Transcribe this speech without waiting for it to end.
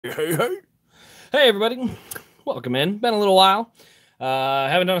Hey, everybody. Welcome in. Been a little while.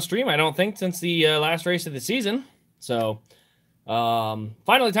 Haven't done a stream, I don't think, since the last race of the season. So,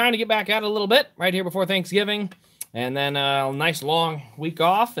 finally time to get back at it a little bit right here before Thanksgiving. And then a nice long week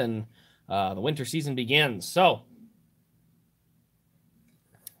off, and the winter season begins. So,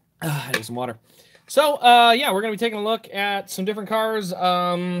 I need some water. So, yeah, we're going to be taking a look at some different cars,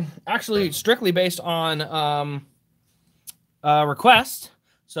 actually strictly based on request.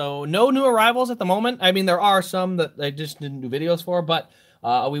 So no new arrivals at the moment. I mean, there are some that I just didn't do videos for, but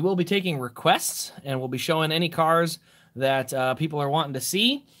we will be taking requests, and we'll be showing any cars that people are wanting to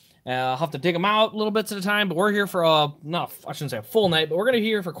see. I'll have to dig them out little bits at a time, but we're here for I shouldn't say a full night, but we're going to be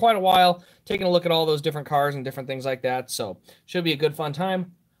here for quite a while, taking a look at all those different cars and different things like that. So should be a good, fun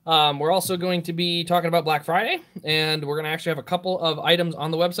time. We're also going to be talking about Black Friday, and we're going to actually have a couple of items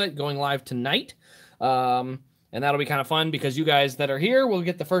on the website going live tonight. And that'll be kind of fun because you guys that are here will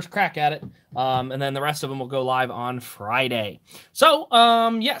get the first crack at it. And then the rest of them will go live on Friday. So,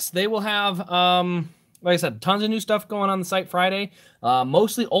 yes, they will have, like I said, tons of new stuff going on the site Friday.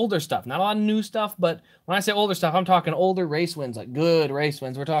 Mostly older stuff. Not a lot of new stuff, but when I say older stuff, I'm talking older race wins, like good race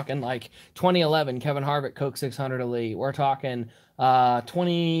wins. We're talking like 2011 Kevin Harvick Coke 600 Elite. We're talking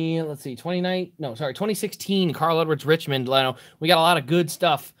 2016 Carl Edwards Richmond. We got a lot of good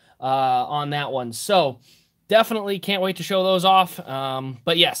stuff on that one. So, definitely can't wait to show those off.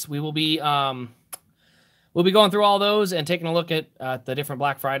 But yes, we will be we'll be going through all those and taking a look at the different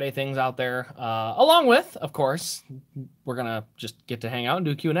Black Friday things out there. Along with, of course, we're gonna just get to hang out and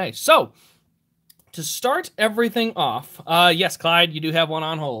do Q&A. So to start everything off, yes, Clyde, you do have one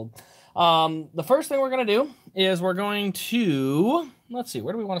on hold. The first thing we're gonna do is we're going to, let's see,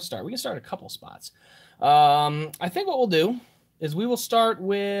 where do we want to start? We can start a couple spots. I think what we'll do is we will start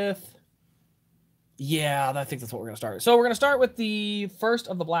with, yeah, I think that's what we're going to start. So we're going to start with the first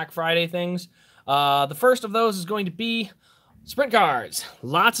of the Black Friday things. The first of those is going to be sprint cars.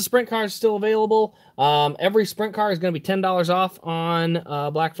 Lots of sprint cars still available. Every sprint car is going to be $10 off on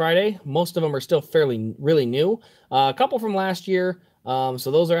Black Friday. Most of them are still really new. A couple from last year. So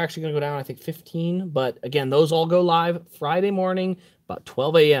those are actually going to go down, I think, 15. But again, those all go live Friday morning, about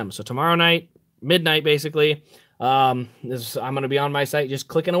 12 a.m. So tomorrow night, midnight, basically. I'm going to be on my site just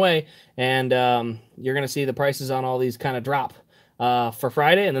clicking away, and you're going to see the prices on all these kind of drop for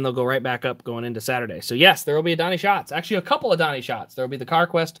Friday, and then they'll go right back up going into Saturday. So yes, there will be a Donny Schatz. Actually, a couple of Donny Schatz. There will be the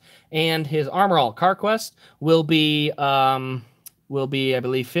CarQuest and his Armor All. CarQuest will be, I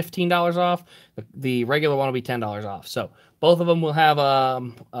believe, $15 off. The regular one will be $10 off. So both of them will have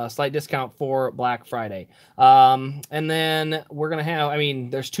a slight discount for Black Friday. And then we're going to have, I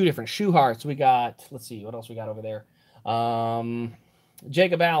mean, there's two different shoe hearts. We got, let's see, what else we got over there?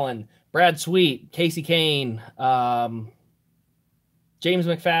 Jacob Allen, Brad Sweet, Casey Kane, James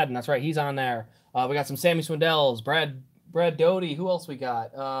McFadden. That's right, he's on there. We got some Sammy Swindells, Brad Doty. Who else we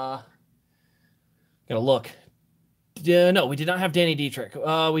got? Gotta look. No, we did not have Danny Dietrich.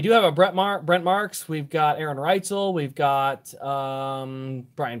 We do have a Brent Marks. We've got Aaron Reitzel. We've got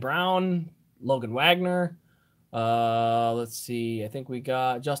Brian Brown, Logan Wagner. Let's see. I think we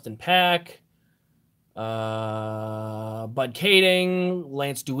got Justin Peck, Bud Kading,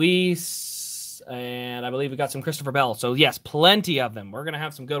 Lance Deweese, and I believe we got some Christopher Bell. So yes, plenty of them. We're gonna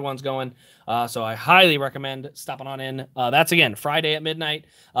have some good ones going. So I highly recommend stopping on in. That's again Friday at midnight.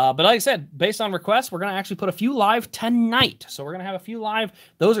 But like I said, based on requests, we're gonna actually put a few live tonight. So we're gonna have a few live.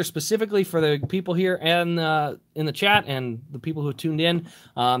 Those are specifically for the people here and in the chat and the people who tuned in.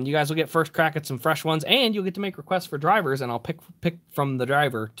 You guys will get first crack at some fresh ones, and you'll get to make requests for drivers, and I'll pick from the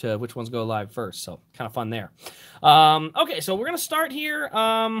driver to which ones go live first. So kind of fun there. Okay, so we're gonna start here.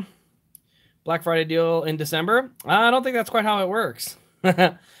 Black Friday deal in December. I don't think that's quite how it works.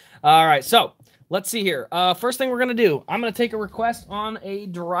 All right, so let's see here. First thing we're going to do, I'm going to take a request on a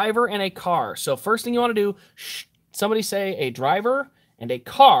driver and a car. So first thing you want to do, somebody say a driver and a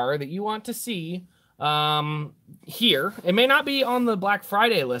car that you want to see here. It may not be on the Black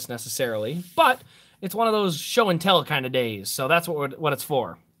Friday list necessarily, but it's one of those show and tell kind of days. So that's what it's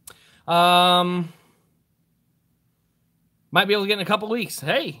for. Might be able to get in a couple weeks.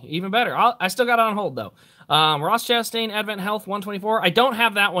 Hey, even better. I still got it on hold, though. Ross Chastain, Advent Health 124. I don't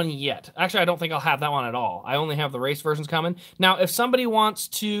have that one yet. Actually, I don't think I'll have that one at all. I only have the race versions coming. Now, if somebody wants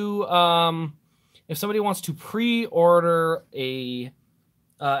to pre-order a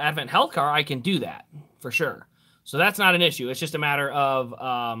Advent Health car, I can do that for sure. So that's not an issue. It's just a matter of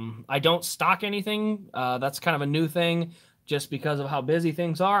I don't stock anything. That's kind of a new thing. Just because of how busy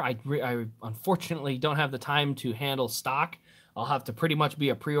things are, I unfortunately don't have the time to handle stock. I'll have to pretty much be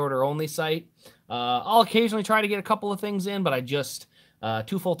a pre-order only site. I'll occasionally try to get a couple of things in, but I just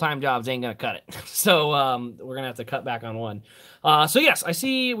 2 full-time jobs ain't going to cut it. So we're going to have to cut back on one. So yes, I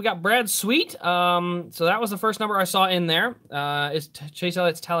see we got Brad Sweet. So that was the first number I saw in there. Is Chase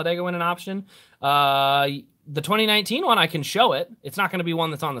Elliott's Talladega win an option? The 2019 one, I can show it. It's not going to be one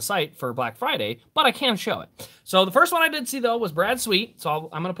that's on the site for Black Friday, but I can show it. So the first one I did see, though, was Brad Sweet. So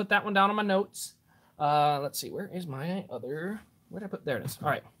I'm going to put that one down on my notes. Let's see. Where is my other... Where did I put... There it is. All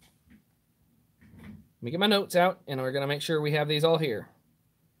right. Let me get my notes out, and we're going to make sure we have these all here.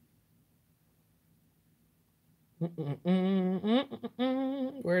 Where?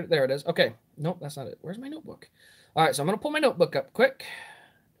 There it is. Okay. Nope, that's not it. Where's my notebook? All right, so I'm going to pull my notebook up quick.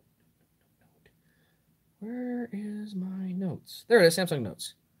 Where is my notes? There it is, Samsung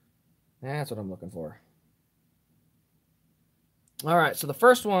Notes. That's what I'm looking for. All right, so the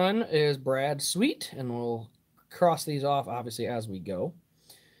first one is Brad Sweet, and we'll cross these off, obviously, as we go.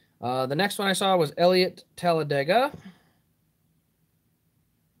 The next one I saw was Elliott Talladega.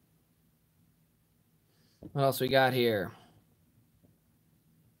 What else we got here?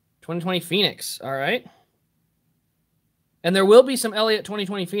 2020 Phoenix, all right. And there will be some Elliott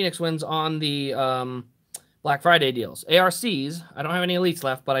 2020 Phoenix wins on the... Black Friday deals. ARCs, I don't have any elites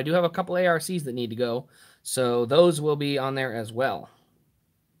left, but I do have a couple ARCs that need to go. So those will be on there as well.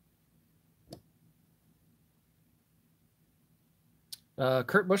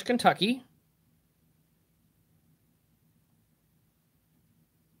 Kurt Busch, Kentucky.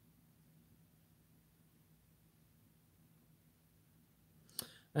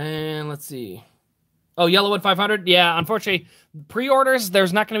 And let's see. Oh, Yellowwood 500. Yeah, unfortunately, pre-orders,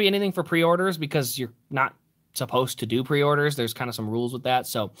 there's not going to be anything for pre-orders because you're not supposed to do pre-orders. There's kind of some rules with that.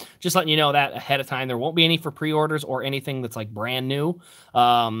 So just letting you know that ahead of time, there won't be any for pre-orders or anything that's like brand new.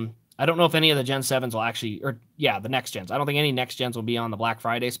 I don't know if any of the Gen 7s will actually, or yeah, the next gens. I don't think any next gens will be on the Black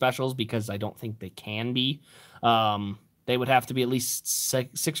Friday specials because I don't think they can be. They would have to be at least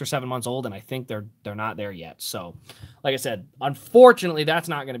 6 or 7 months old, and I think they're not there yet. So, like I said, unfortunately, that's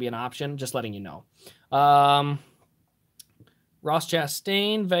not going to be an option. Just letting you know. Ross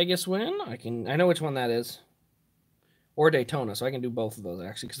Chastain, Vegas win. I know which one that is. Or Daytona, so I can do both of those,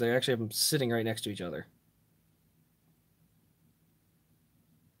 actually, because they actually have them sitting right next to each other.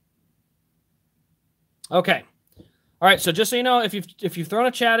 Okay. All right, so just so you know, if you've thrown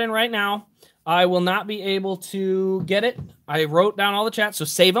a chat in right now, I will not be able to get it. I wrote down all the chats, so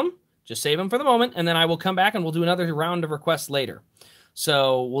save them. Just save them for the moment, and then I will come back and we'll do another round of requests later.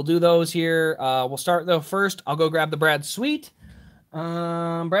 So we'll do those here. We'll start, though, first. I'll go grab the Brad Sweet.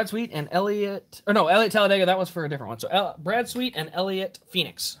 Brad Sweet and Elliott... Or no, Elliott Talladega. That was for a different one. So Brad Sweet and Elliott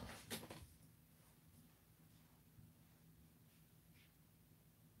Phoenix.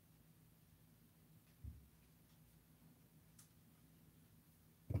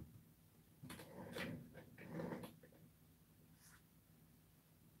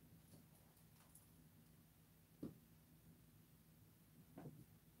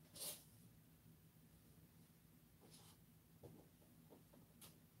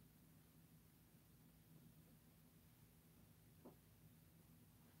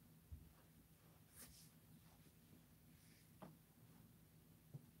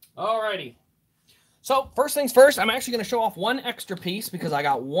 Alrighty. So first things first, I'm actually going to show off one extra piece because I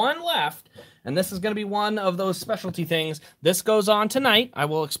got one left, and this is going to be one of those specialty things. This goes on tonight. I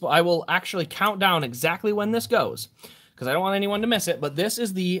will actually count down exactly when this goes because I don't want anyone to miss it. But this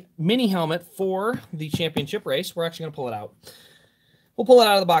is the mini helmet for the championship race. We're actually going to pull it out. We'll pull it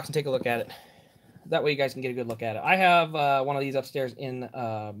out of the box and take a look at it. That way you guys can get a good look at it. I have one of these upstairs in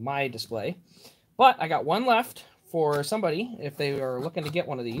my display, but I got one left for somebody if they are looking to get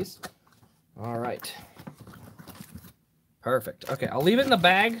one of these. All right. Perfect. Okay, I'll leave it in the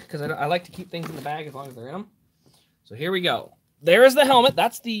bag because I like to keep things in the bag as long as they're in them. So here we go. There is the helmet.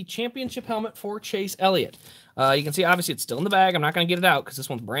 That's the championship helmet for Chase Elliott. You can see, obviously, it's still in the bag. I'm not going to get it out because this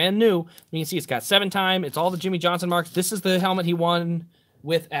one's brand new. You can see it's got 7-time. It's all the Jimmie Johnson marks. This is the helmet he won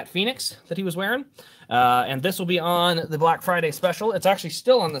with at Phoenix that he was wearing. And this will be on the Black Friday special. It's actually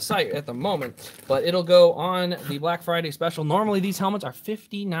still on the site at the moment, but it'll go on the Black Friday special. Normally, these helmets are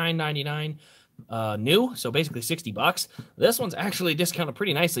 $59.99 new, so basically $60. This one's actually discounted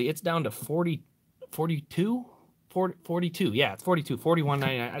pretty nicely. It's down to 42. Yeah, it's 42,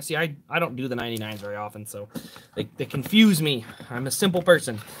 41.99. I see. I don't do the 99s very often, so they confuse me. I'm a simple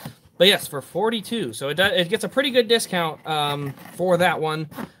person. But yes, for 42, so it gets a pretty good discount for that one,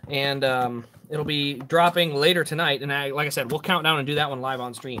 and it'll be dropping later tonight. And like I said, we'll count down and do that one live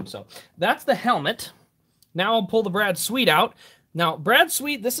on stream. So that's the helmet. Now I'll pull the Brad Sweet out. Now Brad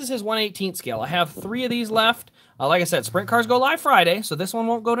Sweet, this is his 1/18 scale. I have 3 of these left. Like I said, sprint cars go live Friday, so this one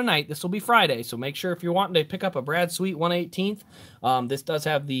won't go tonight. This will be Friday, so make sure if you're wanting to pick up a Brad Sweet 1/18th, this does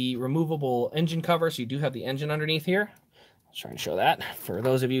have the removable engine cover, so you do have the engine underneath here. I'll try and show that. For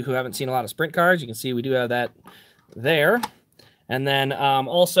those of you who haven't seen a lot of sprint cars, you can see we do have that there. And then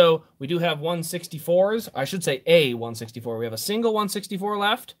also, we do have 164s. I should say a 164. We have a single 164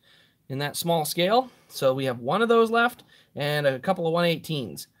 left in that small scale. So we have one of those left and a couple of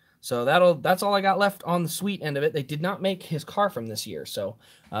 118s. So that's all I got left on the Sweet end of it. They did not make his car from this year. So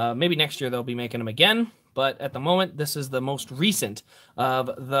maybe next year they'll be making them again. But at the moment, this is the most recent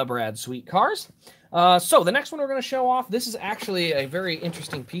of the Brad Sweet cars. So the next one we're going to show off, this is actually a very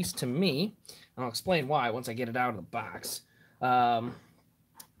interesting piece to me. And I'll explain why once I get it out of the box. All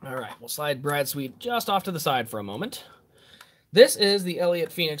right, we'll slide Brad Sweet just off to the side for a moment. This is the Elliott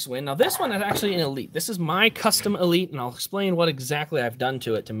Phoenix Win. Now, this one is actually an Elite. This is my custom Elite, and I'll explain what exactly I've done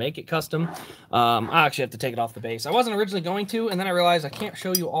to it to make it custom. I actually have to take it off the base. I wasn't originally going to, and then I realized I can't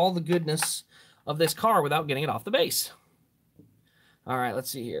show you all the goodness of this car without getting it off the base. All right,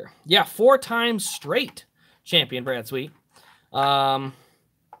 let's see here. Yeah, 4 times straight champion Brad Sweet. Let's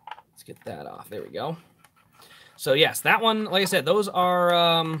get that off. There we go. So, yes, that one, like I said, those are,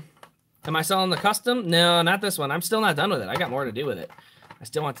 am I selling the custom? No, not this one. I'm still not done with it. I got more to do with it. I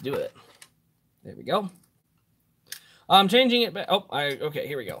still want to do with it. There we go. I'm changing it. Oh, okay,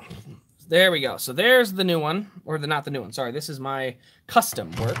 here we go. There we go. So, there's the new one, or not the new one. Sorry, this is my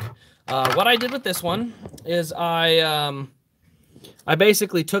custom work. What I did with this one is I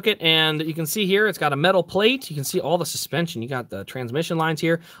basically took it, and you can see here it's got a metal plate. You can see all the suspension. You got the transmission lines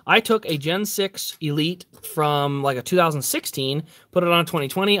here. I took a Gen 6 Elite from like a 2016, put it on a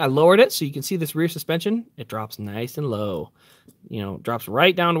 2020. I lowered it so you can see this rear suspension. It drops nice and low. You know, drops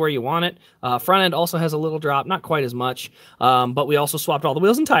right down to where you want it. Front end also has a little drop, not quite as much, but we also swapped all the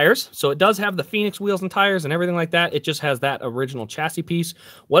wheels and tires. So it does have the Phoenix wheels and tires and everything like that. It just has that original chassis piece.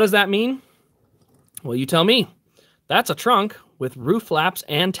 What does that mean? Well, you tell me. That's a trunk with roof flaps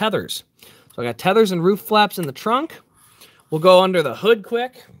and tethers. So I got tethers and roof flaps in the trunk. We'll go under the hood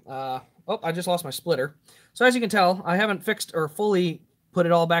quick. Oh, I just lost my splitter. So as you can tell, I haven't fixed or fully put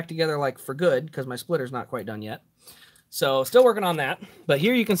it all back together like for good because my splitter's not quite done yet. So still working on that. But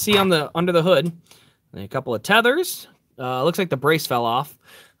here you can see on the under the hood a couple of tethers. Looks like the brace fell off.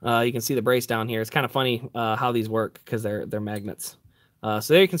 You can see the brace down here. It's kind of funny how these work because they're magnets.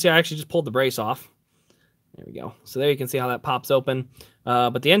 So there you can see I actually just pulled the brace off. There we go. So there you can see how that pops open.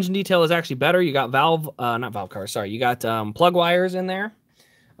 But the engine detail is actually better. You got not valve cars, sorry. You got plug wires in there.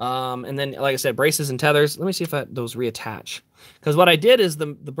 And then, like I said, braces and tethers. Let me see if those reattach. Because what I did is the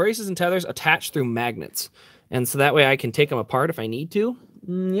braces and tethers attach through magnets. And so that way I can take them apart if I need to.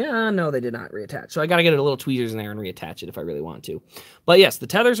 Yeah, no, they did not reattach. So I got to get a little tweezers in there and reattach it if I really want to. But yes, the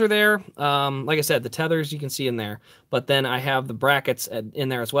tethers are there. Like I said, the tethers you can see in there. But then I have the brackets in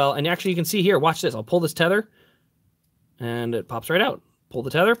there as well. And actually you can see here, watch this. I'll pull this tether and it pops right out. Pull the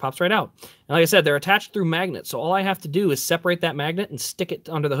tether, pops right out. And like I said, they're attached through magnets. So all I have to do is separate that magnet and stick it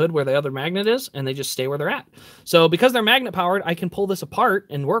under the hood where the other magnet is, and they just stay where they're at. So because they're magnet powered, I can pull this apart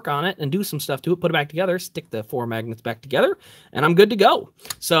and work on it and do some stuff to it, put it back together, stick the 4 magnets back together, and I'm good to go.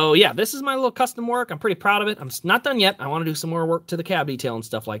 So yeah, this is my little custom work. I'm pretty proud of it. I'm not done yet. I want to do some more work to the cab detail and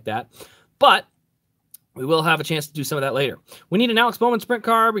stuff like that. But we will have a chance to do some of that later. We need an Alex Bowman sprint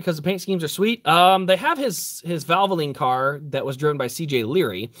car because the paint schemes are sweet. They have his Valvoline car that was driven by CJ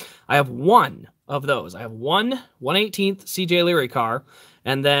Leary. I have one of those. I have one 1/18th CJ Leary car,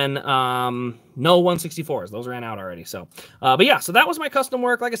 and then no 164s. Those ran out already. So, but yeah, so that was my custom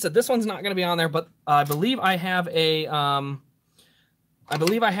work. Like I said, this one's not going to be on there, but I believe I have a. What am I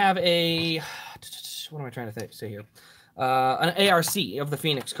trying to say here? An ARC of the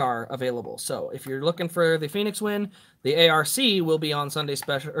Phoenix car available. So if you're looking for the Phoenix Win, the ARC will be on Sunday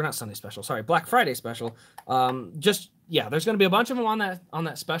special, or not Sunday special, sorry, Black Friday special. Yeah, there's going to be a bunch of them on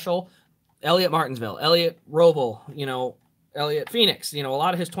that special. Elliott Martinsville, Elliott Roval, you know, Elliott Phoenix, you know, a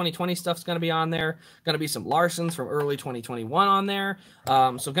lot of his 2020 stuff's going to be on there. Going to be some Larsons from early 2021 on there.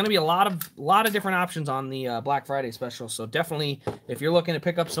 So going to be a lot of different options on the Black Friday special. So definitely, if you're looking to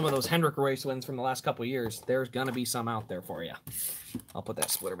pick up some of those Hendrick race wins from the last couple of years, there's going to be some out there for you. I'll put that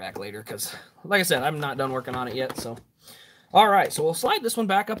splitter back later because, like I said, I'm not done working on it yet. So, all right, so we'll slide this one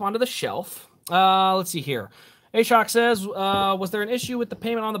back up onto the shelf. Let's see here. A-Shock says, was there an issue with the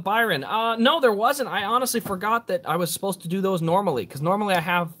payment on the Byron? No, there wasn't. I honestly forgot that I was supposed to do those normally, because normally I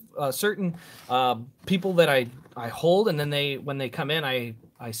have certain people that I hold, and then when they come in, I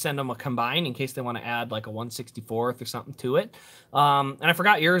send them a combine in case they want to add like a 1/64th or something to it. And I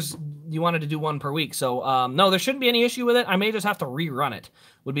forgot yours you wanted to do one per week. So no, there shouldn't be any issue with it. I may just have to rerun it,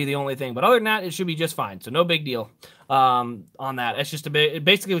 would be the only thing. But other than that, it should be just fine. So no big deal on that. It's just it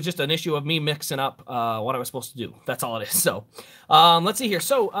basically was just an issue of me mixing up what I was supposed to do. That's all it is. So let's see here.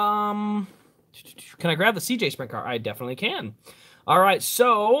 So can I grab the CJ Sprint car? I definitely can. All right,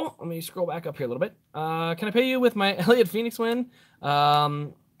 so let me scroll back up here a little bit. Can I pay you with my Elliott Phoenix win?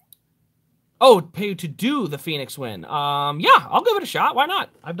 Oh, pay you to do the Phoenix win. Yeah, I'll give it a shot. Why not?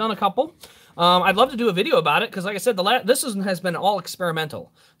 I've done a couple. I'd love to do a video about it because, like I said, this has been all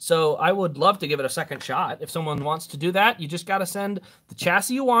experimental. So I would love to give it a second shot. If someone wants to do that, you just got to send the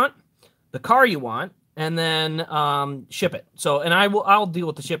chassis you want, the car you want, and then ship it. So, and I'll deal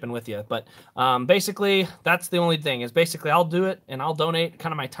with the shipping with you. But basically, that's the only thing. Is basically I'll do it and I'll donate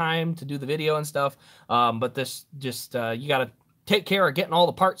kind of my time to do the video and stuff. But this just you got to take care of getting all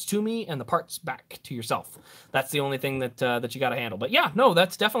the parts to me and the parts back to yourself. That's the only thing that that you got to handle. But yeah, no,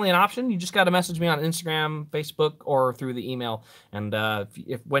 that's definitely an option. You just got to message me on Instagram, Facebook, or through the email. And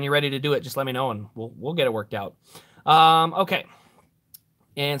if when you're ready to do it, just let me know and we'll get it worked out. Okay.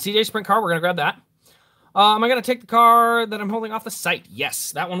 And CJ Sprint car, we're gonna grab that. Am I gonna take the car that I'm holding off the site?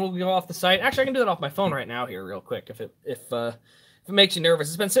 Yes, that one will go off the site. Actually, I can do that off my phone right now here, real quick. If it makes you nervous,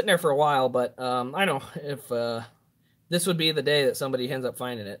 it's been sitting there for a while, but I know if this would be the day that somebody ends up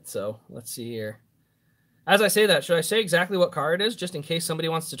finding it. So let's see here. As I say that, should I say exactly what car it is, just in case somebody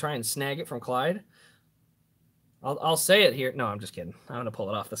wants to try and snag it from Clyde? I'll say it here. No, I'm just kidding. I'm gonna pull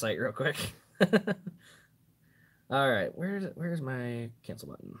it off the site real quick. All right, where's my cancel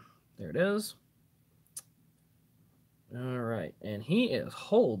button? There it is. All right, and he is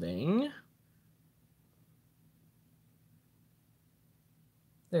holding.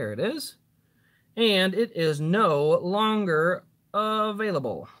 There it is. And it is no longer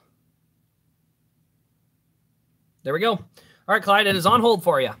available. There we go. All right, Clyde, it is on hold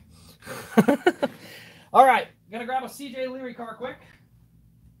for you. All right, gonna grab a CJ Leary car quick.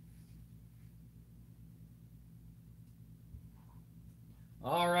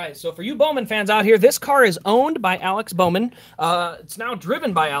 All right, so for you Bowman fans out here, this car is owned by Alex Bowman. It's now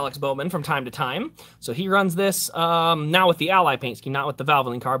driven by Alex Bowman from time to time. So he runs this now with the Ally paint scheme, not with the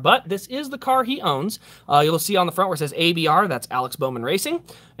Valvoline car, but this is the car he owns. You'll see on the front where it says ABR, that's Alex Bowman Racing.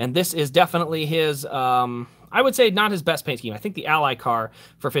 And this is definitely his, I would say not his best paint scheme. I think the Ally car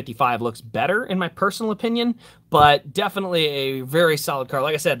for 55 looks better in my personal opinion, but definitely a very solid car.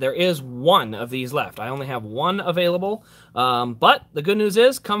 Like I said, there is one of these left. I only have one available, but the good news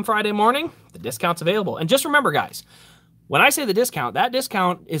is come Friday morning, the discount's available. And just remember, guys, when I say the discount, that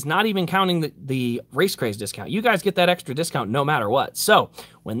discount is not even counting the Race Craze discount. You guys get that extra discount no matter what. So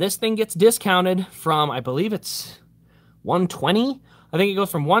when this thing gets discounted from, I believe it's 120, I think it goes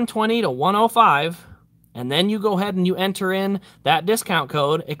from 120 to 105, and then you go ahead and you enter in that discount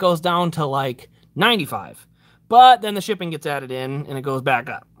code, it goes down to like 95. But then the shipping gets added in and it goes back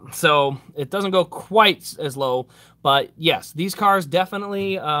up. So it doesn't go quite as low. But yes, these cars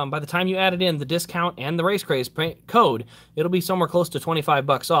definitely, by the time you add it in, the discount and the Race Craze code, it'll be somewhere close to 25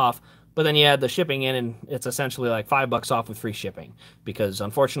 bucks off. But then you add the shipping in and it's essentially like $5 off with free shipping. Because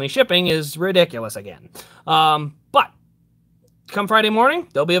unfortunately shipping is ridiculous again. But come Friday morning,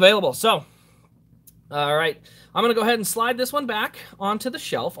 they'll be available. So, all right, I'm going to go ahead and slide this one back onto the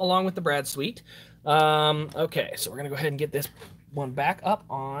shelf along with the Brad Suite. Okay, so we're going to go ahead and get this one back up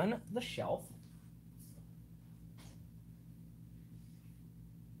on the shelf.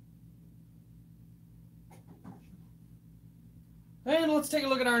 And let's take a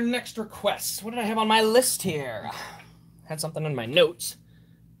look at our next request. What did I have on my list here? Had something in my notes.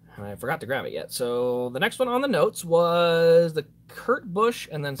 I forgot to grab it yet. So the next one on the notes was the Kurt Busch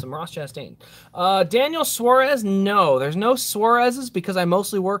and then some Ross Chastain. Daniel Suarez, no. There's no Suarez's because I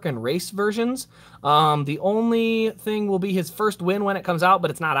mostly work in race versions. The only thing will be his first win when it comes out, but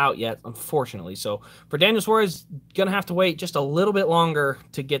it's not out yet, unfortunately. So for Daniel Suarez, going to have to wait just a little bit longer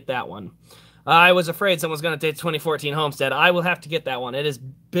to get that one. I was afraid someone's going to take 2014 Homestead. I will have to get that one. It is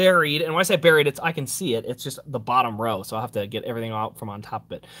buried. And when I say buried, I can see it. It's just the bottom row. So I'll have to get everything out from on top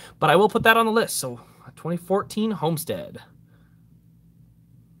of it. But I will put that on the list. So 2014 Homestead.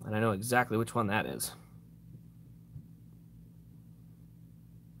 And I know exactly which one that is.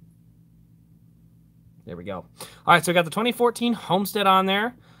 There we go. All right, so we got the 2014 Homestead on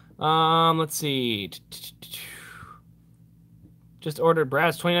there. Let's see. Just ordered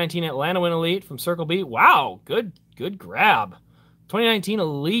Brad's 2019 Atlanta Win Elite from Circle B. Wow, good grab. 2019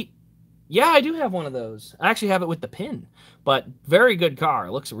 Elite Yeah, I do have one of those. I actually have it with the pin, but very good car.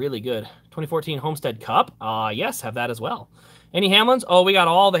 It looks really good. 2014 Homestead Cup. Yes, have that as well. Any Hamlins? Oh, we got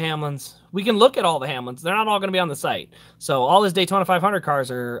all the Hamlins. We can look at all the Hamlins. They're not all going to be on the site. So all his Daytona 500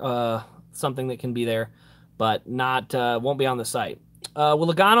 cars are something that can be there, but not won't be on the site. Will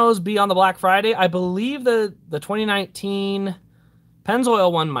Logano's be on the Black Friday? I believe the 2019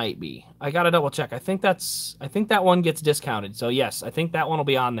 Pennzoil one might be. I got to double check. I think that one gets discounted. So yes, I think that one will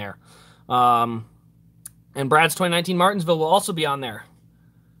be on there. And Brad's 2019 Martinsville will also be on there.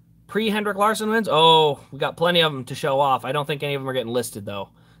 Pre-Hendrick Larson wins? Oh, we got plenty of them to show off. I don't think any of them are getting listed, though.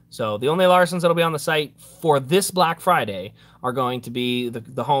 So the only Larsons that'll be on the site for this Black Friday are going to be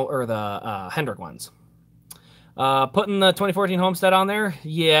the Hendrick ones. Putting the 2014 Homestead on there?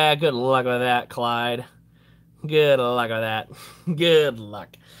 Yeah, good luck with that, Clyde. Good luck with that. Good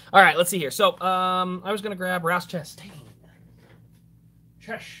luck. All right, let's see here. So I was going to grab Ross Chastain.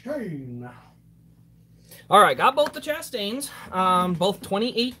 Chastain. All right, got both the Chastains, both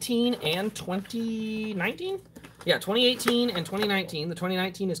 2018 and 2019. Yeah, 2018 and 2019. The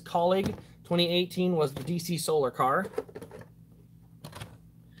 2019 is Colleague. 2018 was the DC Solar car.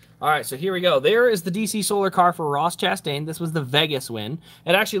 All right, so here we go. There is the DC Solar car for Ross Chastain. This was the Vegas win.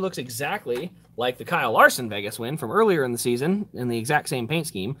 It actually looks exactly like the Kyle Larson Vegas win from earlier in the season in the exact same paint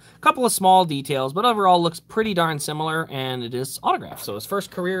scheme. A couple of small details, but overall looks pretty darn similar, and it is autographed. So his first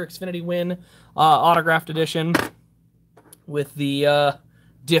career Xfinity win, autographed edition with the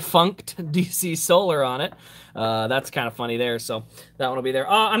defunct DC Solar on it. That's kind of funny there, so that one will be there.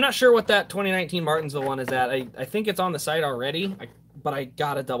 I'm not sure what that 2019 Martinsville one is at. I think it's on the site already, but I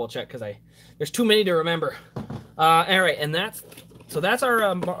gotta double check because there's too many to remember. All right, and that's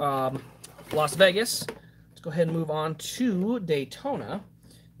our Las Vegas. Let's go ahead and move on to Daytona.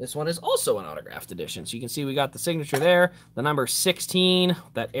 This one is also an autographed edition. So you can see we got the signature there, the number 16,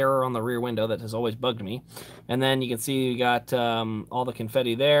 that error on the rear window that has always bugged me. And then you can see we got all the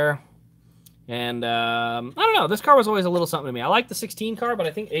confetti there. And I don't know, this car was always a little something to me. I like the 16 car, but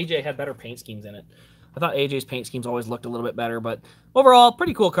I think AJ had better paint schemes in it. I thought AJ's paint schemes always looked a little bit better, but overall,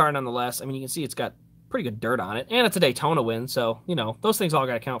 pretty cool car nonetheless. I mean, you can see it's got pretty good dirt on it, and it's a Daytona win, so, you know, those things all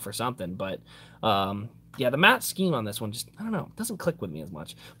got to count for something, but, yeah, the matte scheme on this one just, I don't know, doesn't click with me as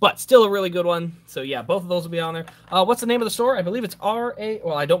much, but still a really good one, so yeah, both of those will be on there. What's the name of the store? I believe it's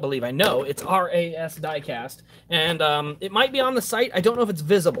well, I don't believe, I know, it's RAS Diecast, and it might be on the site. I don't know if it's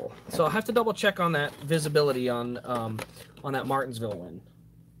visible, so I'll have to double check on that visibility on that Martinsville win.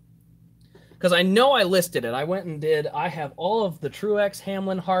 Because I know I listed it. I have all of the Truex,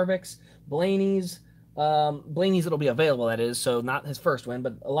 Hamlin, Harvick's, Blaney's, it'll be available, that is, so not his first win,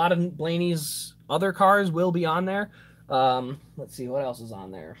 but a lot of Blaney's other cars will be on there. Let's see, what else is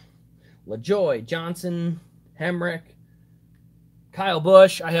on there? LaJoy, Johnson, Hemrick, Kyle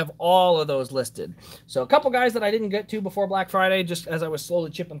Busch. I have all of those listed. So a couple guys that I didn't get to before Black Friday, just as I was slowly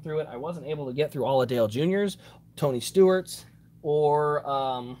chipping through it, I wasn't able to get through all of Dale Jr.'s, Tony Stewart's,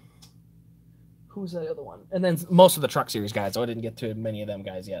 or who's the other one? And then most of the Truck Series guys, so I didn't get to many of them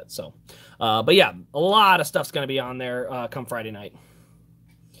guys yet. So, but yeah, a lot of stuff's going to be on there come Friday night.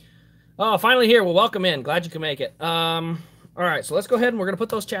 Oh, finally here. Well, welcome in. Glad you can make it. All right, so let's go ahead and we're going to put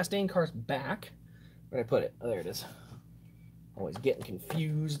those Chastain cars back. Where did I put it? Oh, there it is. Always getting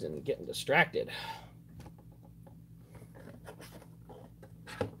confused and getting distracted.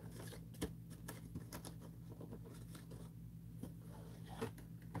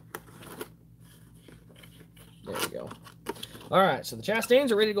 There we go. All right, so the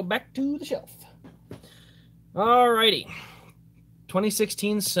Chastains are ready to go back to the shelf. All righty.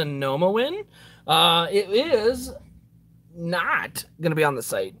 2016 Sonoma win. It is not going to be on the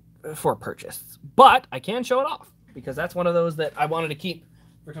site for purchase, but I can show it off because that's one of those that I wanted to keep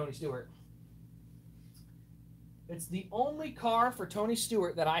for Tony Stewart. It's the only car for Tony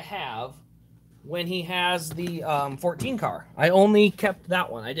Stewart that I have when he has the 14 car. I only kept that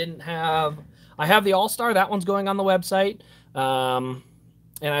one. I have the All-Star. That one's going on the website. And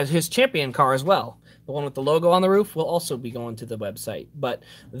his champion car as well. The one with the logo on the roof will also be going to the website. But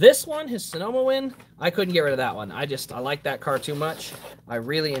this one, his Sonoma win, I couldn't get rid of that one. I like that car too much. I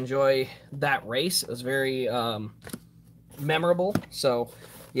really enjoy that race. It was very memorable. So,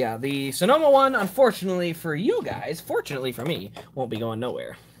 yeah, the Sonoma one, unfortunately for you guys, fortunately for me, won't be going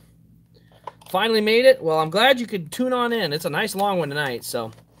nowhere. Finally made it. Well, I'm glad you could tune on in. It's a nice long one tonight,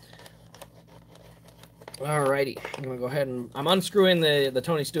 so... Alrighty, I'm going to go ahead and... I'm unscrewing the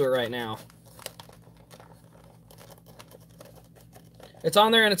Tony Stewart right now. It's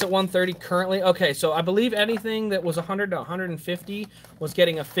on there and it's at 130 currently. Okay, so I believe anything that was 100 to 150 was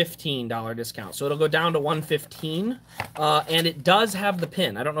getting a $15 discount. So it'll go down to 115. And it does have the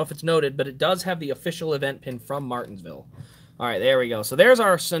pin. I don't know if it's noted, but it does have the official event pin from Martinsville. All right, there we go. So there's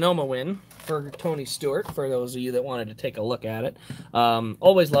our Sonoma win for Tony Stewart, for those of you that wanted to take a look at it.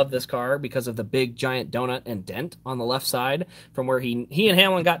 Always loved this car because of the big giant donut and dent on the left side from where he and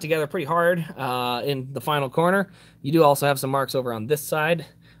Hamlin got together pretty hard in the final corner. You do also have some marks over on this side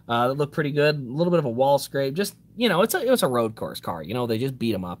that look pretty good. A little bit of a wall scrape. Just, you know, it was a road course car. You know, they just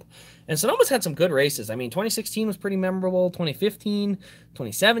beat him up. And Sonoma's had some good races. I mean, 2016 was pretty memorable. 2015,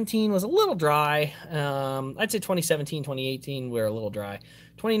 2017 was a little dry. I'd say 2017, 2018 were a little dry.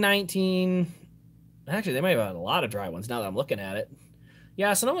 2019, actually, they might have had a lot of dry ones now that I'm looking at it.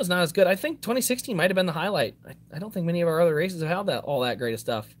 Yeah, Sonoma's not as good. I think 2016 might have been the highlight. I don't think many of our other races have had all that great of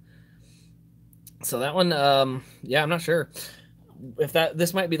stuff. So that one, yeah, I'm not sure if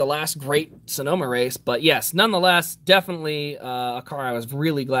this might be the last great Sonoma race, but yes, nonetheless, definitely a car I was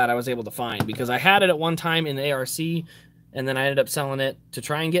really glad I was able to find, because I had it at one time in the ARC, and then I ended up selling it to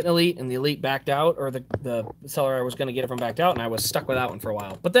try and get an Elite, and the Elite backed out, or the seller I was going to get it from backed out, and I was stuck with that one for a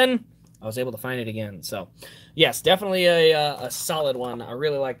while. But then I was able to find it again. So yes, definitely a solid one. I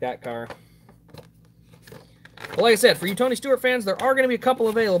really like that car. Well, like I said, for you Tony Stewart fans, there are going to be a couple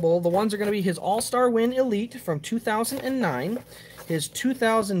available. The ones are going to be his All-Star Win Elite from 2009, his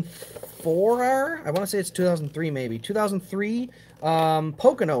 2004, I want to say it's 2003 maybe, 2003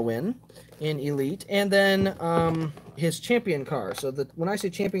 Pocono win in Elite, and then his champion car. So when I say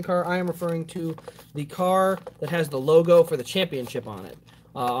champion car, I am referring to the car that has the logo for the championship on it.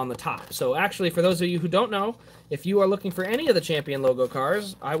 On the top. So actually, for those of you who don't know, if you are looking for any of the Champion logo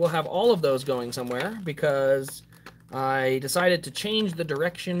cars, I will have all of those going somewhere, because I decided to change the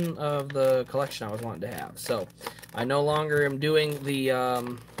direction of the collection I was wanting to have. So I no longer am doing the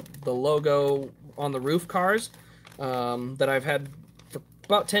logo on the roof cars that I've had for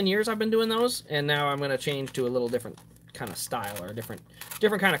about 10 years. I've been doing those, and now I'm going to change to a little different kind of style, or a different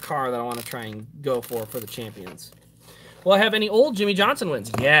kind of car that I want to try and go for the Champions. Will I have any old Jimmie Johnson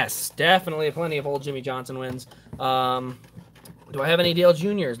wins? Yes, definitely plenty of old Jimmie Johnson wins. Do I have any Dale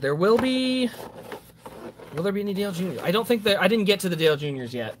Jr.'s? There will be... Will there be any Dale Jr.'s? I don't think that... I didn't get to the Dale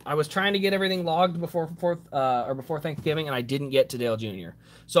Jr.'s yet. I was trying to get everything logged before Thanksgiving, and I didn't get to Dale Jr.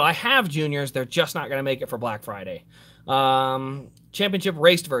 So I have Juniors. They're just not going to make it for Black Friday. Championship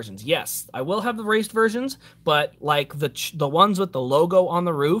raced versions. Yes, I will have the raced versions, but like the ones with the logo on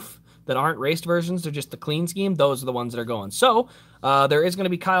the roof that aren't raced versions, they're just the clean scheme, those are the ones that are going. So there is going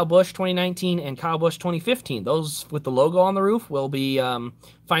to be Kyle Busch 2019 and Kyle Busch 2015. Those with the logo on the roof will be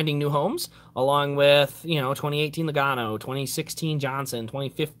finding new homes, along with, you know, 2018 Logano, 2016 Johnson,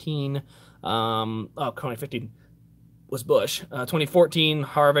 2015 2015 was Busch, 2014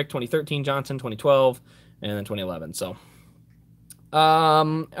 Harvick, 2013 Johnson, 2012, and then 2011. So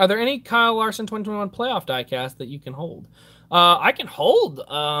are there any Kyle Larson 2021 playoff diecast that you can hold? I can hold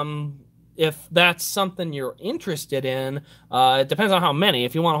if that's something you're interested in. It depends on how many.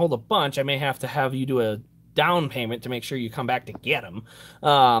 If you want to hold a bunch, I may have to have you do a down payment to make sure you come back to get them.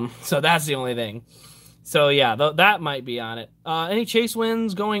 So that's the only thing. So yeah, that might be on it. Any Chase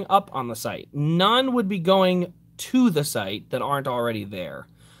wins going up on the site? None would be going to the site that aren't already there.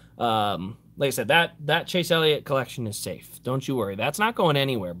 Like I said, that Chase Elliott collection is safe. Don't you worry. That's not going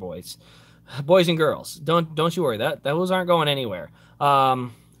anywhere, boys and girls. Don't you worry. Those aren't going anywhere.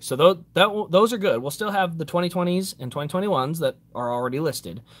 So those are good. We'll still have the 2020s and 2021s that are already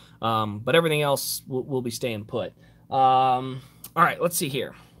listed, but everything else will be staying put. All right, let's see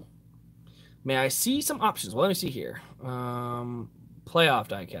here. May I see some options? Well, let me see here. Playoff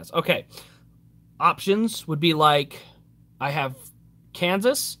diecast. Okay, options would be like, I have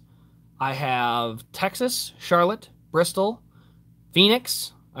Kansas, I have Texas, Charlotte, Bristol,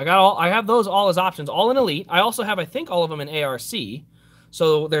 Phoenix. I have those all as options, all in Elite. I also have, I think, all of them in ARC.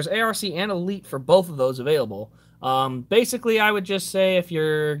 So there's ARC and Elite for both of those available. Basically, I would just say if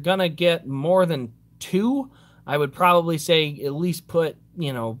you're gonna get more than two, I would probably say at least put,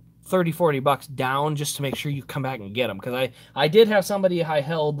 you know, 30, 40 bucks down just to make sure you come back and get them. Because I did have somebody I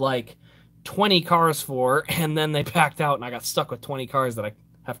held like 20 cars for, and then they packed out, and I got stuck with 20 cars that I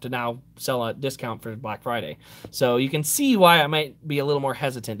have to now sell at discount for Black Friday. So you can see why I might be a little more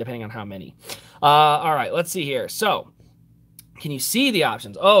hesitant depending on how many. All right, let's see here. So can you see the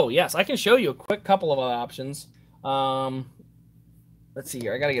options? Oh, yes, I can show you a quick couple of options. Let's see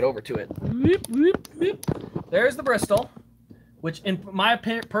here. I got to get over to it. There's the Bristol, which in my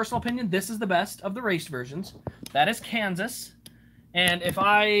personal opinion, this is the best of the raced versions. That is Kansas. And if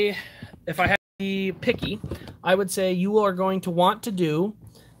I had to be picky, I would say you are going to want to do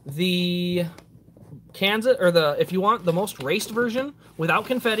the Kansas, or if you want the most raced version without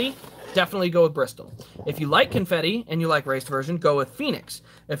confetti, definitely go with Bristol. If you like confetti and you like raced version, go with Phoenix.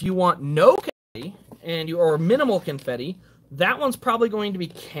 If you want no confetti or minimal confetti, that one's probably going to be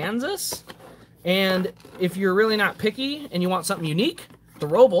Kansas. And if you're really not picky and you want something unique, the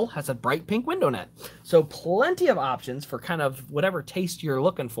Roval has a bright pink window net. So plenty of options for kind of whatever taste you're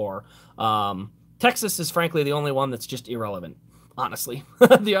looking for. Texas is frankly the only one that's just irrelevant, honestly.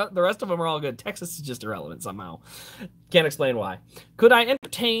 The rest of them are all good. Texas is just irrelevant somehow. Can't explain why. Could I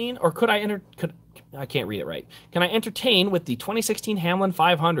entertain, or could I I can't read it right. Can I entertain with the 2016 Hamlin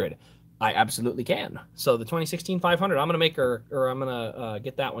 500? I absolutely can. So the 2016 500, I'm going to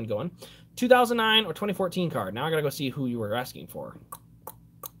get that one going. 2009 or 2014 card. Now I got to go see who you were asking for.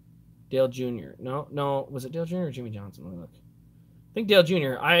 Dale Jr. No. Was it Dale Jr. or Jimmy Johnson? Let me look. I think Dale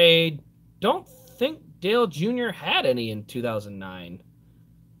Jr. I don't think Dale Jr. had any in 2009.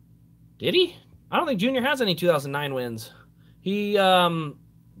 Did he? I don't think Jr. has any 2009 wins. He,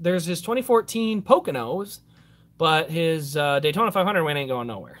 there's his 2014 Poconos, but his Daytona 500 win ain't going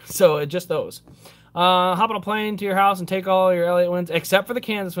nowhere. So just those. Hop on a plane to your house and take all your Elliott wins, except for the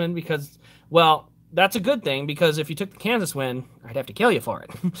Kansas win, because, well, that's a good thing, because if you took the Kansas win, I'd have to kill you for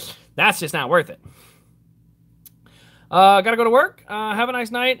it. That's just not worth it. Gotta go to work. Have a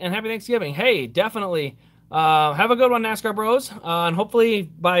nice night, and happy Thanksgiving. Hey, definitely. Have a good one, NASCAR Bros. And hopefully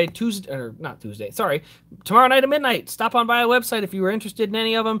by Tuesday, or not Tuesday, sorry, tomorrow night at midnight, stop on by a website if you were interested in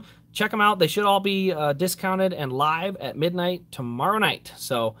any of them. Check them out. They should all be discounted and live at midnight tomorrow night.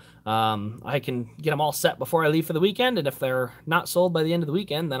 So I can get them all set before I leave for the weekend. And if they're not sold by the end of the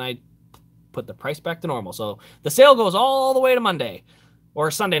weekend, then I put the price back to normal. So the sale goes all the way to Monday. Or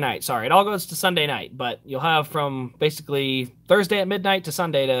Sunday night, sorry. It all goes to Sunday night. But you'll have from basically Thursday at midnight to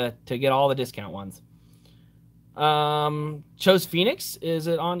Sunday to get all the discount ones. Chose Phoenix. Is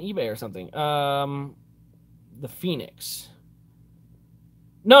it on eBay or something? The Phoenix.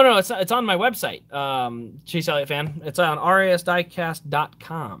 No, it's on my website. Chase Elliott fan. It's on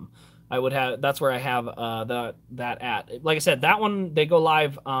rasdiecast.com. I would have. That's where I have that at. Like I said, that one they go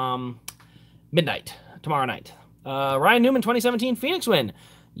live midnight tomorrow night. Ryan Newman 2017 Phoenix win.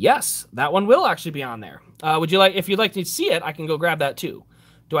 Yes, that one will actually be on there. Would you like, if you'd like to see it, I can go grab that too.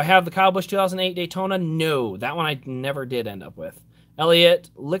 Do I have the Kyle Busch 2008 Daytona? No, that one I never did end up with. Elliott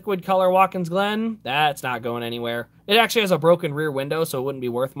Liquid Color Watkins Glen, that's not going anywhere. It actually has a broken rear window, so it wouldn't be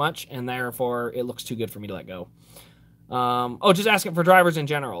worth much, and therefore it looks too good for me to let go. Oh, just asking for drivers in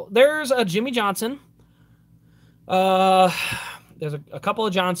general. There's a Jimmy Johnson. There's a couple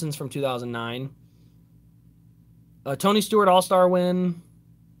of Johnsons from 2009. Tony Stewart All-Star win.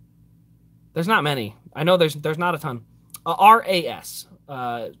 There's not many. I know there's not a ton. RAS.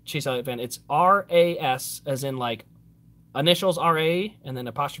 Chase Elliott fan. It's RAS as in like initials RA and then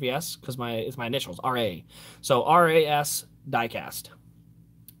apostrophe S because it's my initials RA. So RAS diecast.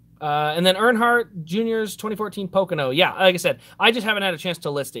 And then Earnhardt Jr.'s 2014 Pocono. Yeah, like I said, I just haven't had a chance to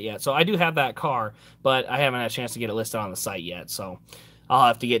list it yet. So I do have that car, but I haven't had a chance to get it listed on the site yet. So I'll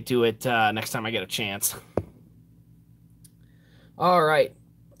have to get to it next time I get a chance. All right.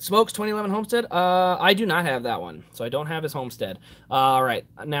 Smokes 2011 Homestead. I do not have that one, so I don't have his Homestead. All right.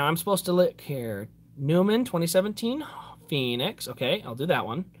 Now I'm supposed to look here. Newman 2017 Phoenix. Okay, I'll do that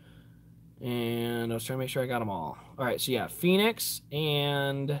one. And I was trying to make sure I got them all. All right, so yeah, Phoenix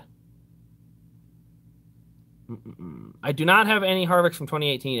and... I do not have any Harvicks from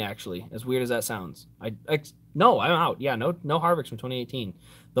 2018, actually, as weird as that sounds. No, I'm out. Yeah, no Harvicks from 2018.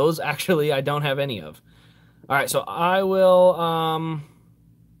 Those, actually, I don't have any of. All right, so I will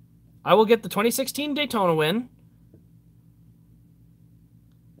get the 2016 Daytona win.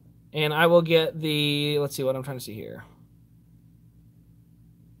 And I will get the, let's see what I'm trying to see here.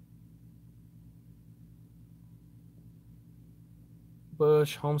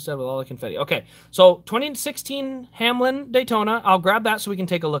 Busch Homestead with all the confetti. Okay, so 2016 Hamlin Daytona. I'll grab that so we can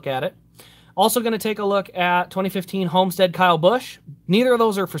take a look at it. Also going to take a look at 2015 Homestead Kyle Busch. Neither of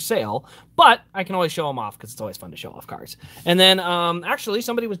those are for sale, but I can always show them off because it's always fun to show off cars. And then actually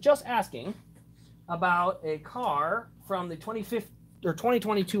somebody was just asking about a car from the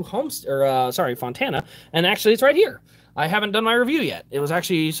 2022 Fontana, and actually it's right here. I haven't done my review yet. It was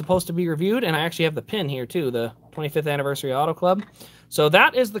actually supposed to be reviewed, and I actually have the pin here too, the 25th Anniversary Auto Club. So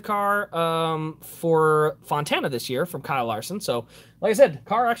that is the car for Fontana this year from Kyle Larson. So like I said, the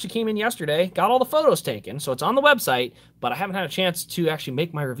car actually came in yesterday, got all the photos taken, so it's on the website, but I haven't had a chance to actually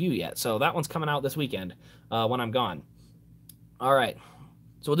make my review yet. So that one's coming out this weekend when I'm gone. All right.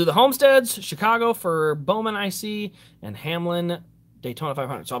 So we'll do the Homesteads, Chicago for Bowman IC, and Hamlin Daytona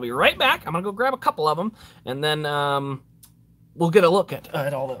 500. So I'll be right back. I'm going to go grab a couple of them, and then we'll get a look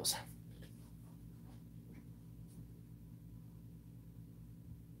at all those.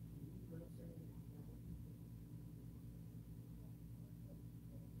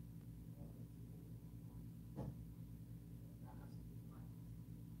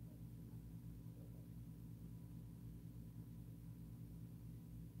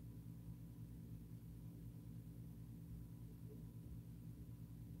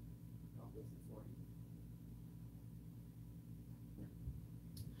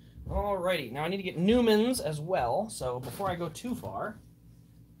 Alrighty, now I need to get Newman's as well, so before I go too far.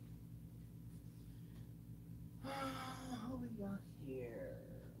 Who we got here?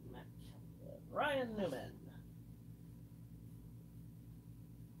 Ryan Newman.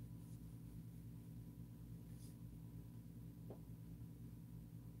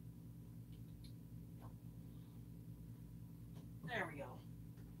 There we go.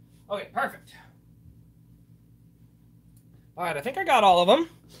 Okay, perfect. Alright, I think I got all of them.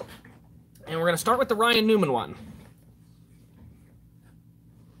 And we're going to start with the Ryan Newman one.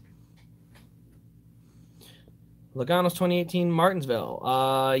 Logano's 2018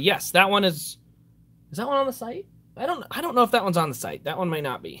 Martinsville. Yes, that one is that one on the site? I don't know if that one's on the site. That one might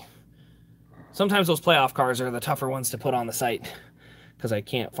not be. Sometimes those playoff cars are the tougher ones to put on the site because I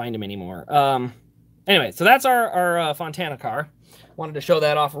can't find them anymore. Anyway, so that's our Fontana car. Wanted to show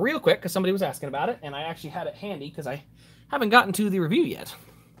that off real quick because somebody was asking about it, and I actually had it handy because I haven't gotten to the review yet.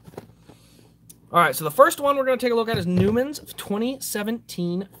 All right, so the first one we're going to take a look at is Newman's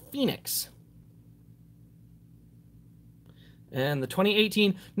 2017 Phoenix. And the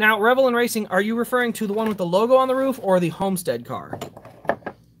 2018... Now, Revel and Racing, are you referring to the one with the logo on the roof or the Homestead car?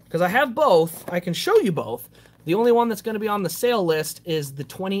 Because I have both. I can show you both. The only one that's going to be on the sale list is the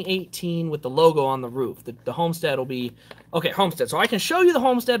 2018 with the logo on the roof. The Homestead will be... Okay, Homestead. So I can show you the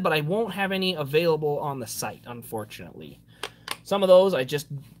Homestead, but I won't have any available on the site, unfortunately. Some of those,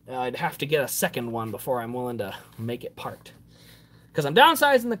 I'd have to get a second one before I'm willing to make it parked. Because I'm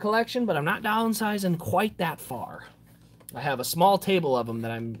downsizing the collection, but I'm not downsizing quite that far. I have a small table of them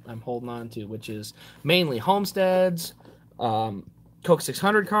that I'm holding on to, which is mainly Homesteads, Coke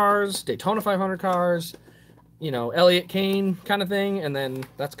 600 cars, Daytona 500 cars, you know, Elliott Kane kind of thing, and then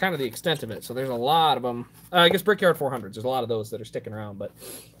that's kind of the extent of it. So there's a lot of them. I guess Brickyard 400s. There's a lot of those that are sticking around, but...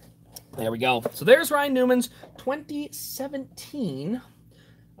 There we go. So there's Ryan Newman's 2017.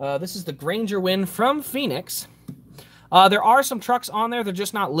 This is the Granger win from Phoenix. There are some trucks on there. They're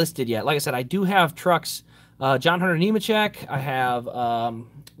just not listed yet. Like I said, I do have trucks. John Hunter Nemechek. I have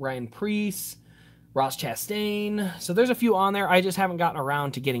Ryan Preece, Ross Chastain. So there's a few on there. I just haven't gotten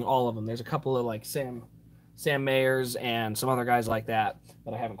around to getting all of them. There's a couple of like Sam Mayers and some other guys like that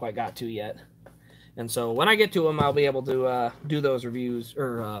I haven't quite got to yet. And so when I get to them, I'll be able to do those reviews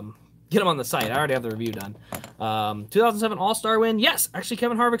or... get them on the site. I already have the review done. 2007 All-Star win. Yes, actually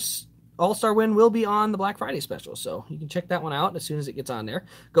Kevin Harvick's All-Star win will be on the Black Friday special, so you can check that one out as soon as it gets on there.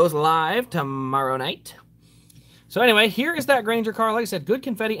 Goes live tomorrow night. So anyway, here is that Granger car. Like I said, good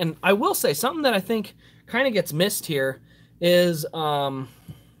confetti. And I will say, something that I think kind of gets missed here is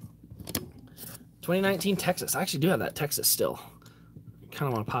 2019 Texas. I actually do have that Texas still. Kind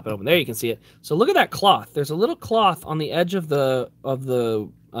of want to pop it open. There you can see it. So look at that cloth. There's a little cloth on the edge of the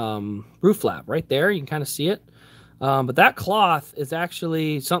roof flap right there. You can kind of see it. But that cloth is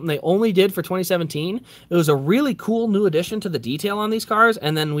actually something they only did for 2017. It was a really cool new addition to the detail on these cars,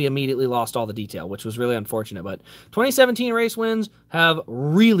 and then we immediately lost all the detail, which was really unfortunate. But 2017 race wins have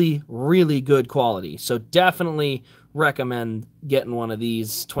really, really good quality. So definitely recommend getting one of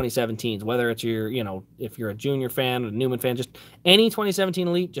these 2017s, whether it's your, you know, if you're a Junior fan, a Newman fan, just any 2017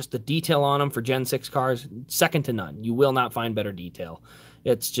 Elite, just the detail on them for Gen 6 cars, second to none. You will not find better detail.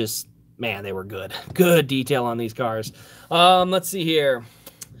 It's just, man, they were good. Good detail on these cars. Let's see here.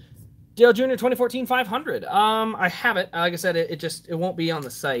 Dale Jr. 2014 500. I have it. Like I said, it won't be on the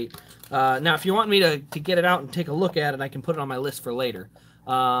site. Now, if you want me to get it out and take a look at it, I can put it on my list for later.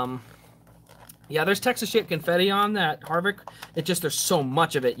 Yeah, there's Texas-shaped confetti on that Harvick. It just, there's so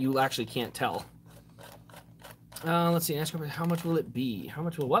much of it, you actually can't tell. Let's see. Ask how much will it be? How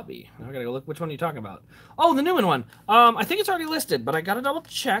much will what be? I gotta go look. Which one are you talking about? Oh, the Newman one. I think it's already listed, but I gotta double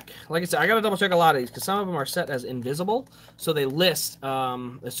check. Like I said, I gotta double check a lot of these because some of them are set as invisible, so they list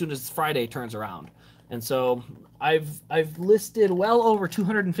as soon as Friday turns around. And so I've listed well over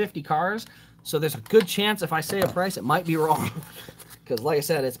 250 cars, so there's a good chance if I say a price, it might be wrong. Because like I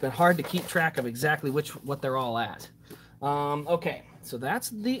said, it's been hard to keep track of exactly what they're all at. Okay. So that's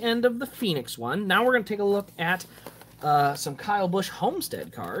the end of the Phoenix one. Now we're going to take a look at some Kyle Busch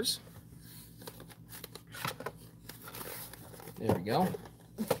Homestead cars. There we go.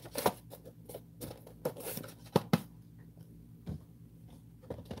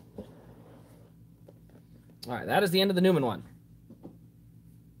 All right, that is the end of the Newman one.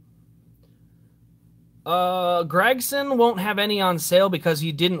 Gregson won't have any on sale because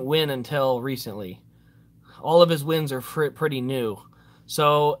he didn't win until recently. All of his wins are pretty new.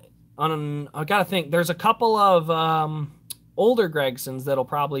 So, I gotta think. There's a couple of older Gregsons that'll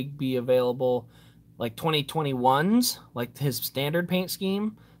probably be available, like 2021s, like his standard paint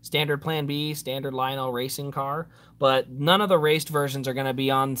scheme, standard Plan B, standard Lionel racing car. But none of the raced versions are going to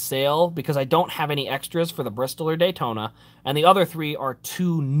be on sale because I don't have any extras for the Bristol or Daytona, and the other three are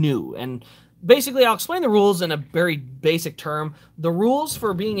too new. And basically, I'll explain the rules in a very basic term. The rules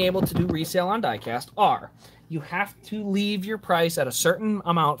for being able to do resale on diecast are you have to leave your price at a certain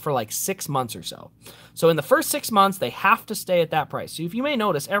amount for like 6 months or so. So in the first 6 months, they have to stay at that price. So if you may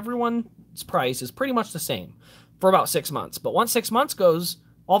notice, everyone's price is pretty much the same for about 6 months. But once 6 months goes,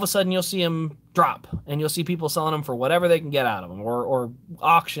 all of a sudden you'll see them drop, and you'll see people selling them for whatever they can get out of them, or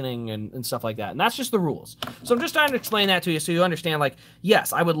auctioning and stuff like that. And that's just the rules. So I'm just trying to explain that to you so you understand, like,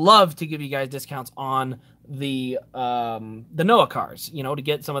 yes, I would love to give you guys discounts on the Noah cars, you know, to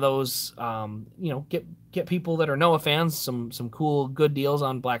get some of those, you know, get people that are Noah fans some cool, good deals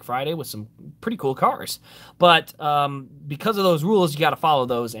on Black Friday with some pretty cool cars. But because of those rules, you got to follow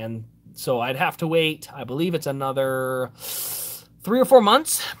those. And so I'd have to wait, I believe it's another 3 or 4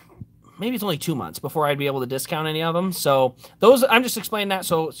 months, maybe it's only 2 months before I'd be able to discount any of them. So those, I'm just explaining that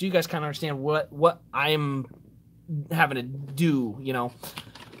so you guys kind of understand what I'm having to do, you know.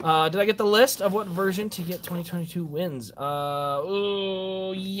 Did I get the list of what version to get 2022 wins?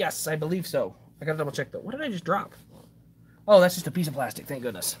 Oh, yes, I believe so. I gotta double check though. What did I just drop? Oh, that's just a piece of plastic, thank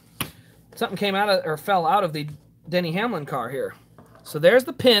goodness. Something came out of, or fell out of the Denny Hamlin car here. So there's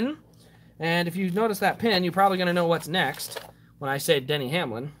the pin, and if you notice that pin, you're probably gonna know what's next when I say Denny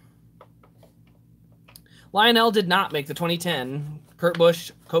Hamlin. Lionel did not make the 2010 Kurt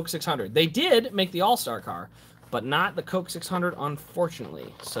Busch Coke 600. They did make the All-Star car, but not the Coke 600,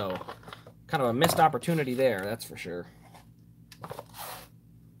 unfortunately. So, kind of a missed opportunity there, that's for sure.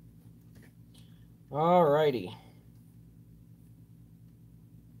 Alrighty.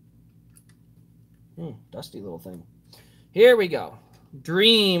 Dusty little thing. Here we go.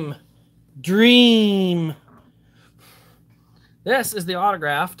 Dream. This is the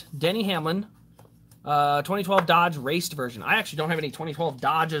autographed Denny Hamlin 2012 Dodge raced version. I actually don't have any 2012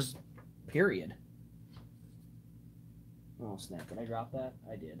 Dodges, period. Oh, snap. Did I drop that?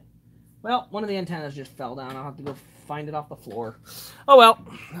 I did. Well, one of the antennas just fell down. I'll have to go find it off the floor. Oh, well.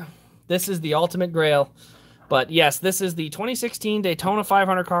 This is the ultimate grail. But, yes, this is the 2016 Daytona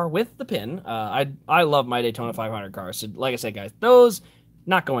 500 car with the pin. I love my Daytona 500 cars. So, like I said, guys, those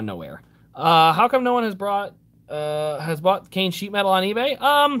not going nowhere. How come no one has bought Kane sheet metal on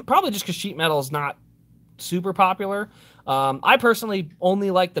eBay? Probably just because sheet metal is not super popular. I personally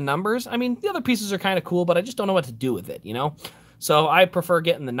only like the numbers. I mean, the other pieces are kind of cool, but I just don't know what to do with it, you know? So I prefer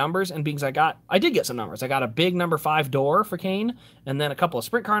getting the numbers, and because I did get some numbers. I got a big number 5 door for Kane, and then a couple of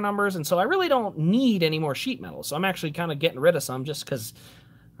sprint car numbers, and so I really don't need any more sheet metal. So I'm actually kind of getting rid of some just because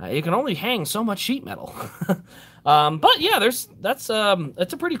you can only hang so much sheet metal. But yeah, that's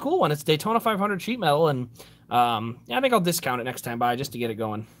a pretty cool one. It's Daytona 500 sheet metal, and yeah, I think I'll discount it next time by just to get it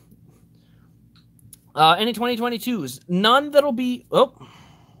going. Any 2022s? None that'll be... Oh.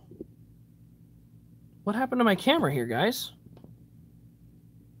 What happened to my camera here, guys?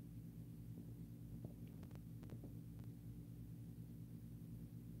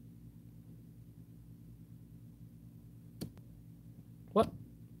 What?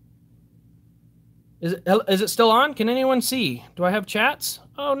 Is it still on? Can anyone see? Do I have chats?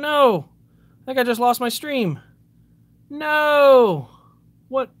 Oh, no. I think I just lost my stream. No.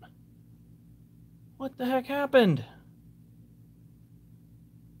 What the heck happened?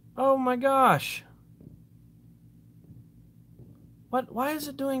 Oh my gosh. Why is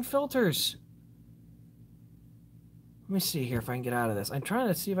it doing filters? Let me see here if I can get out of this. I'm trying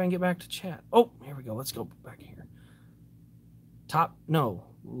to see if I can get back to chat. Oh, here we go. Let's go back here.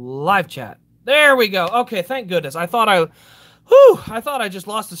 Live chat. There we go. Okay, thank goodness. I thought I just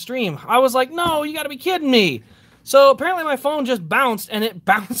lost the stream. I was like, no, you gotta be kidding me. So apparently my phone just bounced, and it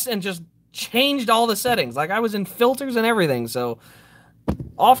bounced and just changed all the settings. Like, I was in filters and everything. So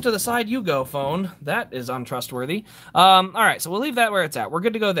off to the side you go, phone. That is untrustworthy. All right, so we'll leave that where it's at. We're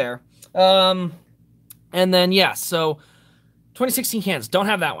good to go there. And then, yes, so 2016 cans. Don't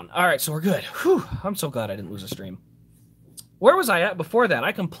have that one. All right, so we're good. Whew, I'm so glad I didn't lose a stream. Where was I at before that?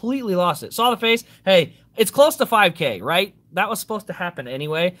 I completely lost it. Saw the face. Hey, it's close to 5K, right? That was supposed to happen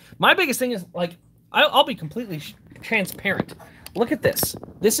anyway. My biggest thing is, like, I'll be completely transparent. Look at this.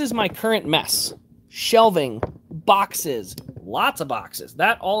 This is my current mess. Shelving, boxes, lots of boxes.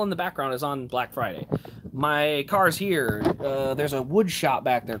 That all in the background is on Black Friday. My car's here. There's a wood shop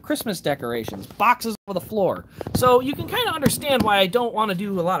back there. Christmas decorations, boxes over the floor. So you can kind of understand why I don't want to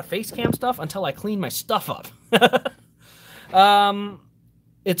do a lot of face cam stuff until I clean my stuff up.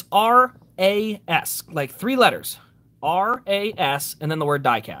 It's R-A-S, like 3 letters. R-A-S, and then the word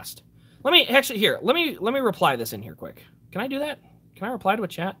diecast. Let me let me reply this in here quick. Can I do that? Can I reply to a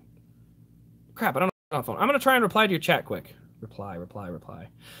chat? Crap, I don't know my phone. I'm going to try and reply to your chat quick. Reply.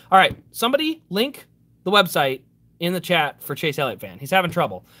 All right, somebody link the website in the chat for Chase Elliott fan. He's having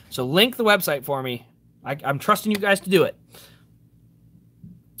trouble. So link the website for me. I'm trusting you guys to do it.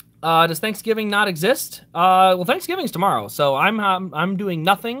 Does Thanksgiving not exist? Well, Thanksgiving's tomorrow, so I'm doing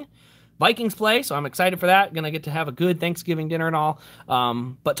nothing. Vikings play, so I'm excited for that. Gonna get to have a good Thanksgiving dinner and all.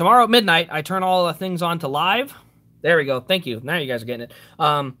 But tomorrow at midnight, I turn all the things on to live. There we go. Thank you. Now you guys are getting it.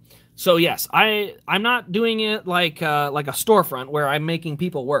 So yes, I'm not doing it like a storefront where I'm making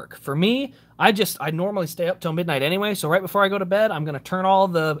people work. For me, I normally stay up till midnight anyway. So right before I go to bed, I'm gonna turn all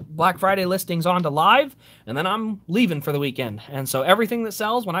the Black Friday listings on to live, and then I'm leaving for the weekend. And so everything that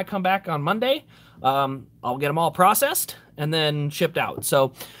sells when I come back on Monday, I'll get them all processed and then shipped out.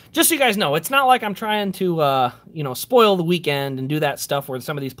 So just so you guys know, it's not like I'm trying to spoil the weekend and do that stuff where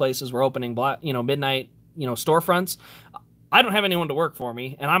some of these places were opening midnight storefronts. I don't have anyone to work for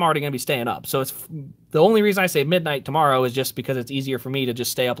me, and I'm already going to be staying up. So it's the only reason I say midnight tomorrow is just because it's easier for me to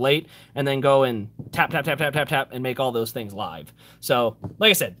just stay up late and then go and tap, and make all those things live. So, like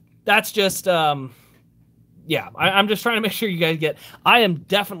I said, that's just, I'm just trying to make sure you guys get, I am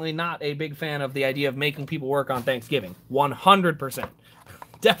definitely not a big fan of the idea of making people work on Thanksgiving. 100%.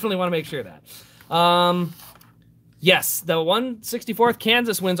 Definitely want to make sure of that. Yes, the 164th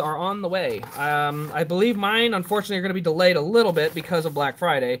Kansas wins are on the way. I believe mine, unfortunately, are going to be delayed a little bit because of Black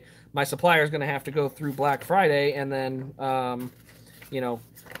Friday. My supplier is going to have to go through Black Friday, and then,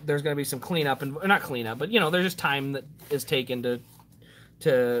 there's going to be some cleanup, and not cleanup, but, there's just time that is taken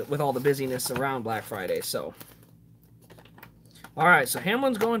to with all the busyness around Black Friday, so. All right, so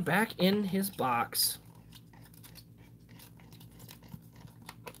Hamlin's going back in his box.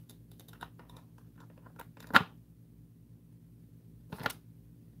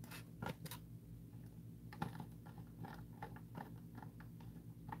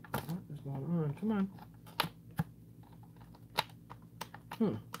 Come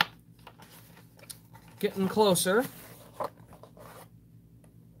on. Getting closer.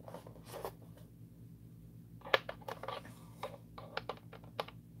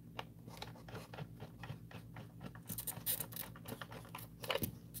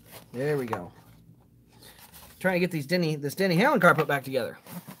 There we go. Trying to get this Denny Hamlin car put back together.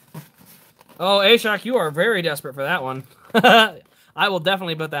 Oh, Ashok, you are very desperate for that one. I will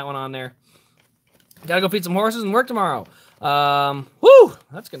definitely put that one on there. Gotta go feed some horses and work tomorrow. Woo!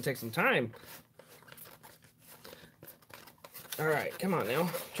 That's gonna take some time. All right, come on now.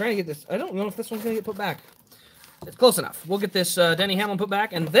 Trying to get this. I don't know if this one's gonna get put back. It's close enough. We'll get this Denny Hamlin put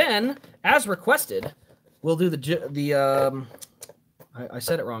back, and then, as requested, we'll do I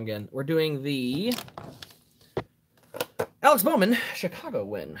said it wrong again. We're doing the Alex Bowman Chicago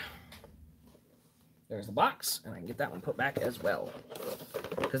win. There's the box, and I can get that one put back as well.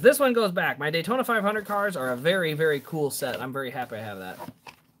 Because this one goes back. My Daytona 500 cars are a very, very cool set. I'm very happy I have that.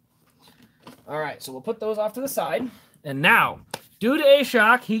 All right, so we'll put those off to the side. And now, due to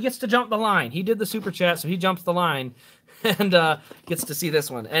Ashok, he gets to jump the line. He did the super chat, so he jumps the line and gets to see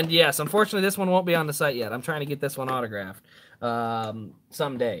this one. And yes, unfortunately, this one won't be on the site yet. I'm trying to get this one autographed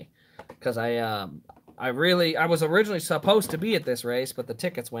someday. Because I was originally supposed to be at this race, but the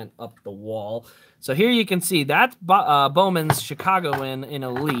tickets went up the wall. So here you can see that's Bowman's Chicago win in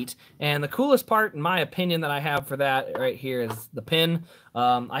Elite. And the coolest part, in my opinion, that I have for that right here is the pin.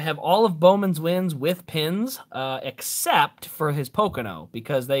 I have all of Bowman's wins with pins, except for his Pocono,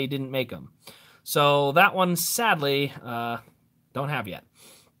 because they didn't make them. So that one, sadly, don't have yet.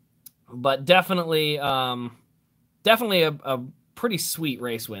 But definitely, definitely a pretty sweet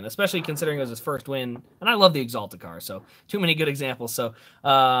race win, especially considering it was his first win. And I love the Exalted car, so too many good examples. So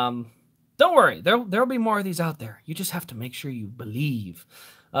don't worry, there'll be more of these out there. You just have to make sure you believe.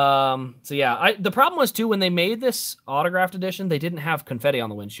 So yeah, the problem was too, when they made this autographed edition, they didn't have confetti on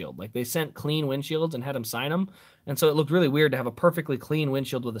the windshield. Like, they sent clean windshields and had him sign them. And so it looked really weird to have a perfectly clean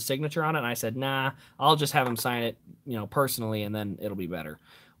windshield with a signature on it. And I said, nah, I'll just have him sign it, personally, and then it'll be better,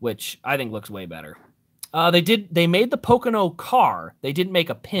 which I think looks way better. They made the Pocono car. They didn't make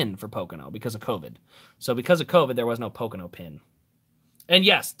a pin for Pocono because of COVID. So because of COVID, there was no Pocono pin. And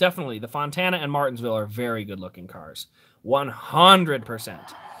yes, definitely, the Fontana and Martinsville are very good-looking cars.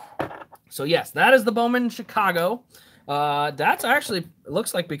 100%. So yes, that is the Bowman Chicago. That's actually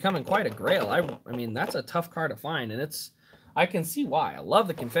looks like becoming quite a grail. I mean, that's a tough car to find, and I can see why. I love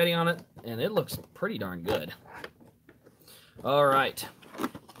the confetti on it, and it looks pretty darn good. All right.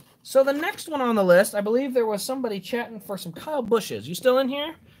 So the next one on the list, I believe there was somebody chatting for some Kyle Bushes. You still in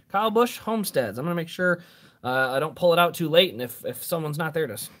here? Kyle Busch Homesteads. I'm going to make sure I don't pull it out too late, and if someone's not there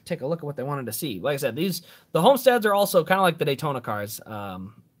to take a look at what they wanted to see. Like I said, the Homesteads are also kind of like the Daytona cars. I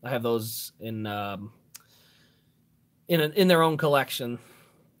have those in their own collection.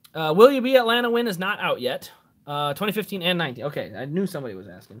 Will You Be Atlanta Win is not out yet. 2015 and 19. Okay, I knew somebody was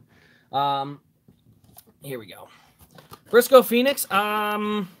asking. Here we go. Briscoe Phoenix.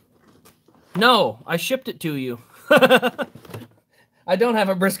 No, I shipped it to you. I don't have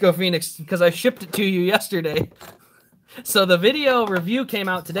a Briscoe Phoenix because I shipped it to you yesterday. So the video review came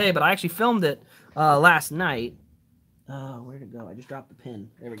out today, but I actually filmed it last night. Where'd it go? I just dropped the pin.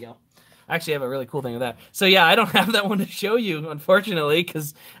 There we go. I actually have a really cool thing with that. So yeah, I don't have that one to show you, unfortunately,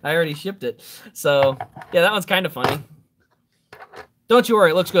 because I already shipped it. So yeah, that one's kind of funny. Don't you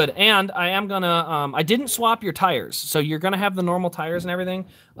worry, it looks good. And I am gonna, I didn't swap your tires, so you're gonna have the normal tires and everything.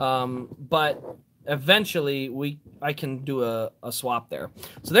 But eventually I can do a swap there.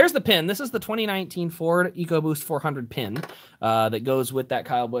 So there's the pin. This is the 2019 Ford EcoBoost 400 pin that goes with that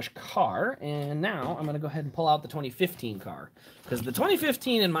Kyle Busch car. And now I'm gonna go ahead and pull out the 2015 car, because the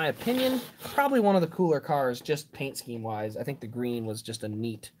 2015, in my opinion, probably one of the cooler cars, just paint scheme wise. I think the green was just a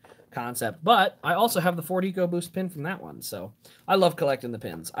neat concept, but I also have the Ford EcoBoost pin from that one, so I love collecting the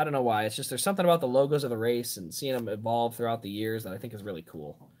pins. I don't know why. It's just there's something about the logos of the race and seeing them evolve throughout the years that I think is really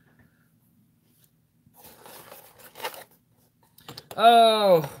cool.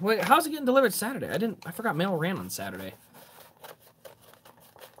 Oh, wait, how's it getting delivered Saturday? I forgot mail ran on Saturday.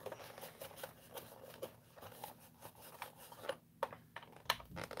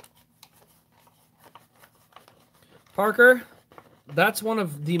 Parker, that's one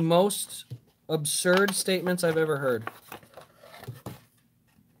of the most absurd statements I've ever heard.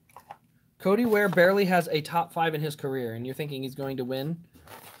 Cody Ware barely has a top 5 in his career, and you're thinking he's going to win?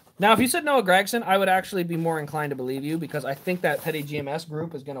 Now, if you said Noah Gragson, I would actually be more inclined to believe you, because I think that Petty GMS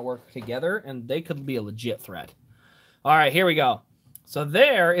group is going to work together, and they could be a legit threat. All right, here we go. So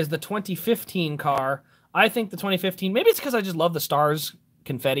there is the 2015 car. I think the 2015, maybe it's because I just love the stars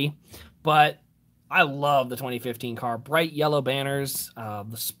confetti, but I love the 2015 car. Bright yellow banners,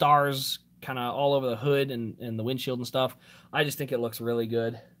 the stars kind of all over the hood and the windshield and stuff. I just think it looks really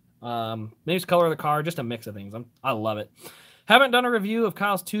good. Maybe it's the color of the car, just a mix of things. I love it. Haven't done a review of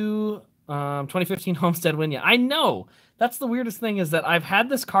Kyle's 2015 Homestead win yet. I know. That's the weirdest thing, is that I've had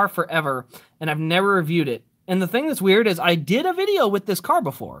this car forever, and I've never reviewed it. And the thing that's weird is I did a video with this car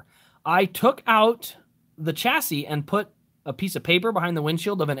before. I took out the chassis and put a piece of paper behind the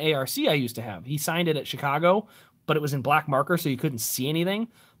windshield of an ARC I used to have. He signed it at Chicago, but it was in black marker, so you couldn't see anything.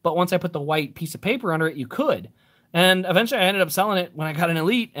 But once I put the white piece of paper under it, you could. And eventually I ended up selling it when I got an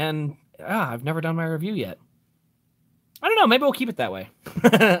Elite, and I've never done my review yet. I don't know. Maybe we'll keep it that way.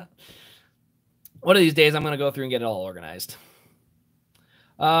 One of these days, I'm going to go through and get it all organized.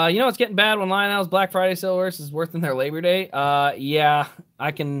 It's getting bad when Lionel's Black Friday sale is worse than their Labor Day. Yeah,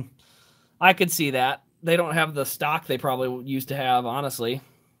 I could see that. They don't have the stock they probably used to have, honestly.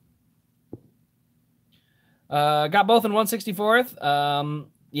 Got both in 164th.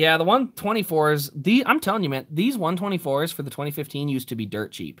 Yeah, the 124s. I'm telling you, man, these 124s for the 2015 used to be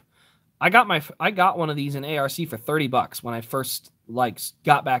dirt cheap. I got one of these in ARC for $30 when I first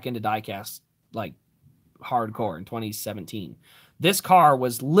got back into diecast hardcore in 2017. This car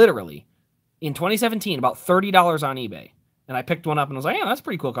was literally in 2017 about $30 on eBay, and I picked one up and was like, "Yeah, that's a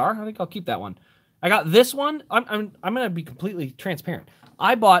pretty cool car. I think I'll keep that one." I got this one. I'm going to be completely transparent.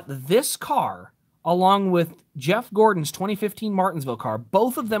 I bought this car along with Jeff Gordon's 2015 Martinsville car.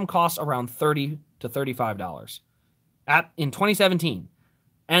 Both of them cost around $30 to $35 in 2017.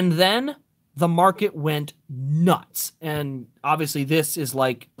 And then the market went nuts. And obviously this is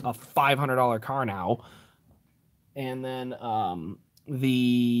like a $500 car now. And then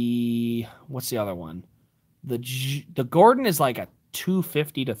what's the other one? The Gordon is like a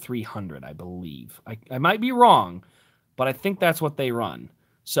 $250 to $300, I believe. I might be wrong, but I think that's what they run.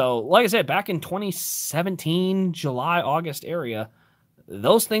 So, like I said, back in 2017, July, August area,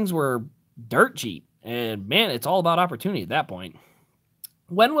 those things were dirt cheap. And, man, it's all about opportunity at that point.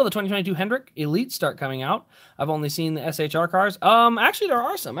 When will the 2022 Hendrick Elite start coming out? I've only seen the SHR cars. Actually, there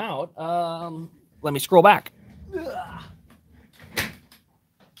are some out. Let me scroll back.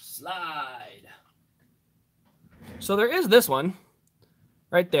 Slide. So there is this one.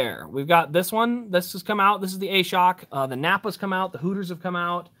 right there. We've got this one. This has come out. This is the A-Shock. The Napa's come out. The Hooters have come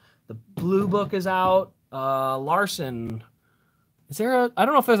out. The Blue Book is out. Larson. Is there a... I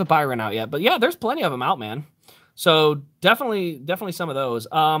don't know if there's a Byron out yet, but yeah, there's plenty of them out, man. So definitely some of those.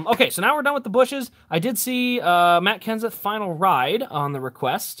 Okay, so now we're done with the Bushes. I did see Matt Kenseth Final Ride on the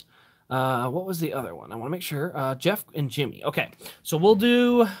request. What was the other one? I want to make sure. Jeff and Jimmy. Okay, so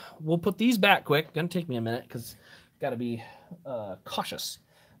we'll put these back quick. Gonna take me a minute because got to be cautious.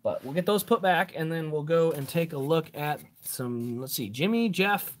 But we'll get those put back, and then we'll go and take a look at some, let's see, Jimmy,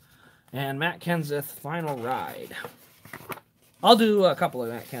 Jeff, and Matt Kenseth Final Ride. I'll do a couple of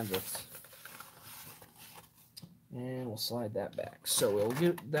Matt Kenseths. And we'll slide that back. So we'll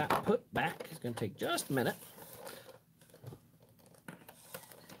get that put back. It's going to take just a minute.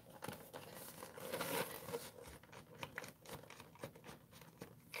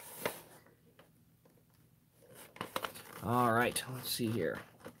 All right, let's see here.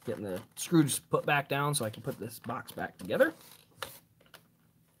 Getting the screws put back down so I can put this box back together.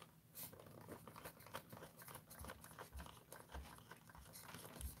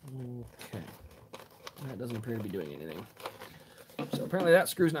 Okay. That doesn't appear to be doing anything. So apparently that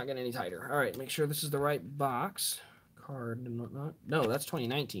screw's not getting any tighter. All right, make sure this is the right box. Card and whatnot. No, that's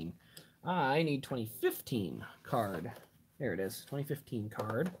 2019. I need 2015 card. There it is, 2015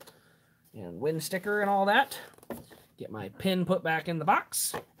 card. And win sticker and all that. Get my pin put back in the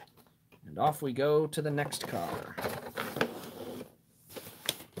box. And off we go to the next car.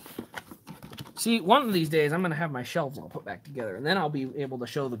 See, one of these days, I'm going to have my shelves all put back together, and then I'll be able to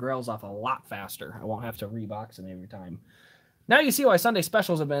show the grails off a lot faster. I won't have to rebox them every time. Now you see why Sunday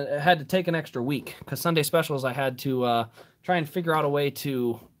Specials had to take an extra week, because Sunday Specials I had to try and figure out a way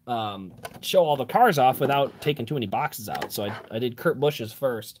to show all the cars off without taking too many boxes out. So I did Kurt Busch's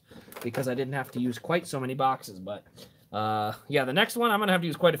first, because I didn't have to use quite so many boxes. But yeah, the next one, I'm going to have to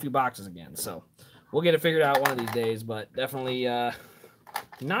use quite a few boxes again. So we'll get it figured out one of these days, but definitely...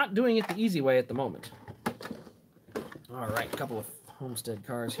 not doing it the easy way at the moment. All right, a couple of Homestead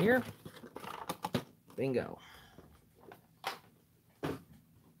cars here. Bingo.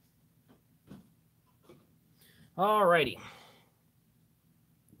 All righty.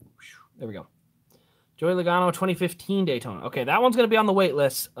 There we go. Joey Logano 2015 Daytona. Okay, that one's going to be on the wait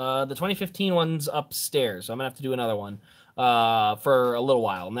list. The 2015 one's upstairs, so I'm going to have to do another one for a little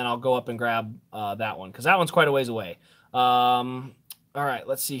while, and then I'll go up and grab that one, because that one's quite a ways away. All right,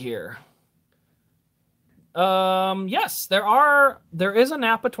 let's see here. Yes, there is a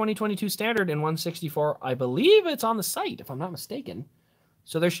Napa 2022 Standard in 164. I believe it's on the site, if I'm not mistaken.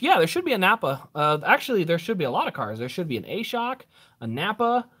 So there should be a Napa. Actually, there should be a lot of cars. There should be an A-Shock, a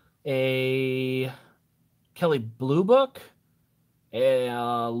Napa, a Kelly Blue Book, a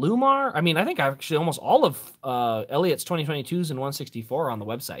Lumar. I mean, I think actually almost all of Elliott's 2022s in 164 on the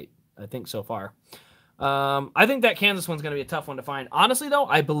website, I think, so far. I think that Kansas one's going to be a tough one to find. Honestly, though,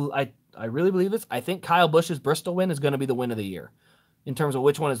 I really believe this. I think Kyle Busch's Bristol win is going to be the win of the year in terms of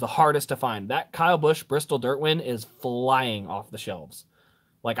which one is the hardest to find. That Kyle Busch Bristol dirt win is flying off the shelves.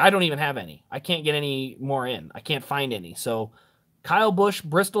 Like, I don't even have any. I can't get any more in. I can't find any. So Kyle Busch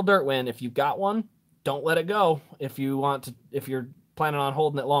Bristol dirt win, if you've got one, don't let it go if you're planning on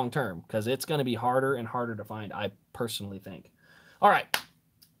holding it long term, because it's going to be harder and harder to find, I personally think. All right.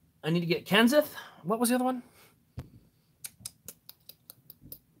 I need to get Kenseth. What was the other one?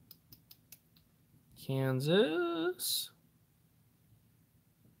 Kansas.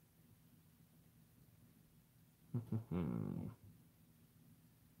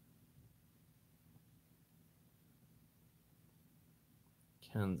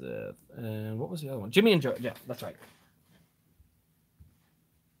 Kenseth. And what was the other one? Jimmy and Joe. Yeah, that's right.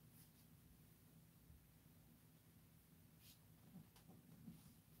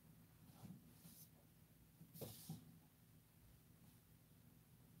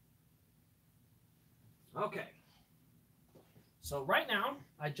 Okay. So right now,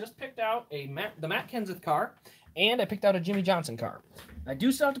 I just picked out the Matt Kenseth car, and I picked out a Jimmy Johnson car. I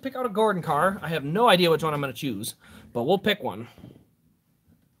do still have to pick out a Gordon car. I have no idea which one I'm going to choose, but we'll pick one.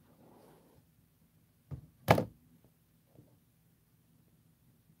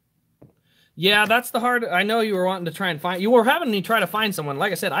 Yeah, that's the hard... I know you were wanting to try and find... You were having me try to find someone.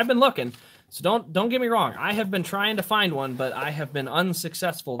 Like I said, I've been looking, so don't get me wrong. I have been trying to find one, but I have been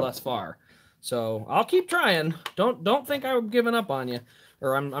unsuccessful thus far. So I'll keep trying. Don't think I'm giving up on you,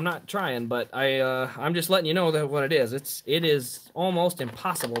 or I'm not trying. But I'm just letting you know that what it is. It is almost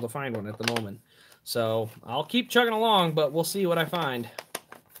impossible to find one at the moment. So I'll keep chugging along, but we'll see what I find.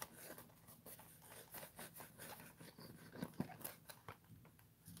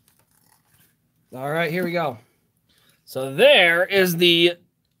 All right, here we go. So there is the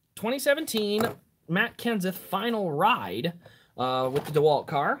 2017 Matt Kenseth final ride with the DeWalt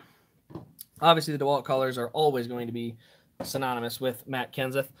car. Obviously, the DeWalt colors are always going to be synonymous with Matt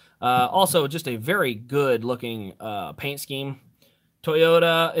Kenseth. Also, just a very good-looking paint scheme.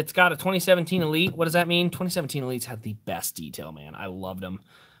 Toyota, it's got a 2017 Elite. What does that mean? 2017 Elites had the best detail, man. I loved them.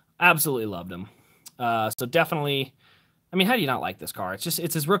 Absolutely loved them. So definitely, I mean, how do you not like this car? It's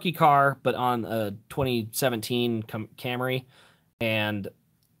his rookie car, but on a 2017 Camry. And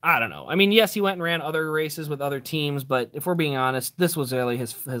I don't know. I mean, yes, he went and ran other races with other teams, but if we're being honest, this was really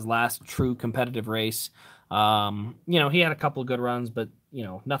his last true competitive race. You know, he had a couple of good runs, but, you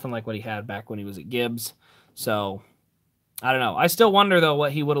know, nothing like what he had back when he was at Gibbs. So, I don't know. I still wonder, though,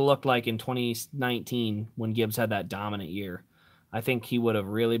 what he would have looked like in 2019 when Gibbs had that dominant year. I think he would have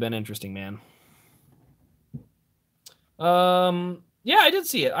really been interesting, man. Yeah, I did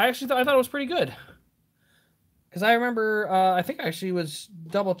see it. I thought it was pretty good. Because I remember, I think I actually was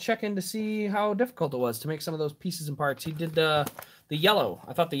double checking to see how difficult it was to make some of those pieces and parts. He did the yellow.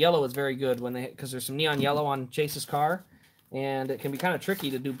 I thought the yellow was very good because there's some neon yellow on Chase's car, and it can be kind of tricky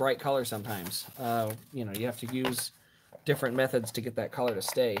to do bright color sometimes. You know, you have to use different methods to get that color to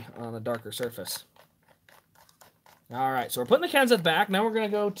stay on a darker surface. All right, so we're putting the Kenseth back. Now we're going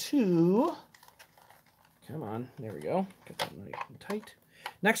to go to, come on, there we go. Get that nice and tight.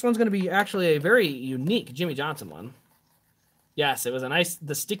 Next one's going to be actually a very unique Jimmie Johnson one. Yes, it was a nice,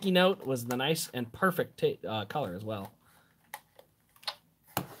 the sticky note was the nice and perfect color as well.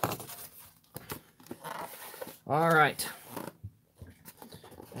 All right.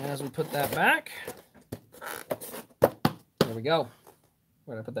 As we put that back, there we go.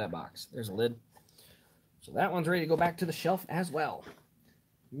 Where did I put that box? There's a lid. So that one's ready to go back to the shelf as well.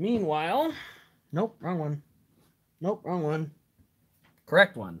 Meanwhile, nope, wrong one. Nope, wrong one.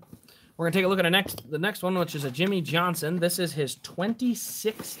 Correct one. We're going to take a look at the next one, which is a Jimmie Johnson. This is his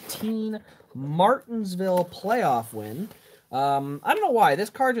 2016 Martinsville playoff win. I don't know why. This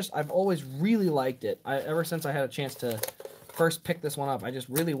car I've always really liked it. Ever since I had a chance to first pick this one up, I just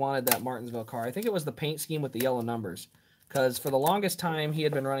really wanted that Martinsville car. I think it was the paint scheme with the yellow numbers. Because for the longest time, he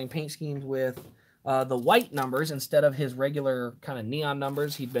had been running paint schemes with the white numbers instead of his regular kind of neon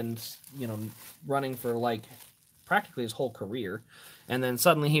numbers. He'd been, you know, running for like practically his whole career. And then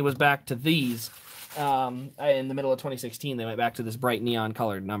suddenly he was back to these. In the middle of 2016, they went back to this bright neon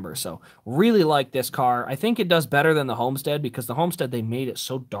colored number. So really like this car. I think it does better than the Homestead because the Homestead, they made it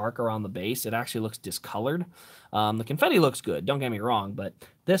so dark around the base. It actually looks discolored. The confetti looks good. Don't get me wrong. But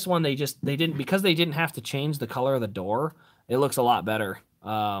this one, because they didn't have to change the color of the door, it looks a lot better.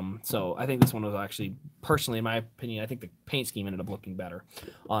 So I think this one was actually, personally, in my opinion, I think the paint scheme ended up looking better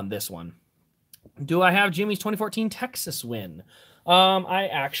on this one. Do I have Jimmie's 2014 Texas win? I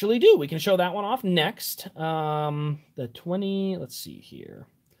actually do. We can show that one off next. Let's see here.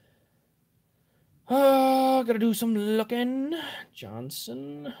 Gotta do some looking.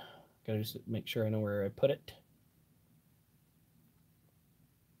 Johnson. Gotta just make sure I know where I put it.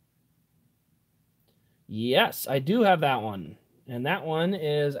 Yes, I do have that one. And that one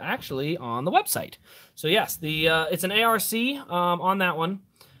is actually on the website. So yes, it's an ARC on that one.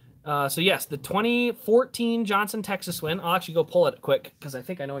 So yes, the 2014 Johnson Texas win. I'll actually go pull it quick because I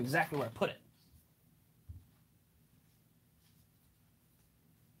think I know exactly where I put it.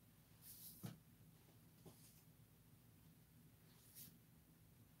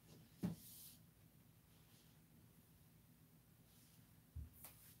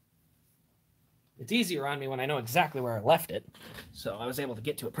 It's easier on me when I know exactly where I left it. So I was able to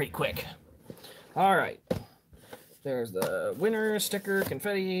get to it pretty quick. All right. There's the winner, sticker,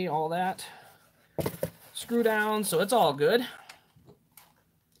 confetti, all that. Screw down, so it's all good.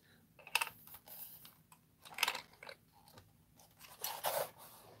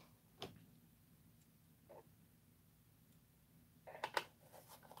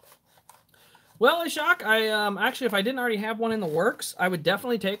 Well, Ashok, actually, if I didn't already have one in the works, I would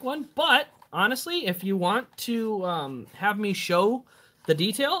definitely take one. But honestly, if you want to have me show the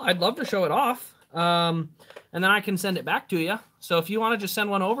detail, I'd love to show it off. And then I can send it back to you. So if you want to just send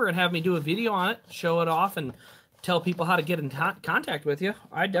one over and have me do a video on it, show it off, and tell people how to get in contact with you,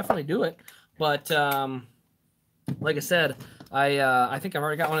 I'd definitely do it. But like I said, I think I've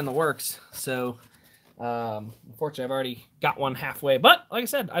already got one in the works. So unfortunately, I've already got one halfway. But like I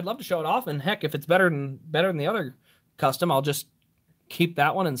said, I'd love to show it off. And heck, if it's better than the other custom, I'll just keep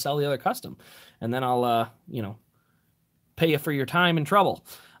that one and sell the other custom. And then I'll, you know, pay you for your time and trouble.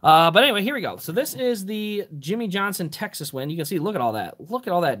 But anyway, here we go. So this is the Jimmie Johnson Texas win. You can see, look at all that. Look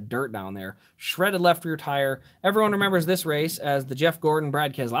at all that dirt down there. Shredded left rear tire. Everyone remembers this race as the Jeff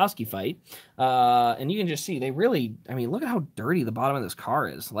Gordon-Brad Keselowski fight. And you can just see, they really, I mean, look at how dirty the bottom of this car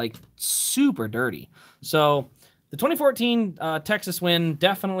is. Like, super dirty. So the 2014 Texas win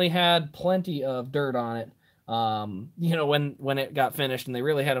definitely had plenty of dirt on it. You know, when it got finished, and they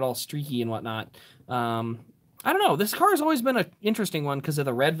really had it all streaky and whatnot. I don't know. This car has always been an interesting one because of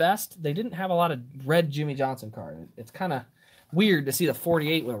the red vest. They didn't have a lot of red Jimmie Johnson cars. It's kind of weird to see the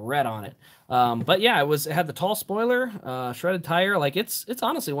 48 with red on it. But yeah, it had the tall spoiler, shredded tire. Like it's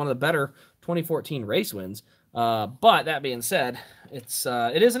honestly one of the better 2014 race wins. But that being said, it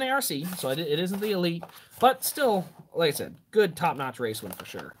is an ARC, so it isn't the elite, but still, like I said, good top-notch race win for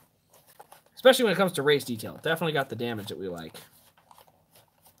sure. Especially when it comes to race detail. Definitely got the damage that we like.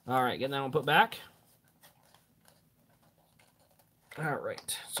 All right, getting that one put back. All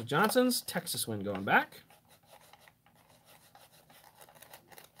right, so Johnson's Texas win going back.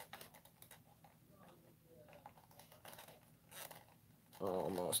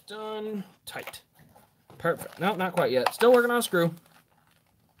 Almost done. Tight. Perfect. No, not quite yet. Still working on a screw.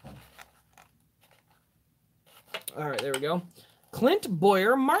 All right, there we go. Clint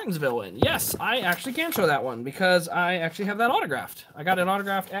Bowyer Martinsville win. Yes, I actually can show that one because I actually have that autographed. I got it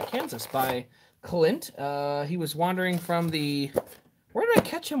autographed at Kansas by Clint. He was wandering from the... Where did I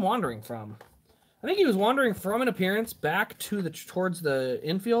catch him wandering from? I think he was wandering from an appearance back to towards the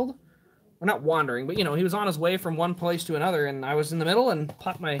infield. Well, not wandering, but, you know, he was on his way from one place to another, and I was in the middle and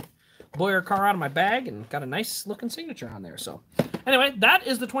popped my Bowyer car out of my bag and got a nice-looking signature on there. So, anyway, that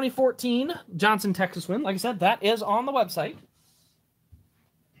is the 2014 Johnson Texas win. Like I said, that is on the website.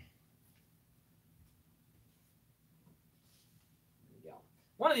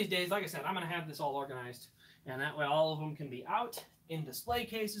 One of these days, like I said, I'm going to have this all organized, and that way all of them can be out in display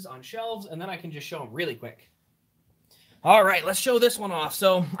cases on shelves, and then I can just show them really quick. All right, let's show this one off.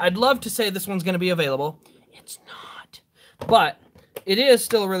 So I'd love to say this one's going to be available. It's not, but it is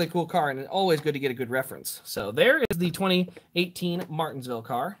still a really cool car, and it's always good to get a good reference. So there is the 2018 Martinsville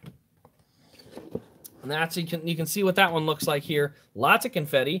car. And that's you can see what that one looks like here. Lots of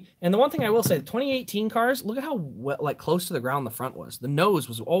confetti. And the one thing I will say, the 2018 cars, look at how close to the ground the front was. The nose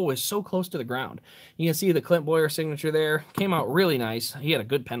was always so close to the ground. You can see the Clint Bowyer signature there. Came out really nice. He had a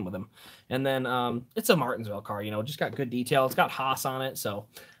good pen with him. And then it's a Martinsville car, you know, just got good detail. It's got Haas on it, so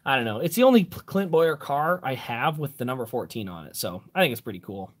I don't know. It's the only Clint Bowyer car I have with the number 14 on it, so I think it's pretty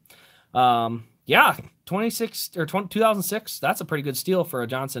cool. Yeah, 2006. That's a pretty good steal for a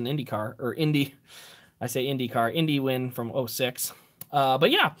Johnson Indy car, or Indy. I say IndyCar, Indy win from 06. But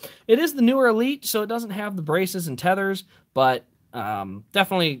yeah, it is the newer Elite, so it doesn't have the braces and tethers, but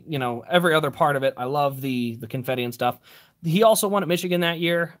definitely, you know, every other part of it. I love the confetti and stuff. He also won at Michigan that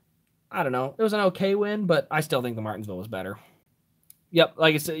year. I don't know. It was an okay win, but I still think the Martinsville was better. Yep,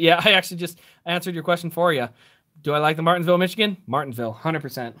 like I said, yeah, I actually just answered your question for you. Do I like the Martinsville, Michigan? Martinsville,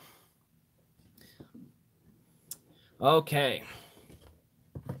 100%. Okay.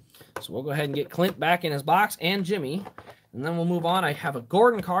 So we'll go ahead and get Clint back in his box and Jimmy, and then we'll move on. I have a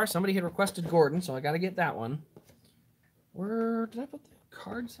Gordon car. Somebody had requested Gordon, so I got to get that one. Where did I put the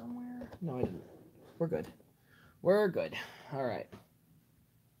card somewhere? No, I didn't. We're good. We're good. All right.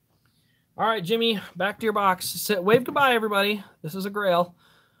 All right, Jimmy, back to your box. Wave goodbye, everybody. This is a Grail.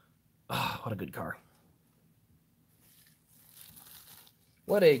 Oh, what a good car.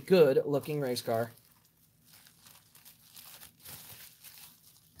 What a good-looking race car.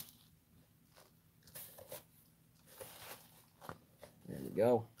 There we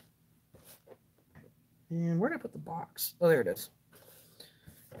go. And where did I put the box? Oh, there it is.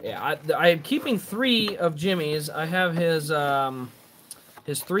 Yeah, I am keeping 3 of Jimmy's. I have his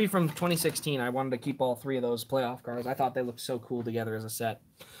 3 from 2016. I wanted to keep all 3 of those playoff cars. I thought they looked so cool together as a set.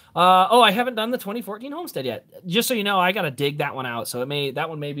 Oh, I haven't done the 2014 Homestead yet. Just so you know, I got to dig that one out. So that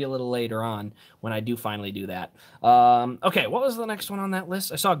one may be a little later on when I do finally do that. Okay, what was the next one on that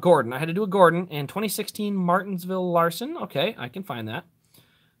list? I saw Gordon. I had to do a Gordon. And 2016 Martinsville Larson. Okay, I can find that.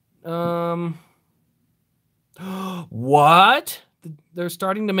 What? They're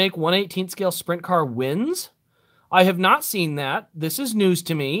starting to make 1/18 scale sprint car wins? I have not seen that. This is news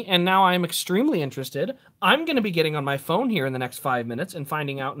to me, and now I'm extremely interested. I'm going to be getting on my phone here in the next 5 minutes and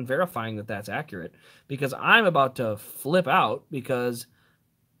finding out and verifying that that's accurate, because I'm about to flip out, because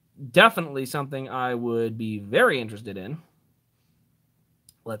definitely something I would be very interested in.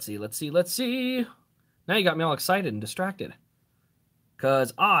 Let's see. Now you got me all excited and distracted,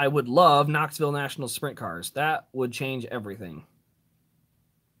 because I would love Knoxville National sprint cars. That would change everything.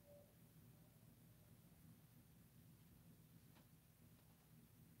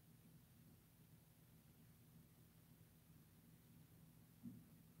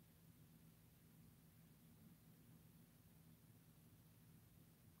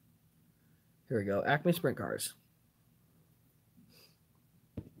 Here we go. Acme Sprint Cars.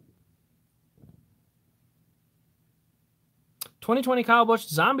 $2020 Kyle Busch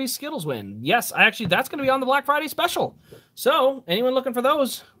Zombie Skittles win. Yes, that's going to be on the Black Friday special. So anyone looking for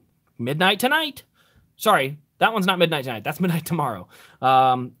those, midnight tonight. Sorry, that one's not midnight tonight. That's midnight tomorrow.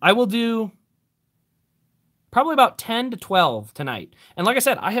 I will do probably about 10 to 12 tonight. And like I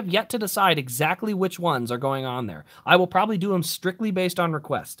said, I have yet to decide exactly which ones are going on there. I will probably do them strictly based on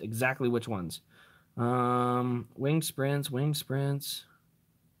request, exactly which ones. Wing sprints.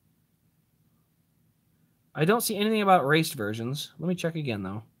 I don't see anything about raced versions. Let me check again,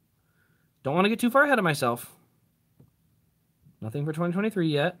 though. Don't want to get too far ahead of myself. Nothing for 2023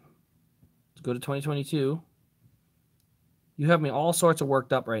 yet. Let's go to 2022. You have me all sorts of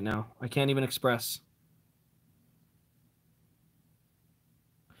worked up right now. I can't even express.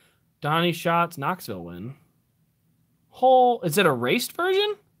 Donnie Schatz, Knoxville win. Is it a raced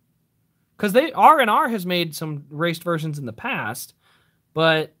version? Because R&R has made some raced versions in the past,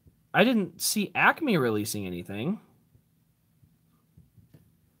 but I didn't see Acme releasing anything.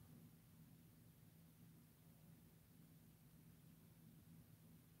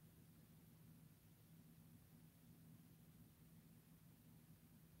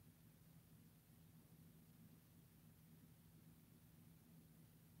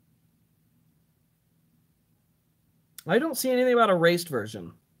 I don't see anything about a raced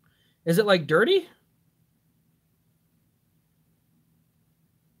version. Is it like dirty?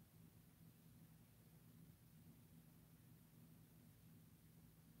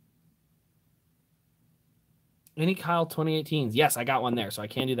 Any Kyle 2018s? Yes, I got one there, so I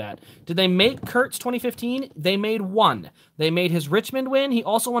can't do that. Did they make Kurt's 2015? They made one. They made his Richmond win. He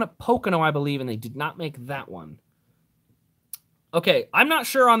also won at Pocono, I believe, and they did not make that one. Okay, I'm not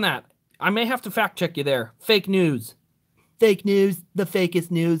sure on that. I may have to fact check you there. Fake news. Fake news. The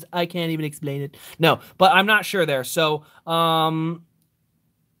fakest news. I can't even explain it. No, but I'm not sure there. So, I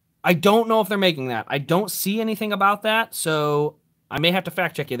don't know if they're making that. I don't see anything about that, so I may have to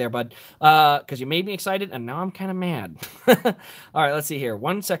fact check you there, bud, because you made me excited, and now I'm kind of mad. All right, let's see here.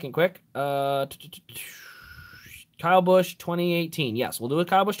 1 second quick. Kyle Busch 2018. Yes, we'll do a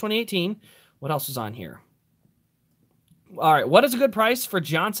Kyle Busch 2018. What else is on here? All right, what is a good price for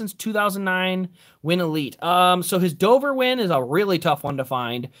Johnson's 2009 Win Elite? So his Dover win is a really tough one to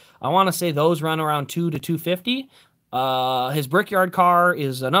find. I want to say those run around $200 to $250. His Brickyard car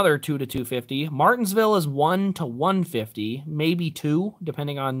is another $200 to $250. Martinsville is $100 to $150, maybe $200,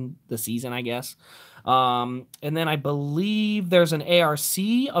 depending on the season, I guess. And then I believe there's an ARC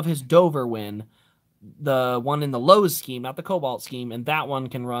of his Dover win, the one in the Lowe's scheme, not the Cobalt scheme, and that one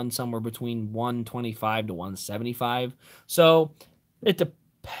can run somewhere between $125 to $175. So it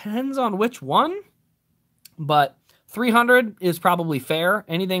depends on which one, but $300 is probably fair.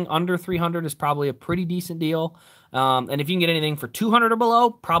 Anything under $300 is probably a pretty decent deal. And if you can get anything for $200 or below,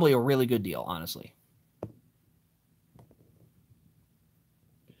 probably a really good deal, honestly.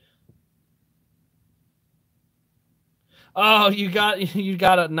 Oh, you got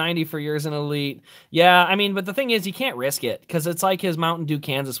a 90 for yours in Elite. Yeah, I mean, but the thing is, you can't risk it because it's like his Mountain Dew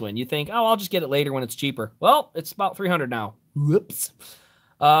Kansas win. You think, oh, I'll just get it later when it's cheaper. Well, it's about $300 now. Whoops.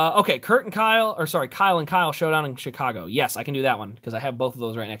 Okay, Kyle and Kyle showdown in Chicago. Yes, I can do that one because I have both of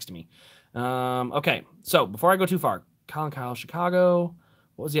those right next to me. Okay, so before I go too far, Kyle and Kyle Chicago.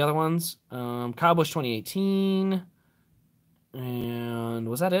 What was the other ones? Kyle Busch 2018. And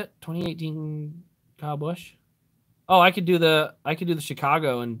was that it? 2018 Kyle Busch? Oh, I could do the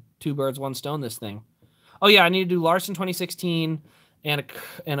Chicago and two birds, one stone this thing. Oh yeah, I need to do Larson 2016 and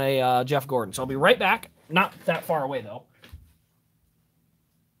a Jeff Gordon. So I'll be right back. Not that far away though.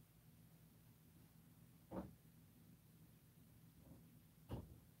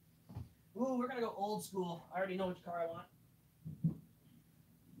 Ooh, we're gonna go old school. I already know which car I want.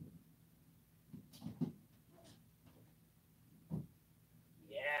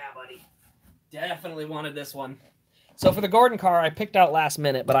 Yeah, buddy. Definitely wanted this one. So for the Gordon car, I picked out last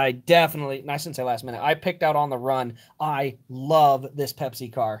minute, but I shouldn't say last minute. I picked out on the run. I love this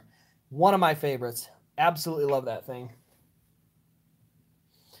Pepsi car. One of my favorites. Absolutely love that thing.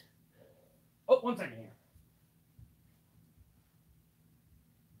 Oh, 1 second here.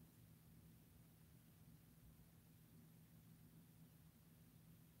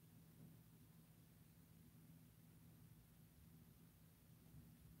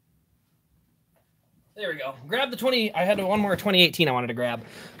 There we go. Grab the 20. I had one more 2018 I wanted to grab.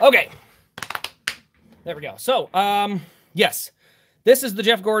 Okay. There we go. So, yes. This is the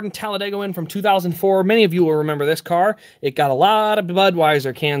Jeff Gordon Talladega win from 2004. Many of you will remember this car. It got a lot of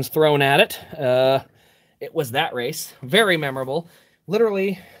Budweiser cans thrown at it. It was that race. Very memorable.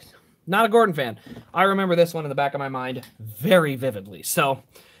 Literally, Not a Gordon fan. I remember this one in the back of my mind very vividly. So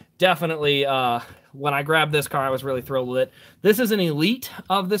definitely, when I grabbed this car, I was really thrilled with it. This is an Elite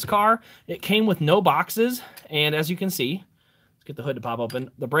of this car. It came with no boxes, and as you can see, let's get the hood to pop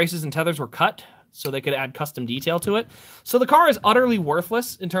open. The braces and tethers were cut so they could add custom detail to it. So the car is utterly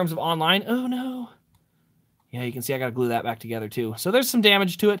worthless in terms of online. Oh, no. Yeah, you can see I got to glue that back together, too. So there's some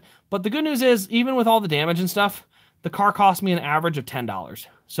damage to it. But the good news is, even with all the damage and stuff, the car cost me an average of $10.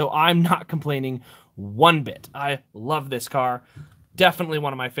 So I'm not complaining one bit. I love this car. Definitely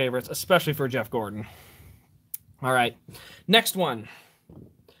one of my favorites, especially for Jeff Gordon. All right, next one.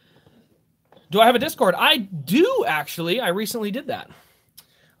 Do I have a Discord? I do, actually. I recently did that.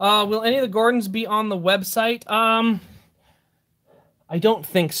 Will any of the Gordons be on the website? I don't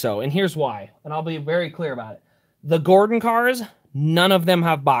think so, and here's why. And I'll be very clear about it. The Gordon cars, none of them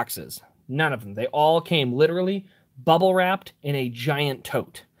have boxes. None of them. They all came literally bubble wrapped in a giant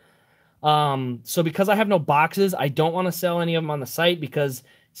tote. So because I have no boxes, I don't want to sell any of them on the site because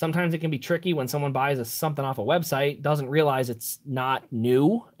sometimes it can be tricky when someone buys something off a website, doesn't realize it's not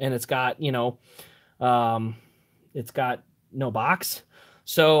new, and it's got, you know, it's got no box.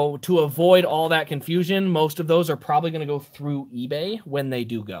 So to avoid all that confusion, most of those are probably going to go through eBay when they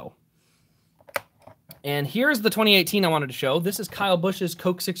do go. And here's the 2018 I wanted to show. This is Kyle Busch's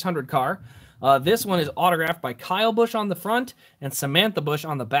Coke 600 car. This one is autographed by Kyle Busch on the front and Samantha Busch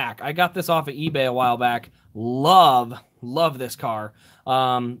on the back. I got this off of eBay a while back. Love this car.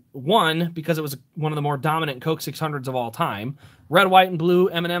 One, because it was one of the more dominant Coke 600s of all time. Red, white, and blue.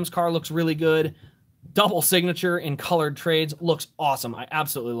 M&M's car looks really good. Double signature in colored trades. Looks awesome. I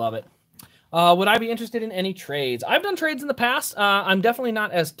absolutely love it. Would I be interested in any trades? I've done trades in the past. I'm definitely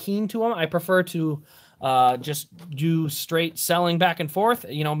not as keen to them. I prefer to just do straight selling back and forth.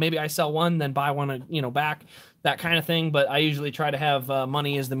 You know, maybe I sell one, then buy one, you know, back, that kind of thing. But I usually try to have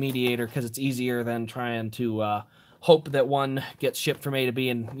money as the mediator because it's easier than trying to hope that one gets shipped from A to B.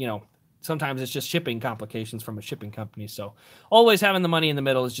 And, you know, sometimes it's just shipping complications from a shipping company. So always having the money in the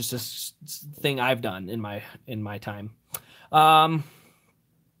middle is just a thing I've done in my time.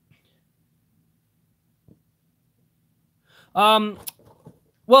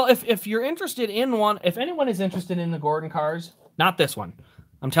 Well, if you're interested in one, if anyone is interested in the Gordon cars, not this one.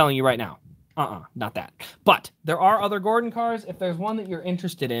 I'm telling you right now. Not that. But there are other Gordon cars. If there's one that you're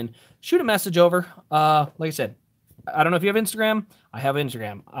interested in, shoot a message over. Like I said, I don't know if you have Instagram. I have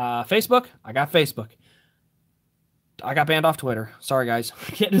Instagram. Facebook. I got Facebook. I got banned off Twitter. Sorry, guys.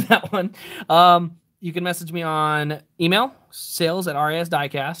 Can't do that one. You can message me on email,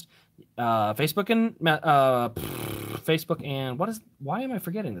 sales@rasdiecast. Facebook and why am I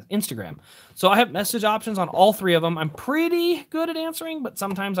forgetting this? Instagram. So I have message options on all three of them. I'm pretty good at answering, but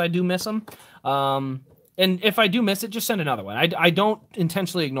sometimes I do miss them. And if I do miss it, just send another one. I don't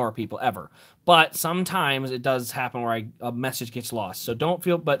intentionally ignore people ever, but sometimes it does happen where a message gets lost. So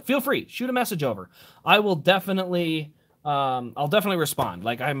but feel free, shoot a message over. I will definitely, I'll definitely respond.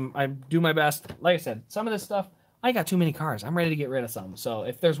 Like I do my best. Like I said, some of this stuff, I got too many cars. I'm ready to get rid of some. So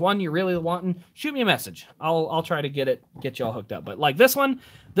if there's one you're really wanting, shoot me a message. I'll try to get you all hooked up. But like this one's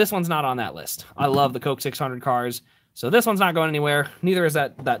not on that list. I love the Coke 600 cars. So this one's not going anywhere. Neither is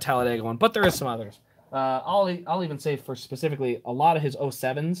that Talladega one, but there is some others. I'll even say for specifically a lot of his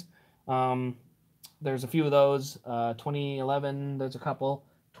 07s. There's a few of those. 2011, there's a couple.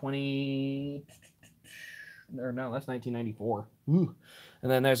 That's 1994. Ooh. And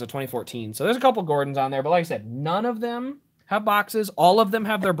then there's a 2014. So there's a couple Gordons on there. But like I said, none of them have boxes. All of them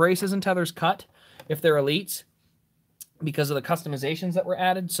have their braces and tethers cut if they're elites because of the customizations that were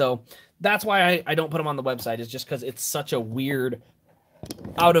added. So that's why I don't put them on the website. It's just because it's such a weird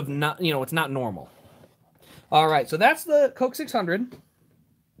it's not normal. All right. So that's the Coke 600.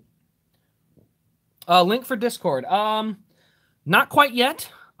 Link for Discord. Not quite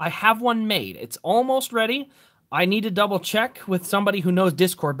yet. I have one made. It's almost ready. I need to double check with somebody who knows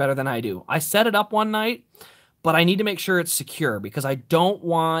Discord better than I do. I set it up one night, but I need to make sure it's secure because I don't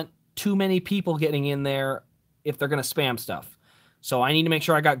want too many people getting in there if they're going to spam stuff. So I need to make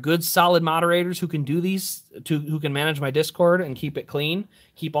sure I got good, solid moderators who can do these, who can manage my Discord and keep it clean,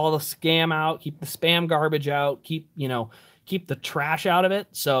 keep all the scam out, keep the spam garbage out, keep the trash out of it.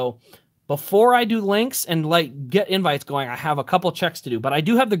 So before I do links and get invites going, I have a couple checks to do, but I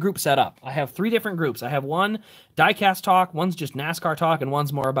do have the group set up. I have 3 different groups. I have one diecast talk, one's just NASCAR talk, and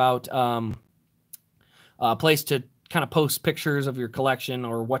one's more about a place to kind of post pictures of your collection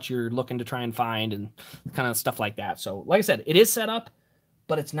or what you're looking to try and find and kind of stuff like that. So like I said, it is set up,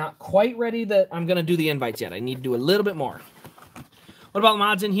 but it's not quite ready that I'm going to do the invites yet. I need to do a little bit more. What about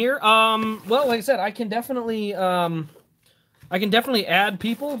mods in here? Well, like I said, I can definitely I can definitely add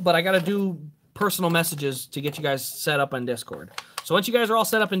people, but I got to do personal messages to get you guys set up on Discord. So once you guys are all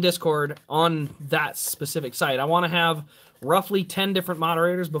set up in Discord on that specific site, I want to have roughly 10 different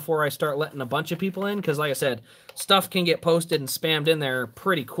moderators before I start letting a bunch of people in, because like I said, stuff can get posted and spammed in there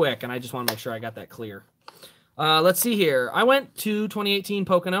pretty quick, and I just want to make sure I got that clear. Let's see here. I went to 2018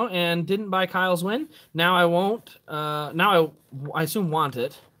 Pocono and didn't buy Kyle's win. Now I won't. Now I assume want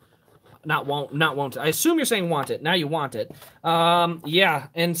it. Not won't. I assume you're saying want it. Now you want it. Yeah,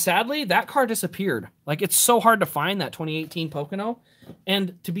 and sadly, that car disappeared. Like, it's so hard to find that 2018 Pocono.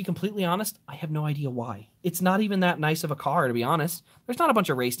 And to be completely honest, I have no idea why. It's not even that nice of a car, to be honest. There's not a bunch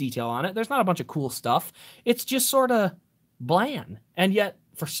of race detail on it. There's not a bunch of cool stuff. It's just sort of bland. And yet,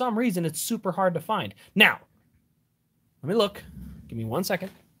 for some reason, it's super hard to find. Now, let me look. Give me 1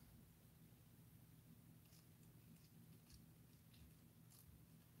 second.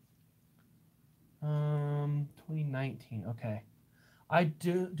 Um, 2019. Okay.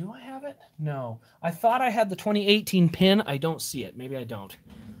 Do I have it? No. I thought I had the 2018 pin. I don't see it. Maybe I don't.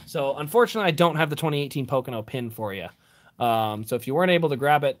 So, unfortunately, I don't have the 2018 Pocono pin for you. So, if you weren't able to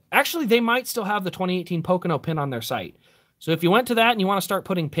grab it, actually, they might still have the 2018 Pocono pin on their site. So if you went to that and you want to start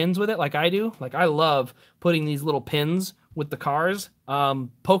putting pins with it like I do, like I love putting these little pins with the cars,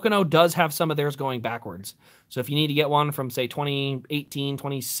 Pocono does have some of theirs going backwards. So if you need to get one from, say, 2018,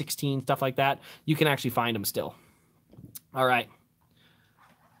 2016, stuff like that, you can actually find them still. All right.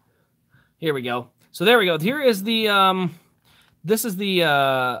 Here we go. So there we go. Here is the, this is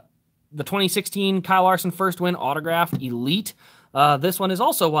the 2016 Kyle Larson first win autographed Elite. This one is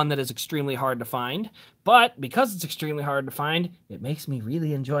also one that is extremely hard to find, but because it's extremely hard to find, it makes me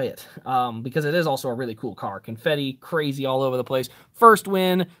really enjoy it, because it is also a really cool car. Confetti, crazy all over the place. First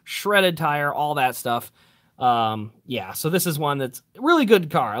win, shredded tire, all that stuff. Yeah, so this is one that's a really good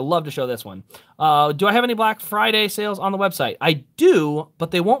car. I love to show this one. Do I have any Black Friday sales on the website? I do,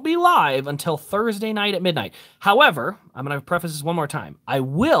 but they won't be live until Thursday night at midnight. However, I'm going to preface this one more time. I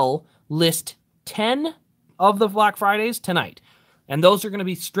will list 10 of the Black Fridays tonight. And those are going to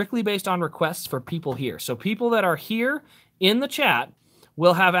be strictly based on requests for people here. So people that are here in the chat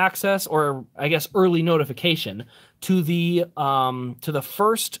will have access, or I guess early notification, to the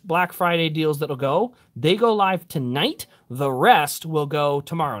first Black Friday deals that'll go. They go live tonight. The rest will go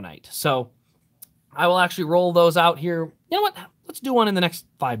tomorrow night. So I will actually roll those out here. You know what? Let's do one in the next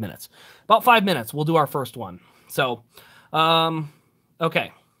 5 minutes. About 5 minutes, we'll do our first one. So,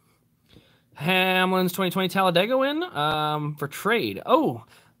 okay. Hamlin's 2020 Talladega win for trade. Oh,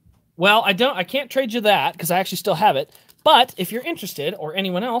 well, I can't trade you that because I actually still have it. But if you're interested, or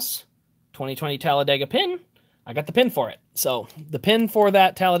anyone else, 2020 Talladega pin, I got the pin for it. So the pin for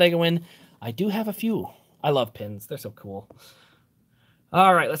that Talladega win, I do have a few. I love pins. They're so cool.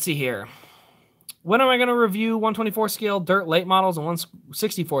 All right, let's see here. When am I going to review 124 scale dirt late models and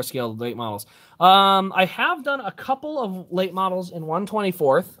 164 scale late models? I have done a couple of late models in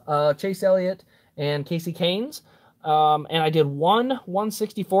 124th, Chase Elliott and Casey Canes. And I did one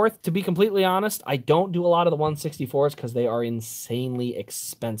 164th. To be completely honest, I don't do a lot of the 164s because they are insanely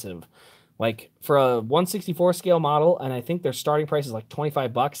expensive. Like for a 164 scale model, and I think their starting price is like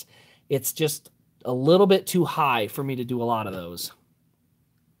 25 bucks. It's just a little bit too high for me to do a lot of those.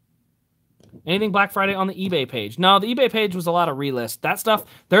 Anything Black Friday on the eBay page? No, the eBay page was a lot of relist. That stuff,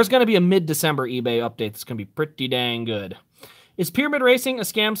 there's going to be a mid-December eBay update that's going to be pretty dang good. Is Pyramid Racing a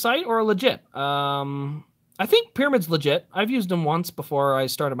scam site or a legit? I think Pyramid's legit. I've used them once before I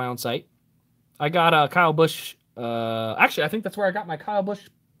started my own site. I got a Kyle Busch. Actually, I think that's where I got my Kyle Busch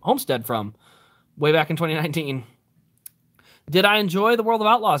Homestead from way back in 2019. Did I enjoy the World of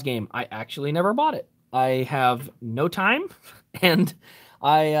Outlaws game? I actually never bought it. I have no time, and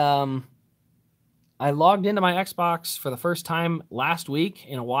I logged into my Xbox for the first time last week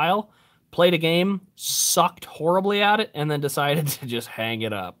in a while, played a game, sucked horribly at it, and then decided to just hang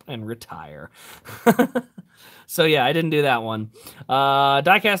it up and retire. So yeah, I didn't do that one.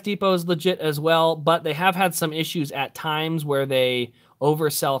 Diecast Depot is legit as well, but they have had some issues at times where they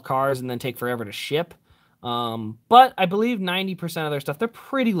oversell cars and then take forever to ship. But I believe 90% of their stuff, they're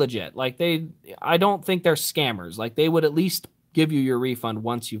pretty legit. Like I don't think they're scammers. Like they would at least give you your refund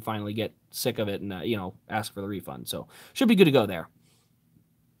once you finally get sick of it and, ask for the refund. So should be good to go there.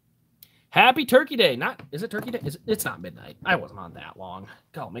 Happy Turkey Day. Is it Turkey Day? It's not midnight. I wasn't on that long.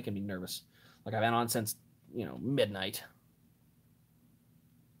 God, making me nervous. Like I've been on since, midnight.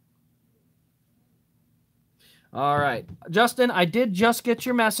 All right. Justin, I did just get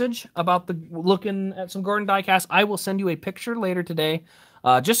your message about looking at some Gordon diecast. I will send you a picture later today.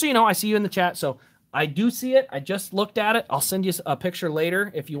 Just so you know, I see you in the chat. So I do see it. I just looked at it. I'll send you a picture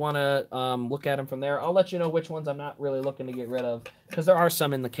later if you want to look at them from there. I'll let you know which ones I'm not really looking to get rid of, because there are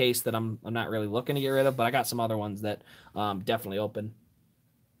some in the case that I'm not really looking to get rid of, but I got some other ones that definitely open.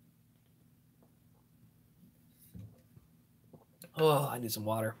 Oh, I need some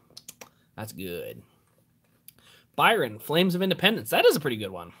water. That's good. Byron, Flames of Independence. That is a pretty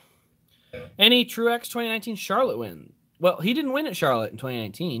good one. Any Truex 2019 Charlotte win? Well, he didn't win at Charlotte in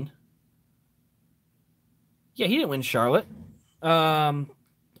 2019. Yeah, he didn't win Charlotte. Oh,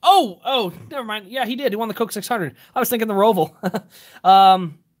 never mind. Yeah, he did. He won the Coke 600. I was thinking the Roval.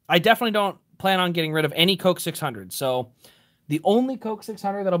 I definitely don't plan on getting rid of any Coke 600. So the only Coke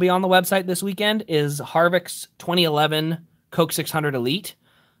 600 that'll be on the website this weekend is Harvick's 2011 Coke 600 Elite.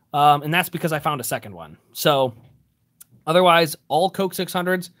 And that's because I found a second one. So otherwise, all Coke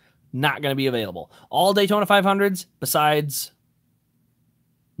 600s, not going to be available. All Daytona 500s besides...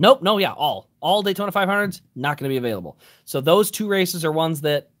 Nope, no, yeah, all Daytona 500s, not going to be available. So those two races are ones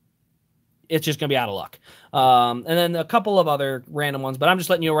that it's just going to be out of luck. And then a couple of other random ones, but I'm just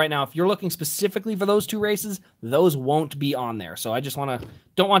letting you know right now, if you're looking specifically for those two races, those won't be on there. So I just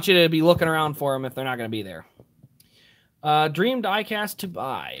don't want you to be looking around for them if they're not going to be there. Dream diecast to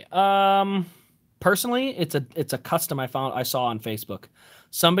buy. Personally, it's a custom I saw on Facebook.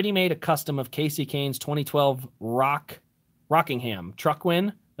 Somebody made a custom of Casey Kane's 2012 Rockingham truck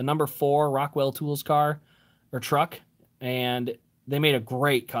win, the number 4 Rockwell Tools car or truck, and they made a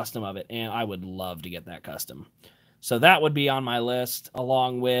great custom of it, and I would love to get that custom. So that would be on my list,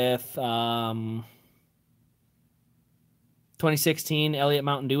 along with 2016 Elliott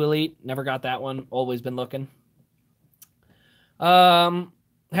Mountain Dew Elite. Never got that one. Always been looking. Have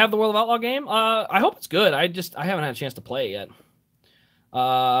the World of Outlaw game. I hope it's good. I haven't had a chance to play it yet.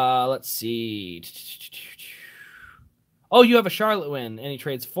 Let's see. Oh, you have a Charlotte win. Any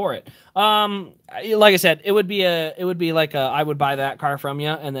trades for it? Like I said, it would be like I would buy that car from you,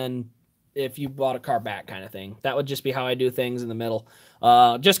 and then if you bought a car back kind of thing. That would just be how I do things in the middle.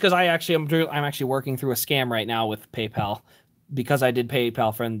 Just because I'm actually working through a scam right now with PayPal, because I did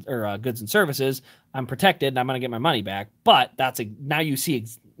PayPal goods and services. I'm protected, and I'm going to get my money back. But now you see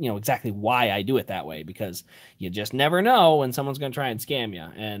exactly why I do it that way, because you just never know when someone's going to try and scam you,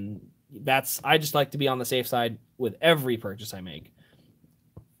 and I just like to be on the safe side with every purchase I make.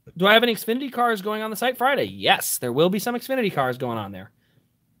 Do I have any Xfinity cars going on the site Friday? Yes, there will be some Xfinity cars going on there.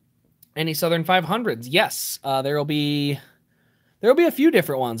 Any Southern 500s? Yes, there will be a few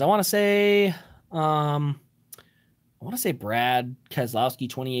different ones. I want to say Brad Keselowski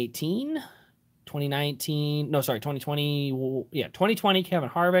 2018, 2019. No, sorry, 2020. Yeah, 2020 Kevin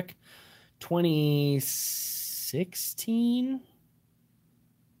Harvick, 2016.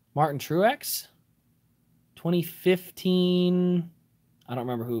 Martin Truex, 2015. I don't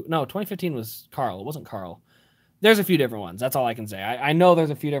remember who. No, 2015 was Carl. It wasn't Carl. There's a few different ones. That's all I can say. I know there's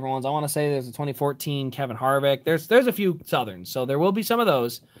a few different ones. I want to say there's a 2014 Kevin Harvick. There's a few Southerns, so there will be some of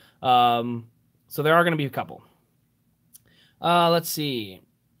those. So there are going to be a couple. Let's see.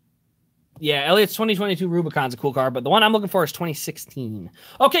 Yeah, Elliott's 2022 Rubicon's a cool car, but the one I'm looking for is 2016.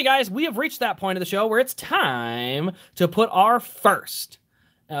 Okay, guys, we have reached that point of the show where it's time to put our first.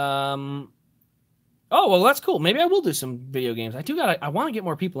 Oh, well, that's cool. Maybe I will do some video games. I want to get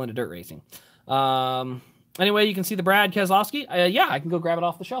more people into dirt racing. Anyway, you can see the Brad Keselowski. Yeah, I can go grab it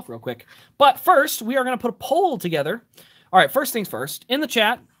off the shelf real quick. But first, we are going to put a poll together. All right, first things first. In the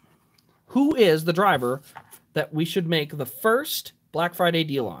chat, who is the driver that we should make the first Black Friday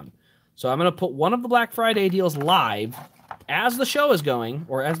deal on? So I'm going to put one of the Black Friday deals live as the show is going,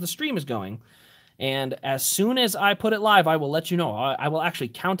 or as the stream is going. And as soon as I put it live, I will let you know. I will actually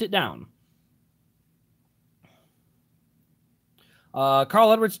count it down.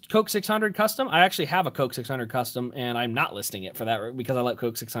 Carl Edwards Coke 600 Custom. I actually have a Coke 600 Custom, and I'm not listing it for that because I like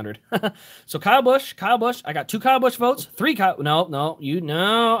Coke 600. So Kyle Busch. I got 2 Kyle Busch votes. 3 Kyle. No.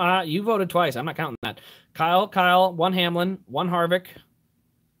 You voted twice. I'm not counting that. Kyle, 1 Hamlin, 1 Harvick.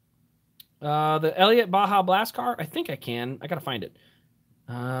 The Elliott Baja Blast car. I think I can. I gotta find it.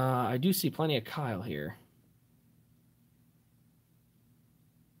 I do see plenty of Kyle here.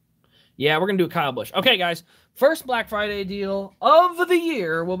 Yeah, we're going to do a Kyle Busch. Okay, guys. First Black Friday deal of the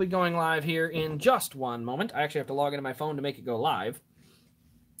year will be going live here in just one moment. I actually have to log into my phone to make it go live.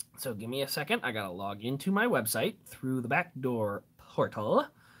 So give me a second. I got to log into my website through the backdoor portal.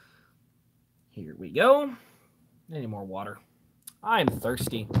 Here we go. Any more water? I'm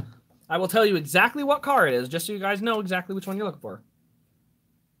thirsty. I will tell you exactly what car it is, just so you guys know exactly which one you're looking for.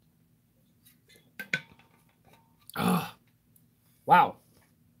 Oh, wow.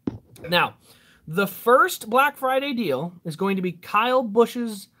 Now, the first Black Friday deal is going to be Kyle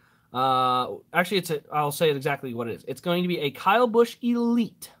Busch's Actually, I'll say exactly what it is. It's going to be a Kyle Busch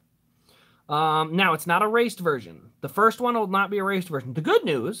Elite. Now, it's not a raced version. The first one will not be a raced version. The good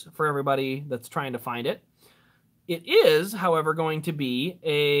news for everybody that's trying to find it, it is, however, going to be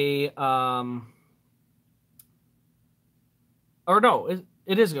a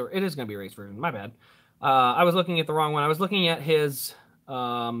it is going to be a race version. My bad. I was looking at the wrong one. I was looking at his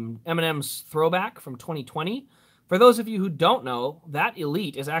M&M's throwback from 2020. For those of you who don't know, that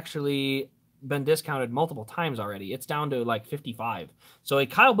Elite is actually been discounted multiple times already. It's down to like 55. So a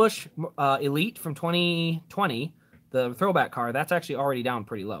Kyle Busch Elite from 2020, the throwback car, that's actually already down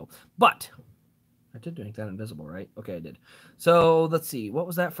pretty low. But I did make that invisible, right? Okay, I did. So let's see. What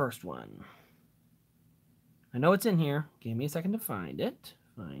was that first one? I know it's in here. Give me a second to find it.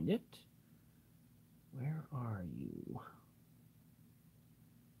 Find it. Where are you?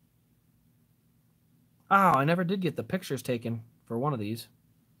 Oh, I never did get the pictures taken for one of these.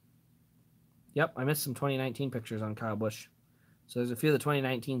 Yep, I missed some 2019 pictures on Kyle Busch. So there's a few of the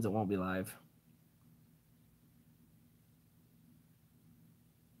 2019s that won't be live.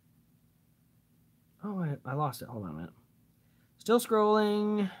 Oh, I lost it. Hold on a minute. Still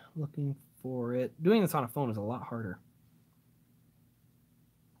scrolling, looking for it. Doing this on a phone is a lot harder.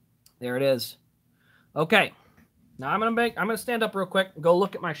 There it is. Okay. Now I'm gonna stand up real quick and go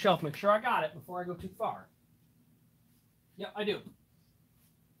look at my shelf, make sure I got it before I go too far. Yep, I do.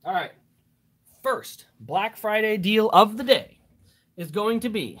 All right. First Black Friday deal of the day is going to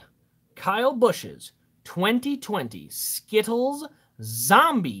be Kyle Busch's 2020 Skittles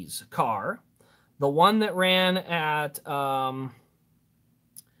Zombies car, the one that ran at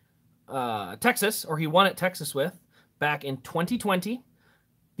Texas, or he won at Texas with, back in 2020.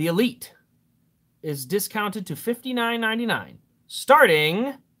 The Elite is discounted to $59.99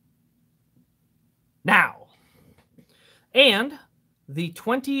 starting now. And the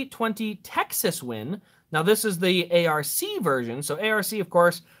 2020 Texas win, now this is the ARC version, so ARC, of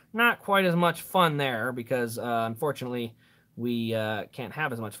course, not quite as much fun there because, unfortunately, we can't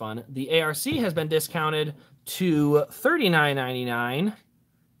have as much fun. The ARC has been discounted to $39.99,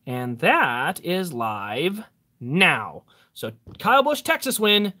 and that is live now. So Kyle Busch Texas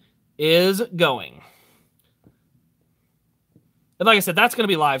win is going. And like I said, that's going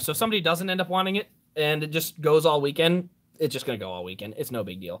to be live, so if somebody doesn't end up wanting it and it just goes all weekend, it's just going to go all weekend. It's no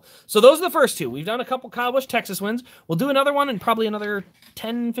big deal. So those are the first two. We've done a couple Kyle Busch Texas wins. We'll do another one in probably another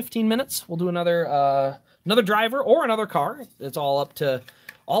 10, 15 minutes. We'll do another another driver or another car. It's all up to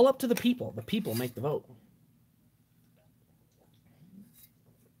the people. The people make the vote.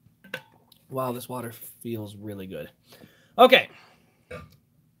 Wow, this water feels really good. Okay.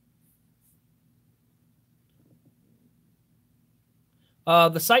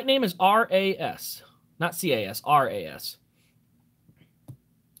 The site name is RAS, not CAS, RAS.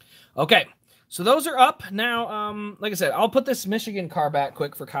 Okay, so those are up now. Like I said, I'll put this Michigan car back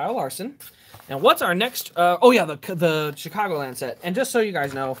quick for Kyle Larson. And what's our next? Oh yeah, the Chicagoland set. And just so you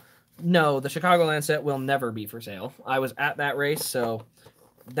guys know, no, the Chicagoland set will never be for sale. I was at that race, so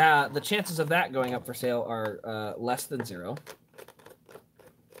the chances of that going up for sale are less than 0.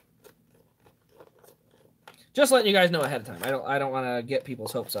 Just letting you guys know ahead of time. I don't want to get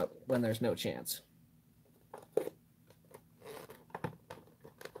people's hopes up when there's no chance.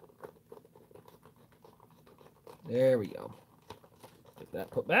 There we go. Get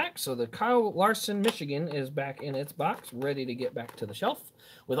that put back. So the Kyle Larson Michigan is back in its box, ready to get back to the shelf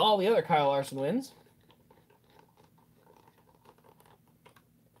with all the other Kyle Larson wins.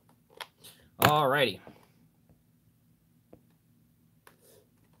 Alrighty.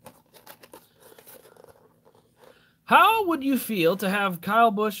 How would you feel to have Kyle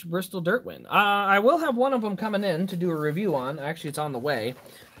Busch Bristol Dirt win? I will have one of them coming in to do a review on. Actually, it's on the way.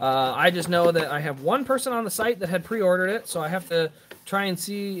 I just know that I have one person on the site that had pre-ordered it, so I have to try and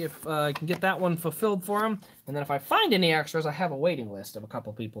see if I can get that one fulfilled for him. And then if I find any extras, I have a waiting list of a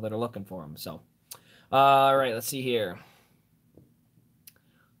couple people that are looking for them. So, all right, let's see here.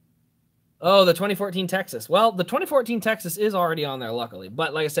 Oh, the 2014 Texas. Well, the 2014 Texas is already on there, luckily.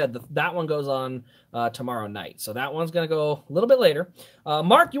 But like I said, that one goes on tomorrow night. So that one's going to go a little bit later.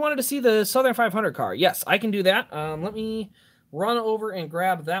 Mark, you wanted to see the Southern 500 car. Yes, I can do that. Let me run over and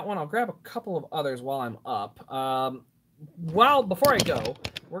grab that one. I'll grab a couple of others while I'm up. Before I go,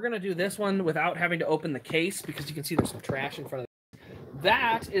 we're going to do this one without having to open the case because you can see there's some trash in front of it.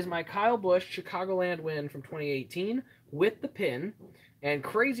 That is my Kyle Busch Chicagoland win from 2018 with the pin. And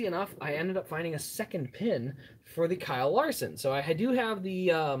crazy enough, I ended up finding a second pin for the Kyle Larson. So I do have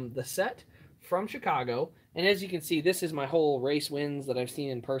the set from Chicago. And as you can see, this is my whole race wins that I've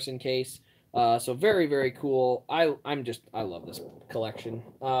seen in person case. So very, very cool. I love this collection.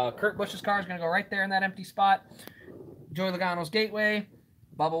 Kurt Busch's car is going to go right there in that empty spot. Joey Logano's Gateway,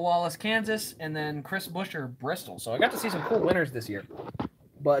 Bubba Wallace, Kansas, and then Chris Buescher, Bristol. So I got to see some cool winners this year.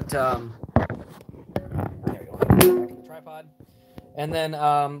 But, there we go. Tripod. And then,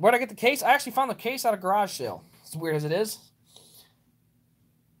 where'd I get the case? I actually found the case at a garage sale. As weird as it is.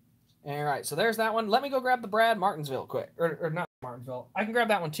 All right, so there's that one. Let me go grab the Brad Martinsville quick. Or not Martinsville. I can grab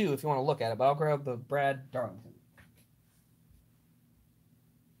that one too if you want to look at it, but I'll grab the Brad Darlington.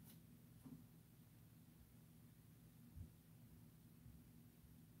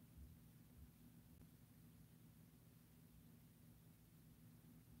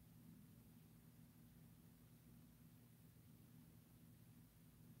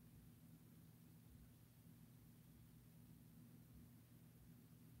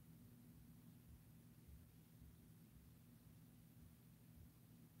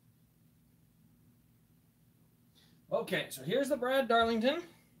 Okay, so here's the Brad Darlington.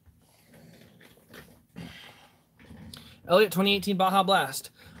 Elliott 2018 Baja Blast.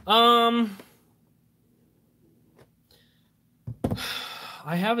 I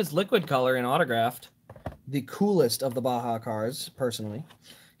have his liquid color and autographed. The coolest of the Baja cars, personally.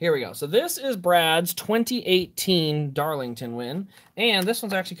 Here we go. So this is Brad's 2018 Darlington win. And this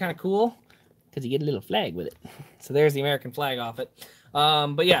one's actually kind of cool because you get a little flag with it. So there's the American flag off it.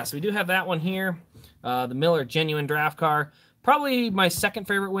 But yeah, so we do have that one here. The Miller Genuine Draft Car. Probably my second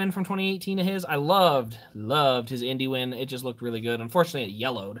favorite win from 2018 of his. I loved his Indy win. It just looked really good. Unfortunately, it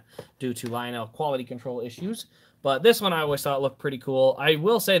yellowed due to Lionel quality control issues. But this one I always thought looked pretty cool. I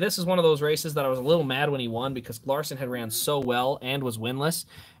will say this is one of those races that I was a little mad when he won because Larson had ran so well and was winless.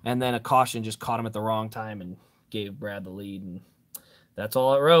 And then a caution just caught him at the wrong time and gave Brad the lead. And that's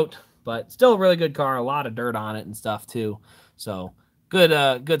all it wrote. But still a really good car. A lot of dirt on it and stuff too. So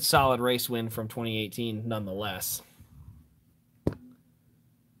good solid race win from 2018 nonetheless.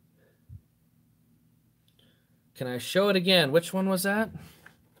 Can I show it again? Which one was that?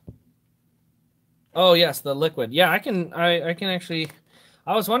 Oh yes, the liquid. Yeah, I can actually.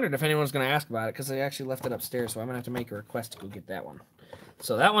 I was wondering if anyone was going to ask about it because I actually left it upstairs, so I'm gonna have to make a request to go get that one.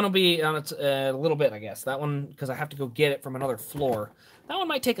 So that one will be on its a little bit, I guess. That one because I have to go get it from another floor. That one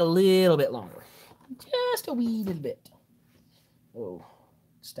might take a little bit longer, just a wee little bit. Oh,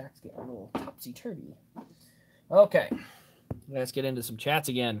 stack's getting a little topsy-turvy. Okay, let's get into some chats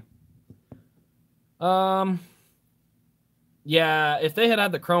again. Yeah, if they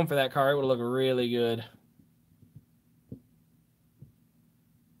had the chrome for that car, it would look really good.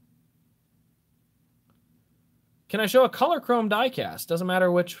 Can I show a color chrome diecast? Doesn't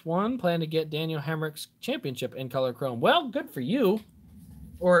matter which one. Plan to get Daniel Hemrick's championship in color chrome. Well, good for you.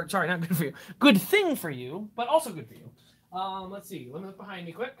 Or, sorry, not good for you. Good thing for you, but also good for you. Let's see. Let me look behind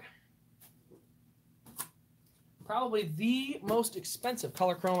me quick. Probably the most expensive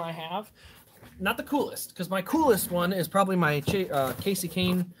color chrome I have. Not the coolest, because my coolest one is probably my Kasey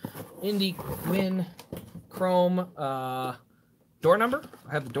Kahne Indy Win Chrome door number.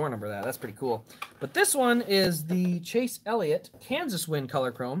 I have the door number of that. That's pretty cool. But this one is the Chase Elliott Kansas Win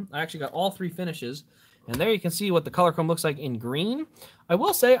Color Chrome. I actually got all three finishes. And there you can see what the color chrome looks like in green. I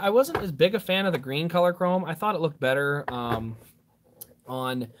will say I wasn't as big a fan of the green color chrome. I thought it looked better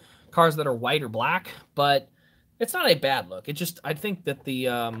on cars that are white or black, but it's not a bad look. It just, I think that the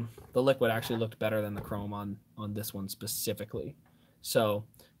liquid actually looked better than the chrome on this one specifically. So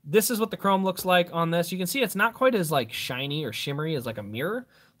this is what the chrome looks like on this. You can see it's not quite as like shiny or shimmery as like a mirror.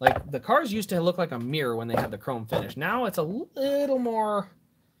 Like the cars used to look like a mirror when they had the chrome finish. Now it's a little more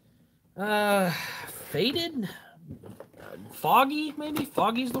faded, foggy, maybe.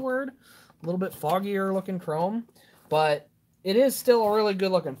 Foggy's the word. A little bit foggier looking chrome, but it is still a really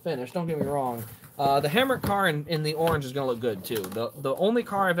good looking finish. Don't get me wrong. The Hemrick car in the orange is going to look good too. The only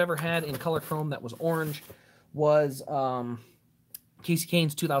car I've ever had in color chrome that was orange was Kasey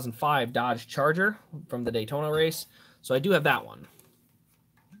Kahne's 2005 Dodge Charger from the Daytona race. So I do have that one.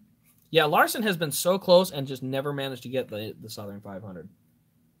 Yeah, Larson has been so close and just never managed to get the Southern 500.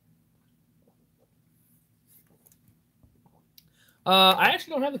 I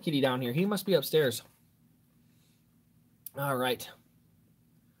actually don't have the kitty down here. He must be upstairs. All right.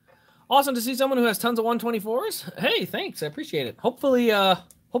 Awesome to see someone who has tons of 124s. Hey, thanks. I appreciate it. Hopefully a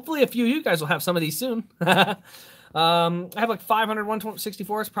few of you guys will have some of these soon. I have like 500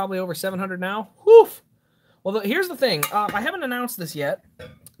 164s, probably over 700 now. Whew. Well, here's the thing. I haven't announced this yet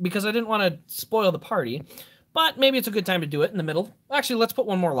because I didn't want to spoil the party, but maybe it's a good time to do it in the middle. Actually, let's put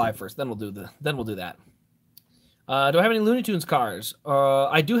one more live first. Then we'll do that. Do I have any Looney Tunes cars?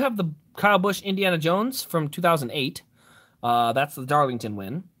 I do have the Kyle Busch Indiana Jones from 2008. That's the Darlington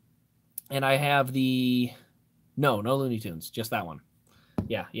win. And I have the no Looney Tunes, just that one.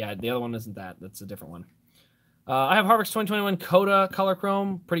 Yeah, the other one isn't that. That's a different one. I have Harvick's 2021 Coda Color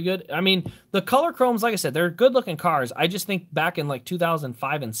Chrome. Pretty good. I mean, the Color Chromes, like I said, they're good-looking cars. I just think back in, like,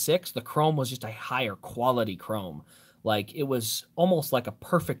 2005 and 6, the chrome was just a higher quality chrome. Like, it was almost like a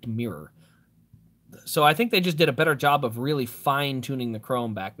perfect mirror. So I think they just did a better job of really fine-tuning the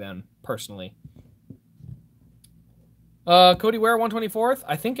chrome back then, personally. Cody Ware 124th.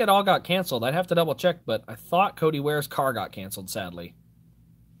 I think it all got canceled. I'd have to double-check, but I thought Cody Ware's car got canceled, sadly.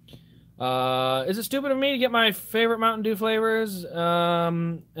 Is it stupid of me to get my favorite Mountain Dew flavors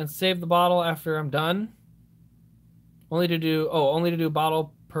and save the bottle after I'm done? Only to do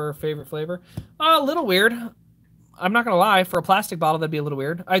bottle per favorite flavor? A little weird. I'm not going to lie. For a plastic bottle, that'd be a little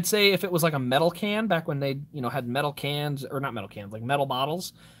weird. I'd say if it was like a metal can, back when they, had metal cans, or not metal cans, like metal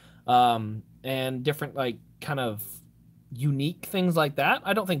bottles, and different, like, kind of unique things like that,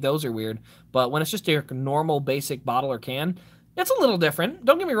 I don't think those are weird. But when it's just a normal, basic bottle or can, it's a little different.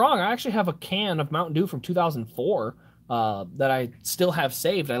 Don't get me wrong. I actually have a can of Mountain Dew from 2004 that I still have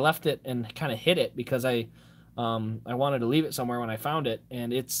saved. I left it and kind of hid it because I wanted to leave it somewhere when I found it.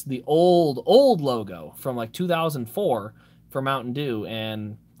 And it's the old logo from like 2004 for Mountain Dew.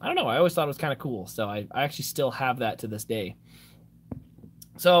 And I don't know. I always thought it was kind of cool. So I actually still have that to this day.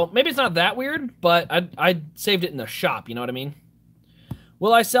 So maybe it's not that weird, but I saved it in the shop. You know what I mean?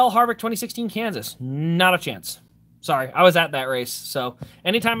 Will I sell Harvick 2016 Kansas? Not a chance. Sorry, I was at that race, so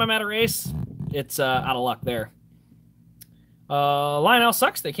anytime I'm at a race, it's out of luck there. Lionel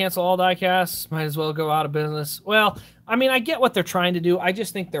sucks. They cancel all diecasts. Might as well go out of business. Well, I mean, I get what they're trying to do. I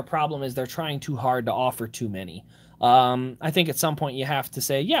just think their problem is they're trying too hard to offer too many. I think at some point you have to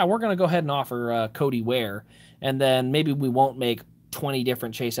say, yeah, we're going to go ahead and offer Cody Ware, and then maybe we won't make 20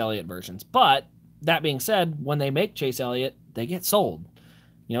 different Chase Elliott versions. But that being said, when they make Chase Elliott, they get sold.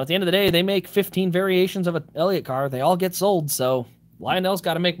 At the end of the day, they make 15 variations of an Elliott car. They all get sold, so Lionel's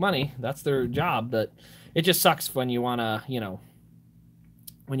got to make money. That's their job, but it just sucks when you want to,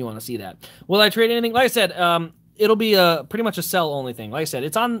 when you want to see that. Will I trade anything? Like I said, it'll be pretty much a sell-only thing. Like I said,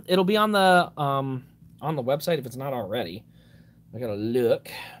 it'll be on the website if it's not already. I got to look.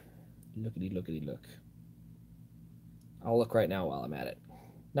 Look. I'll look right now while I'm at it.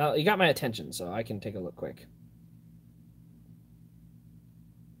 Now, you got my attention, so I can take a look quick.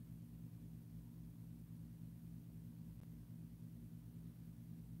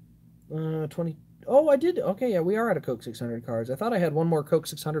 20. Oh, I did. Okay, yeah, we are at a Coke 600 cars. I thought I had one more Coke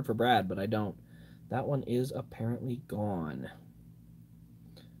 600 for Brad, but I don't. That one is apparently gone.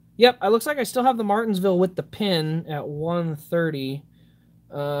 Yep, it looks like I still have the Martinsville with the pin at 130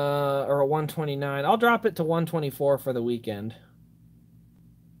 or 129. I'll drop it to 124 for the weekend.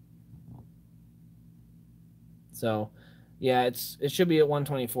 So, yeah, it should be at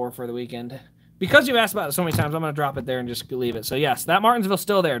 124 for the weekend. Because you've asked about it so many times, I'm going to drop it there and just leave it. So, yes, that Martinsville's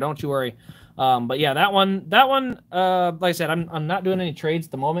still there. Don't you worry. But, yeah, that one, like I said, I'm not doing any trades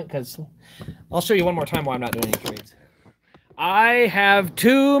at the moment because I'll show you one more time why I'm not doing any trades. I have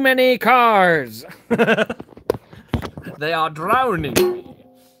too many cars. They are drowning me.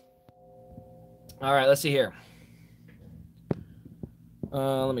 All right, let's see here.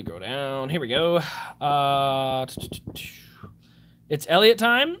 Let me go down. Here we go. It's Elliott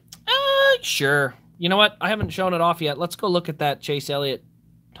time. Sure. You know what? I haven't shown it off yet. Let's go look at that Chase Elliott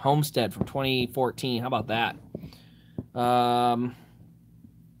Homestead from 2014. How about that?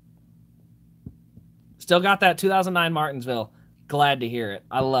 Still got that 2009 Martinsville. Glad to hear it.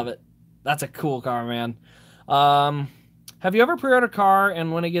 I love it. That's a cool car, man. Have you ever pre-ordered a car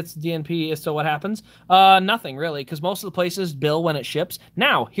and when it gets DNP, so what happens? Nothing really, because most of the places bill when it ships.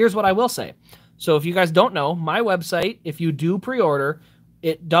 Now, here's what I will say. So if you guys don't know, my website, if you do pre-order,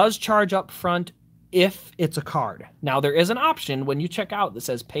 it does charge up front if it's a card. Now, there is an option when you check out that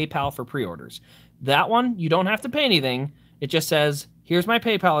says PayPal for pre-orders. That one, you don't have to pay anything. It just says, here's my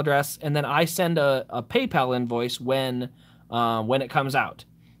PayPal address, and then I send a PayPal invoice when it comes out.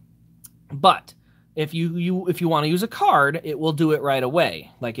 But if you want to use a card, it will do it right away.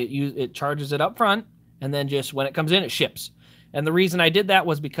 Like it charges it up front, and then just when it comes in, it ships. And the reason I did that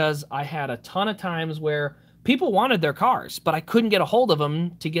was because I had a ton of times where people wanted their cars, but I couldn't get a hold of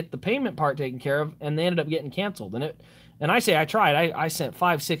them to get the payment part taken care of, and they ended up getting canceled. And I say I tried. I sent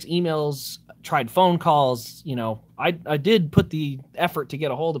 5-6 emails, tried phone calls. I did put the effort to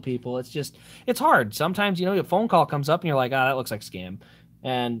get a hold of people. It's hard. Sometimes, a phone call comes up and you're like, that looks like a scam.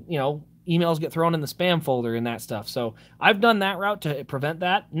 And, emails get thrown in the spam folder and that stuff. So I've done that route to prevent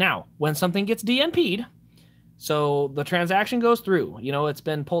that. Now, when something gets DNP'd, So the transaction goes through, it's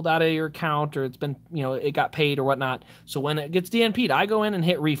been pulled out of your account or it's been, it got paid or whatnot. So when it gets DNP'd, I go in and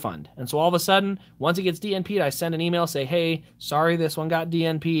hit refund. And so all of a sudden, once it gets DNP'd, I send an email, say, hey, sorry, this one got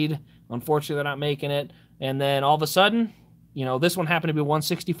DNP'd. Unfortunately, they're not making it. And then all of a sudden, this one happened to be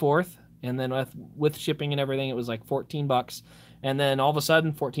 1/64th. And then with shipping and everything, it was like $14. And then all of a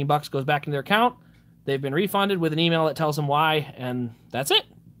sudden, $14 goes back into their account. They've been refunded with an email that tells them why. And that's it.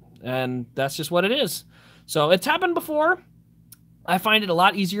 And that's just what it is. So it's happened before. I find it a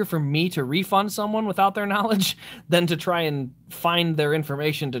lot easier for me to refund someone without their knowledge than to try and find their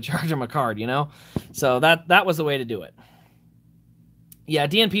information to charge them a card, So that was the way to do it. Yeah,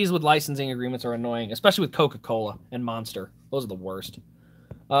 DNPs with licensing agreements are annoying, especially with Coca-Cola and Monster. Those are the worst.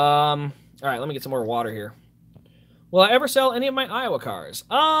 All right, let me get some more water here. Will I ever sell any of my Iowa cars?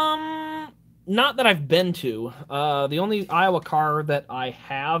 Not that I've been to. The only Iowa car that I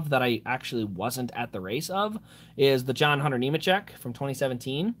have that I actually wasn't at the race of is the John Hunter Nemechek from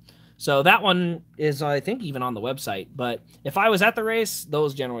 2017. So that one is, I think, even on the website. But if I was at the race,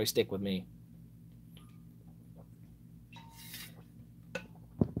 those generally stick with me.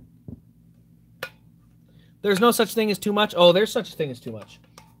 There's no such thing as too much. Oh, there's such a thing as too much.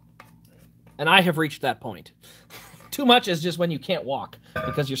 And I have reached that point. Too much is just when you can't walk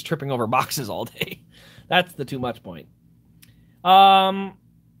because you're tripping over boxes all day. That's the too much point. Let's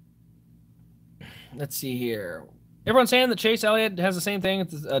see here. Everyone's saying that Chase Elliott has the same thing.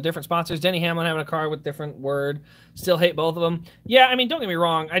 It's different sponsors. Denny Hamlin having a car with different word. Still hate both of them. Yeah, I mean, don't get me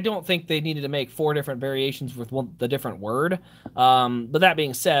wrong. I don't think they needed to make 4 different variations with the different word. But that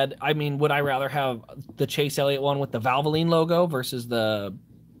being said, I mean, would I rather have the Chase Elliott one with the Valvoline logo versus the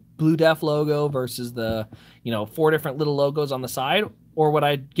Blue Def logo versus the 4 different little logos on the side, or would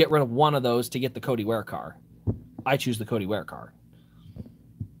I get rid of one of those to get the Cody Ware car? I choose the Cody Ware car.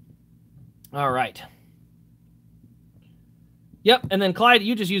 All right. Yep, and then Clyde,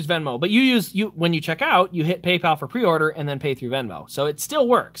 you just use Venmo, but when you check out, you hit PayPal for pre-order and then pay through Venmo, so it still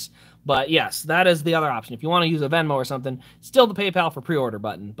works. But yes, that is the other option. If you want to use a Venmo or something, still the PayPal for pre-order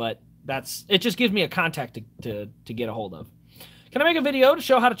button, but it just gives me a contact to get a hold of. Can I make a video to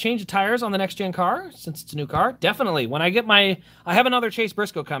show how to change the tires on the next gen car since it's a new car? Definitely. When I get I have another Chase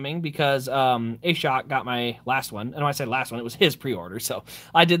Briscoe coming because A-Shock got my last one. And when I said last one, it was his pre-order. So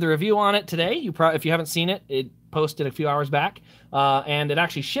I did the review on it today. If you haven't seen it, it posted a few hours back. And it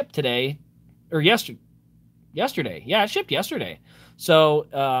actually shipped today or yesterday. Yeah, it shipped yesterday.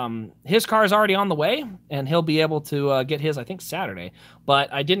 So his car is already on the way and he'll be able to get his, I think, Saturday.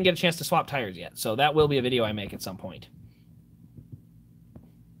 But I didn't get a chance to swap tires yet. So that will be a video I make at some point.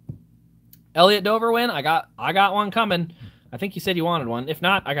 Elliott Dover win. I got one coming. I think you said you wanted one. If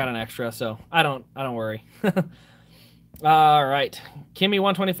not, I got an extra, so I don't worry. All right. Kimmy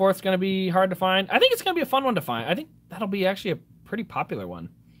 124th is going to be hard to find. I think it's going to be a fun one to find. I think that'll be actually a pretty popular one.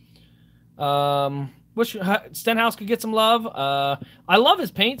 Wish Stenhouse could get some love. I love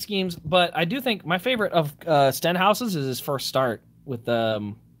his paint schemes, but I do think my favorite of Stenhouse's is his first start with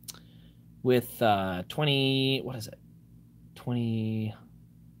 20, what is it? 2011?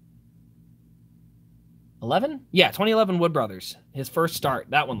 Yeah, 2011 Wood Brothers. His first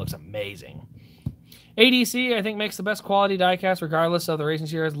start. That one looks amazing. ADC, I think, makes the best quality diecast regardless of the racing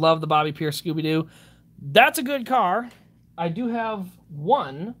series. Love the Bobby Pierce Scooby-Doo. That's a good car. I do have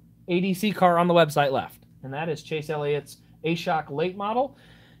one ADC car on the website left, and that is Chase Elliott's A-Shock late model.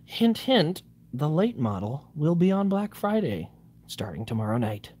 Hint, hint, the late model will be on Black Friday starting tomorrow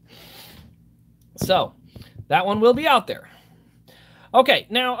night. So, that one will be out there. Okay,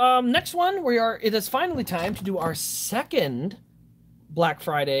 now, next one, it is finally time to do our second Black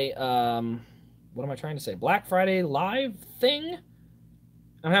Friday, what am I trying to say? Black Friday live thing?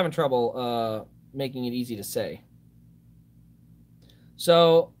 I'm having trouble making it easy to say.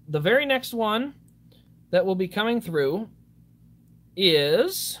 So, the very next one that will be coming through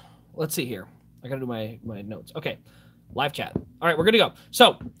is, let's see here. I gotta do my notes. Okay, live chat. All right, we're good to go.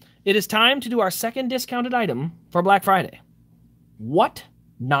 So, it is time to do our second discounted item for Black Friday. What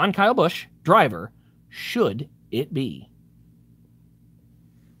non-Kyle Busch driver should it be?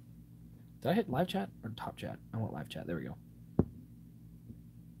 Did I hit live chat or top chat? I want live chat. There we go.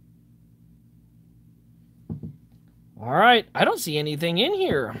 All right. I don't see anything in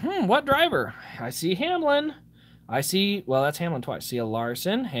here. What driver? I see Hamlin. I see, well, that's Hamlin twice. See a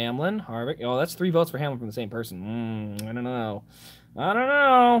Larson, Hamlin, Harvick. Oh, that's 3 votes for Hamlin from the same person. I don't know.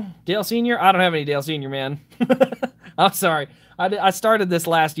 Dale Sr.? I don't have any Dale Sr., man. I'm sorry. I started this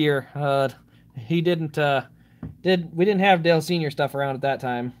last year. We didn't have Dale Sr. stuff around at that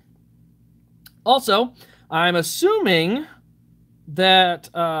time. Also, I'm assuming that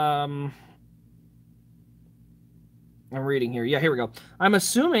I'm reading here. Yeah, here we go. I'm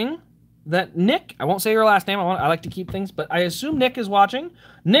assuming that Nick, I won't say your last name. I like to keep things, but I assume Nick is watching.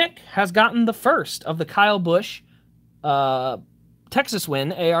 Nick has gotten the first of the Kyle Busch Texas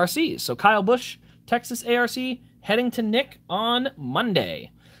win ARCs. So Kyle Busch, Texas ARC, heading to Nick on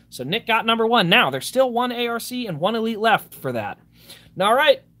Monday. So Nick got number 1. Now, there's still 1 ARC and 1 Elite left for that. Now, all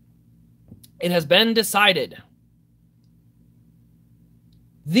right. It has been decided.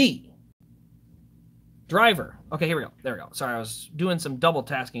 The driver. Okay, here we go. There we go. Sorry, I was doing some double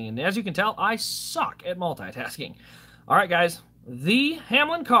tasking, and as you can tell, I suck at multitasking. All right, guys. The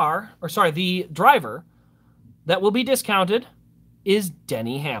Hamlin car, or sorry, the driver that will be discounted is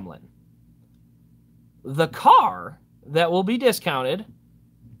Denny Hamlin. The car that will be discounted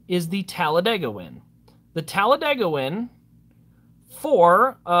is the Talladega win. The Talladega win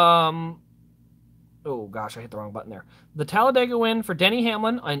for, oh gosh, I hit the wrong button there. The Talladega win for Denny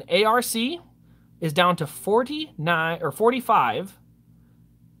Hamlin on ARC is down to 49 or 45,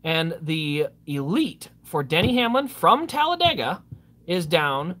 and the Elite for Denny Hamlin from Talladega is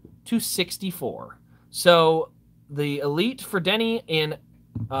down to 64. So the Elite for Denny in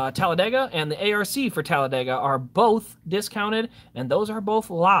Talladega and the ARC for Talladega are both discounted, and those are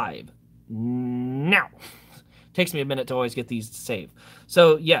both live now. Takes me a minute to always get these to save.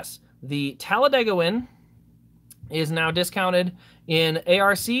 So yes, the Talladega win is now discounted in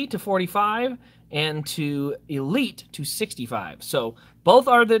ARC to 45 and to Elite to 65. So both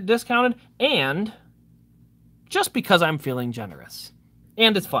are the discounted, and just because I'm feeling generous.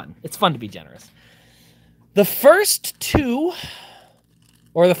 And it's fun. It's fun to be generous. The first 2,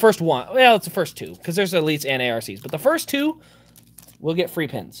 or the first 1, well, it's the first 2, because there's Elites and ARCs, but the first 2 will get free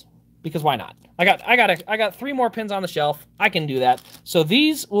pins, because why not? I got 3 more pins on the shelf. I can do that. So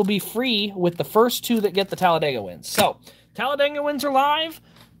these will be free with the first 2 that get the Talladega wins. So Talladega wins are live.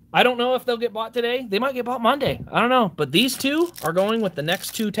 I don't know if they'll get bought today. They might get bought Monday. I don't know. But these 2 are going with the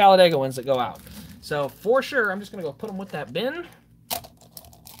next 2 Talladega wins that go out. So for sure, I'm just going to go put them with that bin.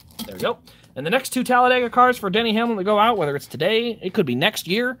 There we go. And the next 2 Talladega cars for Denny Hamlin that go out, whether it's today, it could be next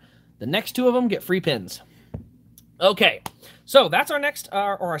year, the next 2 of them get free pins. Okay, so that's our next,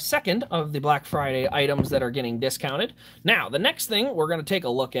 or our second of the Black Friday items that are getting discounted. Now, the next thing we're going to take a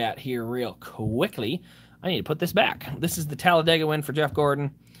look at here real quickly. I need to put this back. This is the Talladega win for Jeff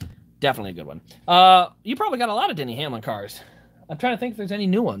Gordon. Definitely a good one. You probably got a lot of Denny Hamlin cars. I'm trying to think if there's any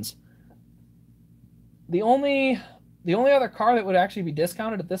new ones. The only other car that would actually be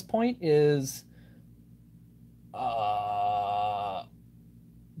discounted at this point is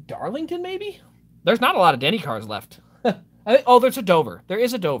Darlington, maybe? There's not a lot of Denny cars left. Oh, there's a Dover. There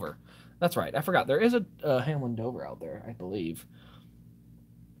is a Dover. That's right. I forgot. There is a Hamlin Dover out there, I believe.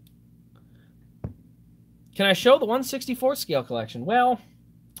 Can I show the 164 scale collection? Well,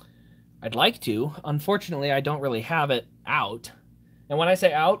 I'd like to. Unfortunately, I don't really have it out. And when I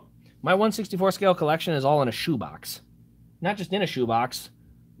say out, my 164 scale collection is all in a shoebox. Not just in a shoebox,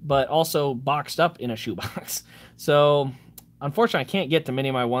 but also boxed up in a shoebox. So, unfortunately, I can't get to many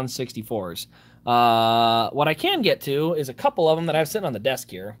of my 164s. What I can get to is a couple of them that I have sitting on the desk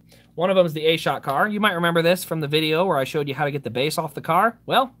here. One of them is the A-Shot car. You might remember this from the video where I showed you how to get the base off the car.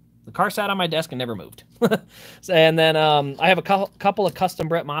 Well, the car sat on my desk and never moved. And then I have a couple of custom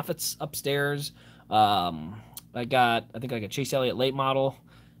Brett Moffats upstairs. I think like a Chase Elliott late model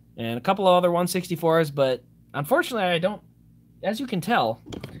and a couple of other 164s, but unfortunately I don't, as you can tell,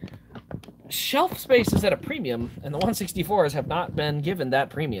 shelf space is at a premium, and the 164s have not been given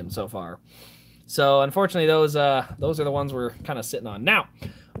that premium so far. So unfortunately, those are the ones we're kind of sitting on. Now,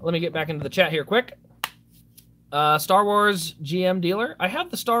 let me get back into the chat here quick. Star Wars GM dealer. I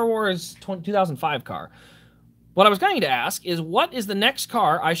have the Star Wars 2005 car. What I was going to ask is, what is the next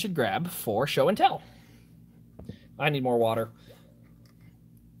car I should grab for show and tell? I need more water.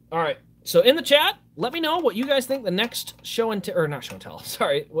 All right. So in the chat, let me know what you guys think the next show and tell, or not show and tell.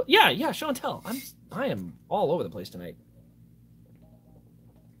 Sorry. Well, yeah, show and tell. I am all over the place tonight.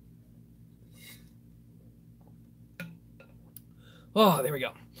 Oh, there we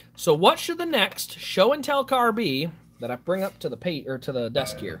go. So what should the next show and tell car be that I bring up to the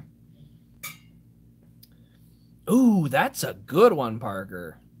desk here? Ooh, that's a good one,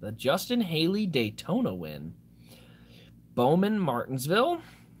 Parker. The Justin Haley Daytona win. Bowman Martinsville.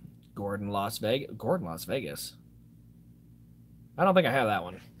 Gordon Las Vegas. I don't think I have that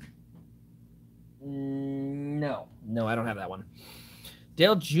one. No, I don't have that one.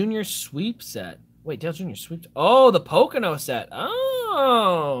 Dale Jr. sweep set. Wait, Dale Jr. sweep. Oh, the Pocono set.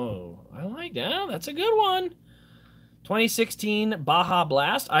 Oh, I like that. That's a good one. 2016 Baja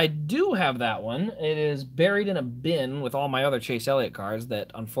Blast. I do have that one. It is buried in a bin with all my other Chase Elliott cars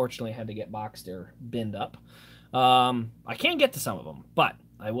that unfortunately had to get boxed or binned up. I can get to some of them, but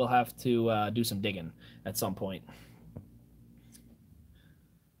I will have to do some digging at some point.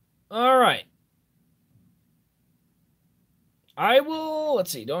 All right. I will, let's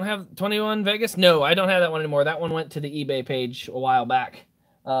see, don't have 21 Vegas? No, I don't have that one anymore. That one went to the eBay page a while back.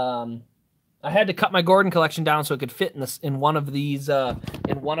 I had to cut my Gordon collection down so it could fit in one of these,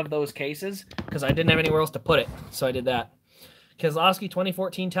 in one of those cases, because I didn't have anywhere else to put it. So I did that. Keselowski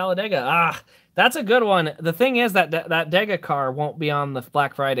 2014 Talladega. That's a good one. The thing is that Dega car won't be on the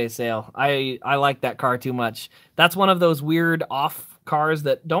Black Friday sale. I like that car too much. That's one of those weird off cars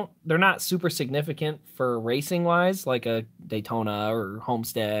that they're not super significant for racing wise, like a Daytona or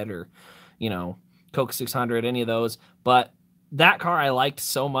Homestead or, Coke 600, any of those. But that car I liked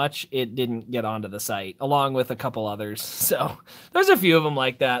so much, it didn't get onto the site, along with a couple others. So there's a few of them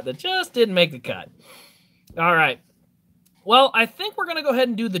like that just didn't make the cut. All right. Well, I think we're going to go ahead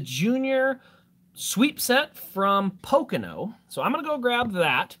and do the junior sweep set from Pocono. So I'm going to go grab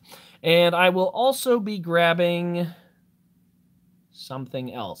that. And I will also be grabbing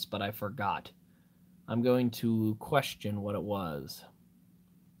something else, but I forgot. I'm going to question what it was.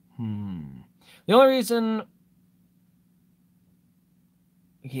 The only reason...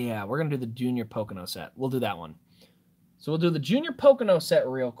 Yeah, we're going to do the junior Pocono set. We'll do that one. So we'll do the junior Pocono set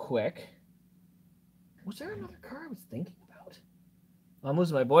real quick. Was there another car I was thinking about? I'm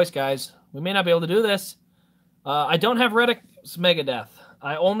losing my voice, guys. We may not be able to do this. I don't have Reddick's Megadeth.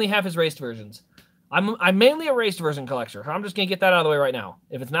 I only have his raced versions. I'm mainly a raced version collector. I'm just going to get that out of the way right now.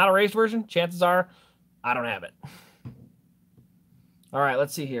 If it's not a raced version, chances are I don't have it. All right,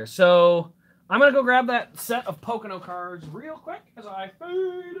 let's see here. So I'm going to go grab that set of Pocono cards real quick as I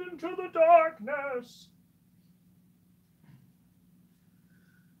fade into the darkness.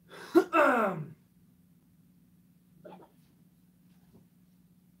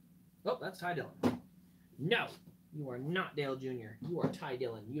 Oh, that's Ty Dillon. No, you are not Dale Jr. You are Ty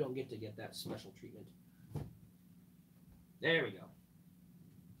Dillon. You don't get to get that special treatment. There we go.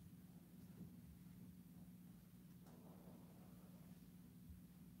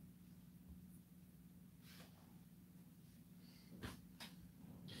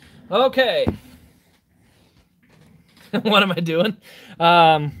 Okay. What am I doing?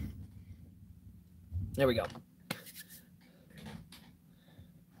 There we go.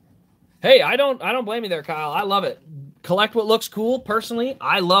 Hey, I don't blame you there, Kyle. I love it. Collect what looks cool. Personally,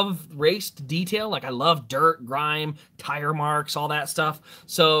 I love raced detail. Like, I love dirt, grime, tire marks, all that stuff.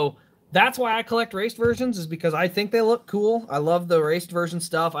 So that's why I collect raced versions, is because I think they look cool. I love the raced version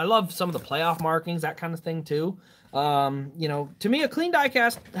stuff. I love some of the playoff markings, that kind of thing too. To me, a clean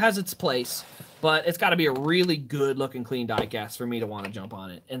diecast has its place, but it's got to be a really good looking clean diecast for me to want to jump on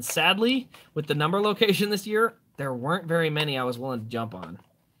it. And sadly, with the number location this year, there weren't very many I was willing to jump on.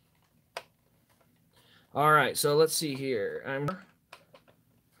 All right, so let's see here.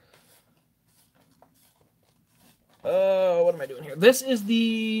 What am I doing here? This is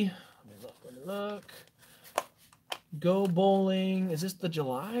the, let me look. Go Bowling. Is this the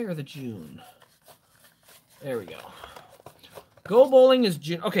July or the June? There we go. Go Bowling is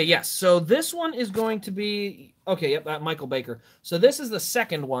June. Okay, yes. So this one is going to be, okay, yep, that Michael Baker. So this is the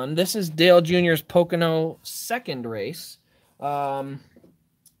second one. This is Dale Jr.'s Pocono second race.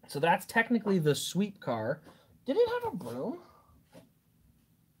 So that's technically the sweep car. Did it have a broom?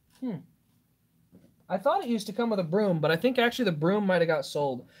 I thought it used to come with a broom, but I think actually the broom might have got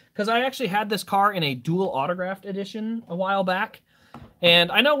sold. Because I actually had this car in a dual autographed edition a while back. And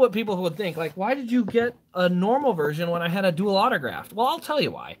I know what people would think, like, why did you get a normal version when I had a dual autographed? Well, I'll tell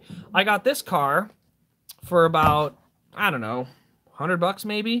you why. I got this car for about, I don't know, $100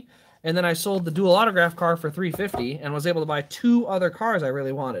 maybe. And then I sold the dual autograph car for $350 and was able to buy 2 other cars I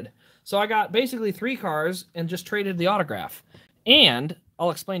really wanted. So I got basically 3 cars and just traded the autograph. And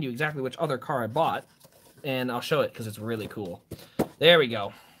I'll explain to you exactly which other car I bought, and I'll show it because it's really cool. There we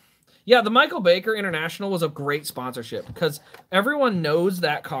go. Yeah, the Michael Baker International was a great sponsorship because everyone knows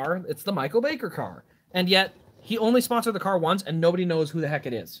that car. It's the Michael Baker car. And yet he only sponsored the car once and nobody knows who the heck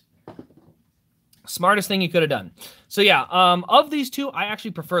it is. Smartest thing you could have done. So yeah, of these two, I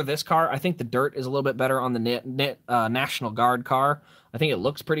actually prefer this car. I think the dirt is a little bit better on the National Guard car. I think it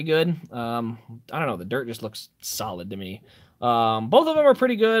looks pretty good. I don't know. The dirt just looks solid to me. Both of them are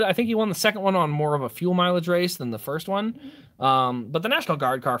pretty good. I think he won the second one on more of a fuel mileage race than the first one. But the National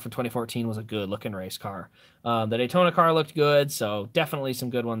Guard car from 2014 was a good looking race car. The Daytona car looked good, so definitely some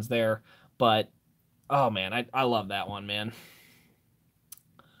good ones there. But, oh man, I love that one, man.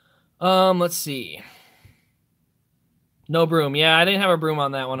 Let's see. No broom. Yeah, I didn't have a broom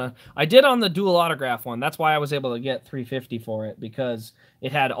on that one. I did on the dual autograph one. That's why I was able to get $350 for it, because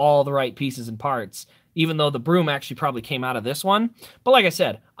it had all the right pieces and parts. even though the broom actually probably came out of this one. But like I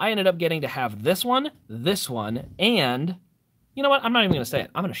said, I ended up getting to have this one, and you know what? I'm not even going to say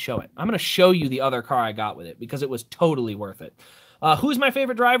it. I'm going to show it. I'm going to show you the other car I got with it because it was totally worth it. Who's my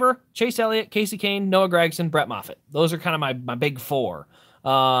favorite driver? Chase Elliott, Kasey Kahne, Noah Gragson, Brett Moffitt. Those are kind of my big four.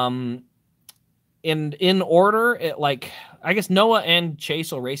 In order, I guess Noah and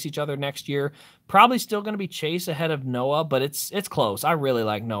Chase will race each other next year. Probably still going to be Chase ahead of Noah, but it's close. I really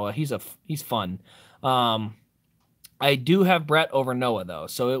like Noah. He's fun. I do have Brett over Noah though,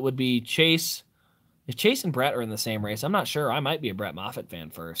 so it would be Chase. If Chase and Brett are in the same race, I'm not sure. I might be a Brett Moffitt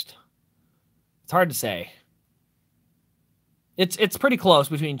fan first. It's hard to say. It's pretty close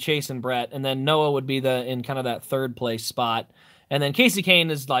between Chase and Brett, and then Noah would be in kind of that third place spot. And then Kasey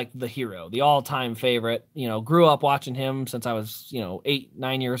Kahne is like the hero, the all-time favorite. You know, grew up watching him since I was, 8,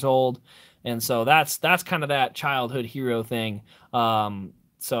 9 years old. And so that's kind of that childhood hero thing.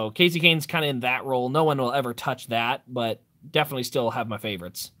 So Kasey Kahne's kind of in that role. No one will ever touch that, but definitely still have my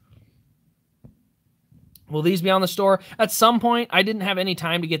favorites. Will these be on the store? At some point, I didn't have any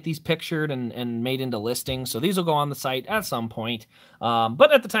time to get these pictured and made into listings, so these will go on the site at some point.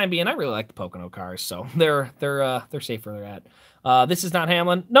 But at the time being, I really like the Pocono cars, so they're safe where they're at. This is not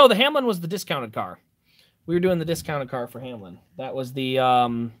Hamlin. No, the Hamlin was the discounted car. We were doing the discounted car for Hamlin. That was the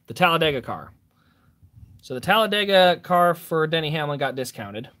Talladega car. So the Talladega car for Denny Hamlin got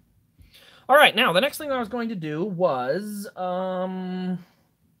discounted. All right, now the next thing I was going to do was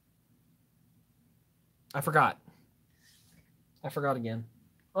I forgot again.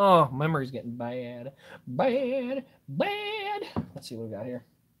 Oh, memory's getting bad. Bad. Let's see what we got here.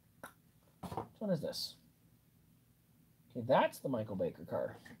 Which one is this? Okay, that's the Michael Baker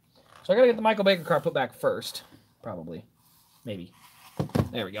car. So I gotta get the Michael Baker car put back first. Probably. Maybe.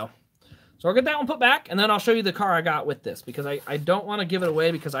 There we go. So I'll get that one put back, and then I'll show you the car I got with this, because I don't want to give it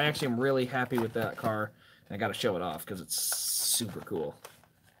away, because I actually am really happy with that car. And I gotta show it off, because it's super cool.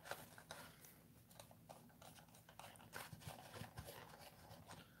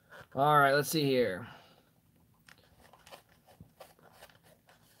 All right, let's see here.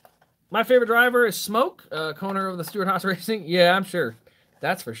 My favorite driver is Smoke, co-owner of the Stewart-Haas Racing. Yeah, I'm sure.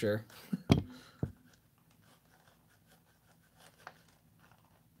 That's for sure.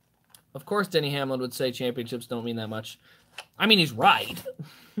 Of course, Denny Hamlin would say championships don't mean that much. I mean, he's right,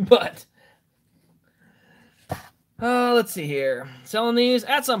 but... let's see here. Selling these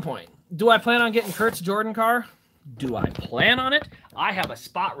at some point. Do I plan on getting Kurt's Jordan car? Do I plan on it? I have a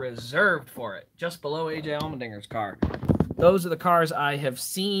spot reserved for it, just below AJ Allmendinger's car. Those are the cars I have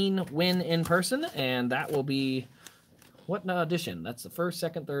seen win in person, and that will be... What edition? That's the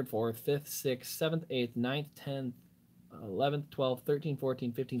 1st, 2nd, 3rd, 4th, 5th, 6th, 7th, 8th, 9th, 10th, 11th, 12th, 13th,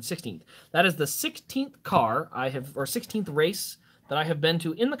 14th, 15th, 16th. That is the 16th car I have, or 16th race that I have been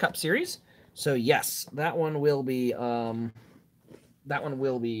to in the Cup Series. So yes, that one will be on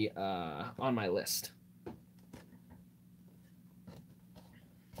my list.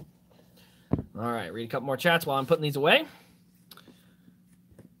 All right, read a couple more chats while I'm putting these away.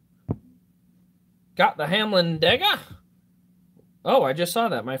 Got the Hamlin Dega. Oh, I just saw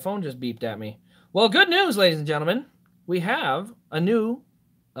that. My phone just beeped at me. Well, good news, ladies and gentlemen. We have a new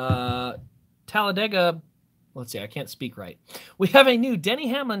Talladega. Let's see, I can't speak right. We have a new Denny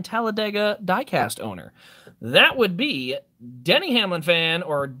Hamlin Talladega diecast owner. That would be Denny Hamlin fan,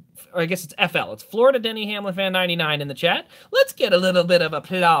 or I guess it's FL. It's Florida Denny Hamlin fan 99 in the chat. Let's get a little bit of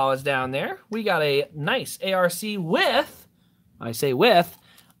applause down there. We got a nice ARC with, I say with,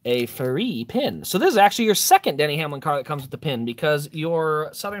 a free pin. So this is actually your second Denny Hamlin car that comes with the pin, because your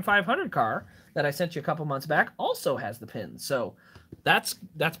Southern 500 car that I sent you a couple months back also has the pin. So that's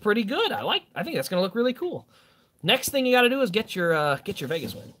pretty good. I think that's gonna look really cool. Next thing you got to do is get your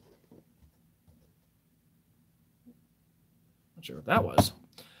Vegas win. Not sure what that was.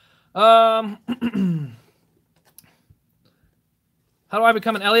 How do I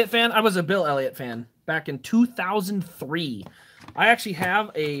become an Elliott fan? I was a Bill Elliott fan back in 2003. I actually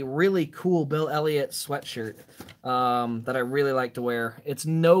have a really cool Bill Elliott sweatshirt that I really like to wear. It's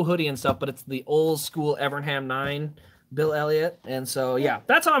no hoodie and stuff, but it's the old school Evernham 9 Bill Elliott. And so, yeah,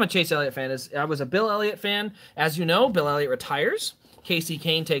 that's how I'm a Chase Elliott fan. I was a Bill Elliott fan. As you know, Bill Elliott retires. Kasey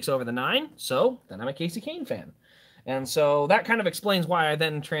Kahne takes over the 9. So then I'm a Kasey Kahne fan. And so that kind of explains why I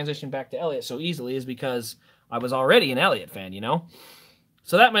then transitioned back to Elliott so easily, is because I was already an Elliott fan, you know?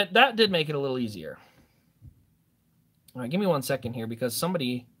 So that did make it a little easier. All right, give me 1 second here, because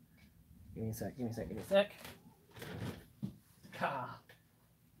somebody... Give me a sec. Ah.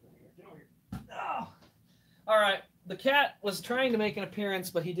 Oh. All right, the cat was trying to make an appearance,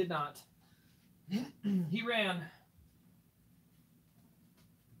 but he did not. He ran.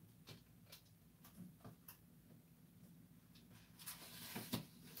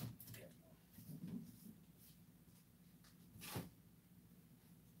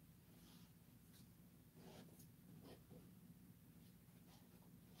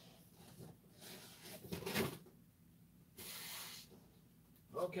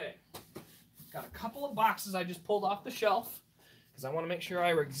 Okay. Got a couple of boxes I just pulled off the shelf because I want to make sure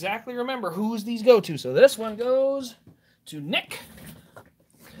I exactly remember whose these go to. So this one goes to Nick.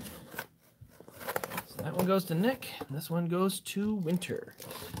 So that one goes to Nick. And this one goes to Winter.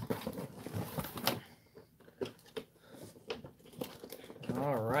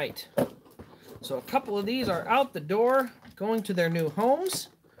 All right. So a couple of these are out the door, going to their new homes.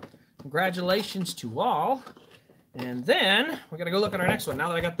 Congratulations to all. And then we're going to go look at our next one. Now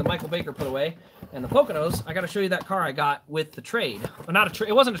that I got the Michael Baker put away and the Poconos, I got to show you that car I got with the trade. Well, not a trade.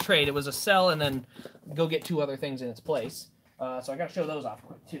 It wasn't a trade. It was a sell and then go get 2 other things in its place. So I got to show those off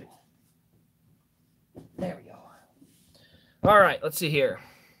quick too. There we go. All right, let's see here.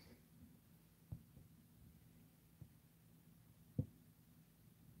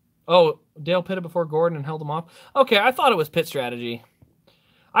 Oh, Dale pitted before Gordon and held him off. Okay, I thought it was pit strategy.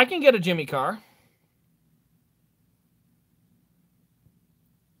 I can get a Jimmy car.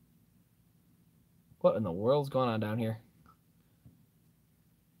 What in the world's going on down here?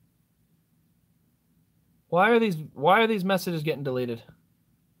 Why are these messages getting deleted?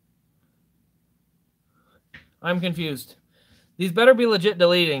 I'm confused. These better be legit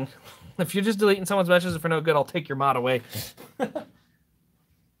deleting. If you're just deleting someone's messages for no good, I'll take your mod away.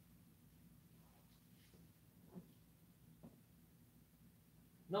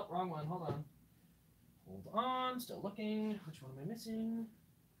 Nope, wrong one. Hold on. Hold on. Still looking. Which one am I missing?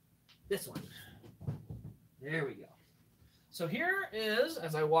 This one. There we go. So here is,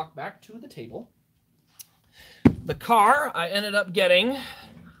 as I walk back to the table, the car I ended up getting.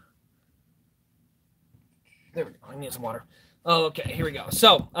 There we go. I need some water. Oh, okay, here we go.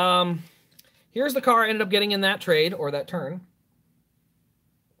 So, here's the car I ended up getting in that trade, or that turn.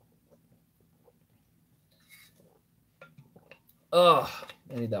 Ugh,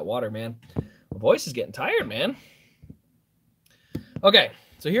 I need that water, man. My voice is getting tired, man. Okay,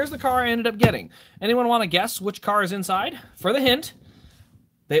 so here's the car I ended up getting. Anyone want to guess which car is inside? For the hint,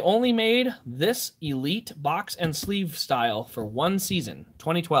 they only made this Elite box and sleeve style for 1 season,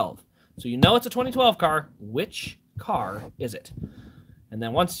 2012. So you know it's a 2012 car. Which car is it? And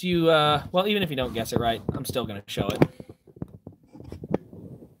then once you, well, even if you don't guess it right, I'm still going to show it.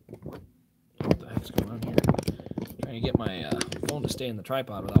 What the heck's going on here? Trying to get my phone to stay in the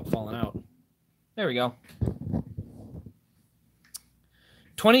tripod without falling out. There we go.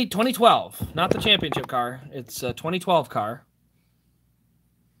 2012, not the championship car. It's a 2012 car.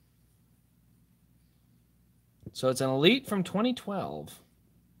 So it's an Elite from 2012.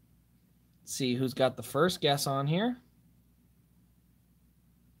 Let's see who's got the first guess on here.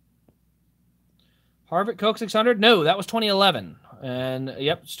 Harvick Coke 600? No, that was 2011. And,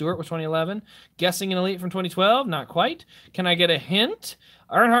 yep, Stewart was 2011. Guessing an Elite from 2012? Not quite. Can I get a hint?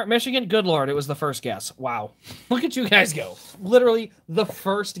 Earnhardt, Michigan? Good Lord, it was the first guess. Wow. Look at you guys go. Literally the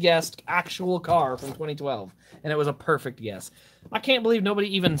first guessed actual car from 2012. And it was a perfect guess. I can't believe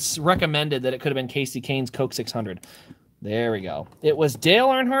nobody even recommended that it could have been Casey Kane's Coke 600. There we go. It was Dale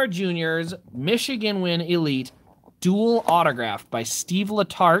Earnhardt Jr.'s Michigan win Elite dual autographed by Steve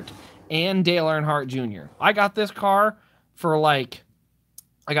Letarte and Dale Earnhardt Jr. I got this car for like,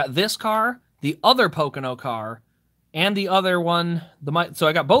 I got this car, the other Pocono car, and the other one. So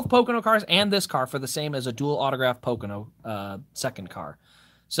I got both Pocono cars and this car for the same as a dual autograph Pocono second car.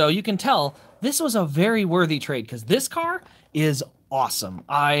 So you can tell this was a very worthy trade because this car is awesome.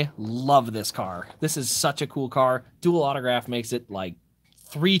 I love this car. This is such a cool car. Dual autograph makes it like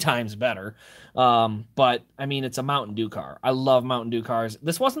 3 times better. But I mean, it's a Mountain Dew car. I love Mountain Dew cars.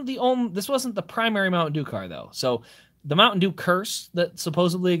 This wasn't the primary Mountain Dew car though. So the Mountain Dew curse that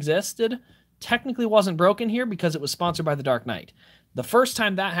supposedly existed technically wasn't broken here because it was sponsored by the Dark Knight. The first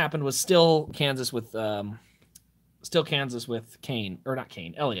time that happened was still Kansas with Kane, or not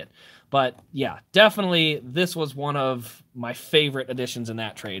Kane, Elliott. But yeah, definitely this was one of my favorite additions in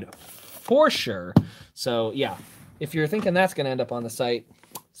that trade for sure. So yeah, if you're thinking that's going to end up on the site,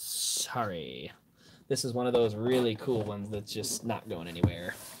 sorry. This is one of those really cool ones that's just not going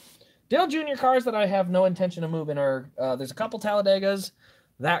anywhere. Dale Jr. cars that I have no intention of moving are, there's a couple Talladegas,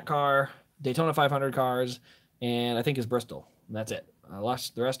 that car, Daytona 500 cars, and I think is Bristol. And that's it.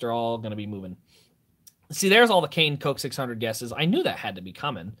 The rest are all going to be moving. See, there's all the Kane Coke 600 guesses. I knew that had to be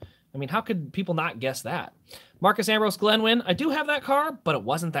coming. I mean, how could people not guess that? Marcus Ambrose Glenwyn. I do have that car, but it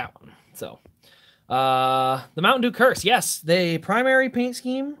wasn't that one. So, the Mountain Dew curse. Yes, the primary paint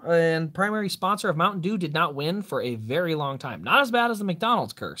scheme and primary sponsor of Mountain Dew did not win for a very long time. Not as bad as the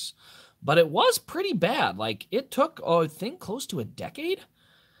McDonald's curse, but it was pretty bad. Like, it took, I think, close to a decade.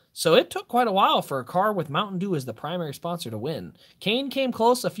 So it took quite a while for a car with Mountain Dew as the primary sponsor to win. Kane came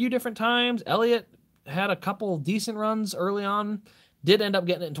close a few different times. Elliott had a couple decent runs early on. Did end up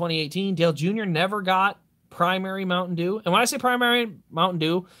getting it in 2018. Dale Jr. never got primary Mountain Dew. And when I say primary Mountain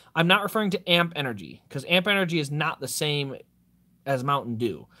Dew, I'm not referring to Amp Energy, because Amp Energy is not the same as Mountain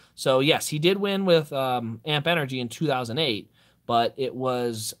Dew. So yes, he did win with Amp Energy in 2008, but it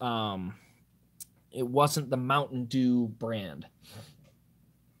wasn't the Mountain Dew brand,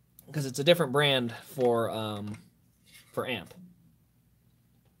 because it's a different brand for Amp.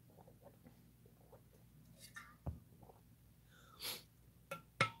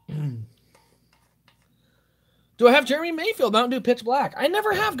 Do I have Jeremy Mayfield Mountain Dew Pitch Black? I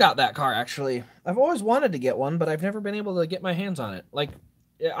never have got that car, actually. I've always wanted to get one, but I've never been able to get my hands on it. Like,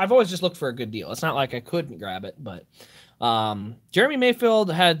 I've always just looked for a good deal. It's not like I couldn't grab it, but Jeremy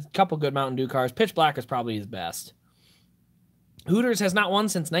Mayfield had a couple good Mountain Dew cars. Pitch Black is probably his best. Hooters has not won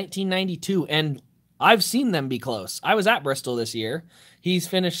since 1992, and I've seen them be close. I was at Bristol this year. He's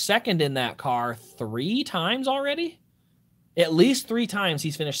finished second in that car 3 times already. At least 3 times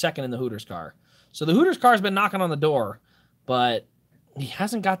he's finished second in the Hooters car. So the Hooters car has been knocking on the door, but he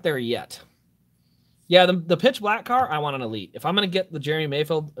hasn't got there yet. Yeah, the Pitch Black car, I want an Elite. If I'm going to get the Jeremy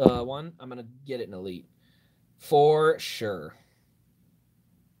Mayfield one, I'm going to get it in Elite. For sure.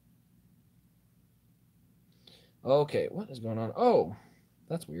 Okay, what is going on? Oh,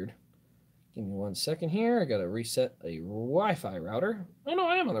 that's weird. Give me 1 second here. I got to reset a Wi-Fi router. Oh, no,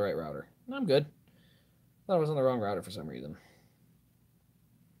 I am on the right router. I'm good. Thought I was on the wrong router for some reason.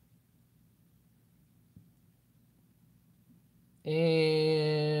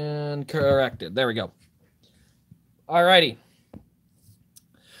 And corrected. There we go. Alrighty.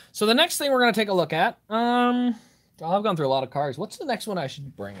 So the next thing we're going to take a look at, I've gone through a lot of cars. What's the next one I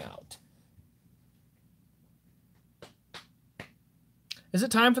should bring out? Is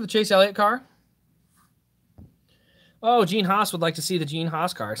it time for the Chase Elliott car? Oh, Gene Haas would like to see the Gene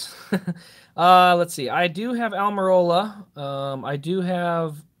Haas cars. Let's see. I do have Almirola. I do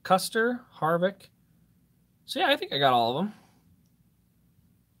have Custer, Harvick. So yeah, I think I got all of them.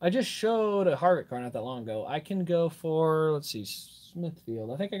 I just showed a Harvick car not that long ago. I can go for, let's see,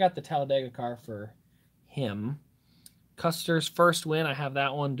 Smithfield. I think I got the Talladega car for him. Custer's first win. I have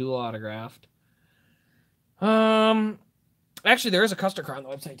that one dual autographed. Actually, there is a Custer car on the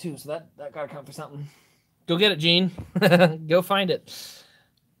website too, so that got to count for something. Go get it, Gene. Go find it.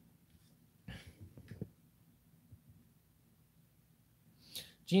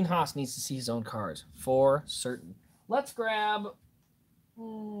 Gene Haas needs to see his own cars for certain. Let's grab.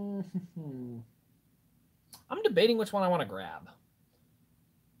 I'm debating which one I want to grab.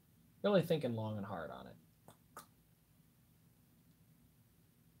 Really thinking long and hard on it.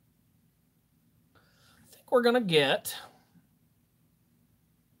 I think we're going to get...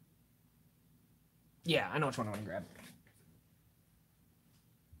 Yeah, I know which one I want to grab.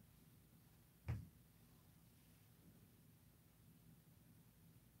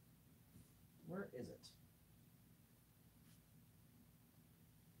 Where is it?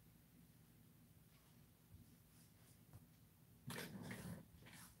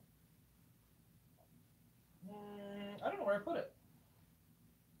 I don't know where I put it.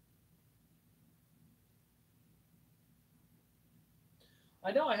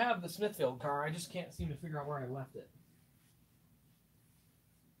 I know I have the Smithfield car. I just can't seem to figure out where I left it.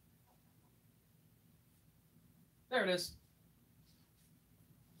 There it is.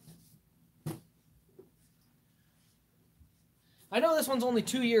 I know this one's only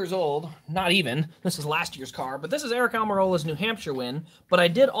 2 years old. Not even. This is last year's car. But this is Eric Almirola's New Hampshire win. But I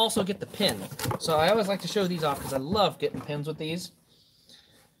did also get the pin. So I always like to show these off because I love getting pins with these.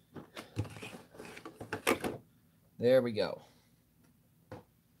 There we go.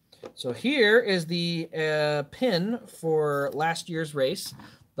 So here is the pin for last year's race.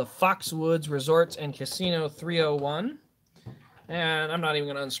 The Foxwoods Resorts and Casino 301. And I'm not even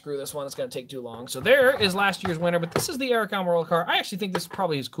going to unscrew this one. It's going to take too long. So there is last year's winner. But this is the Eric Almirola car. I actually think this is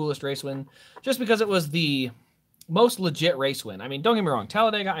probably his coolest race win. Just because it was the most legit race win. I mean, don't get me wrong.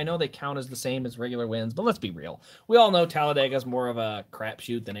 Talladega, I know they count as the same as regular wins. But let's be real. We all know Talladega is more of a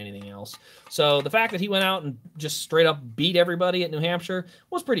crapshoot than anything else. So the fact that he went out and just straight up beat everybody at New Hampshire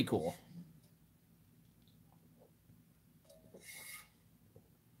was pretty cool.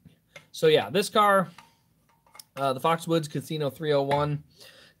 So yeah, this car... the Foxwoods Casino 301,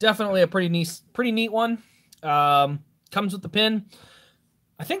 definitely a pretty neat one. Comes with the pin.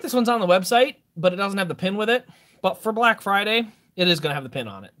 I think this one's on the website, but it doesn't have the pin with it. But for Black Friday, it is going to have the pin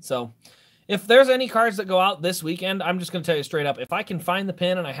on it. So if there's any cards that go out this weekend, I'm just going to tell you straight up, if I can find the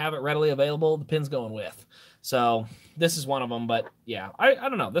pin and I have it readily available, the pin's going with. So this is one of them. But yeah, I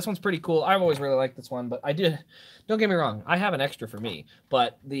don't know. This one's pretty cool. I've always really liked this one, but don't get me wrong, I have an extra for me,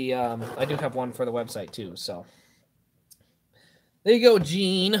 but I do have one for the website too. So There you go,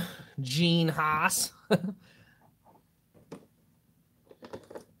 Gene. Gene Haas.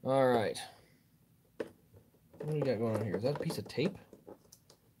 All right. What do you got going on here? Is that a piece of tape?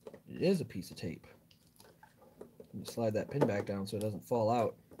 It is a piece of tape. Let me slide that pin back down so it doesn't fall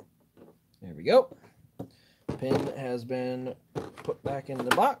out. There we go. Pin has been put back in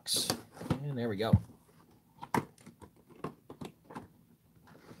the box. And there we go.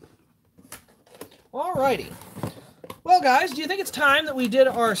 All righty. Well, guys, do you think it's time that we did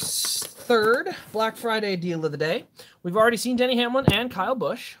our third Black Friday deal of the day? We've already seen Denny Hamlin and Kyle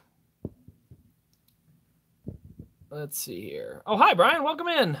Busch. Let's see here. Oh, hi, Brian. Welcome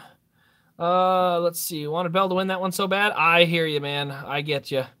in. Let's see. You wanted Bell to win that one so bad? I hear you, man. I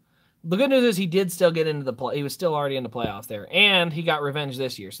get you. The good news is he did still get into the play. He was still already in the playoffs there, and he got revenge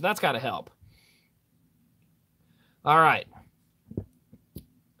this year, so that's got to help. All right.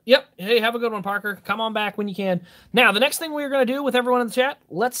 Yep. Hey, have a good one, Parker. Come on back when you can. Now, the next thing we're going to do with everyone in the chat,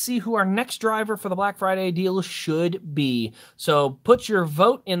 let's see who our next driver for the Black Friday deal should be. So put your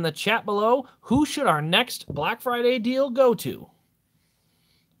vote in the chat below. Who should our next Black Friday deal go to?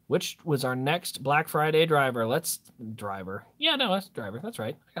 Which was our next Black Friday driver? Driver. Yeah, no, that's driver. That's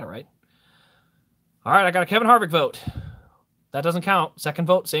right. I got it right. All right, I got a Kevin Harvick vote. That doesn't count. Second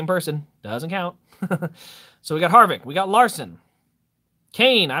vote, same person. Doesn't count. So we got Harvick. We got Larson.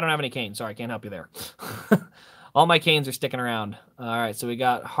 Kane. I don't have any Kane. Sorry, can't help you there. All my Kanes are sticking around. All right, so we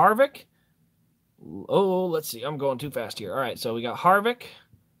got Harvick. Oh, let's see. I'm going too fast here. All right, so we got Harvick,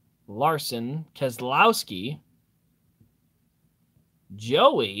 Larson, Keselowski,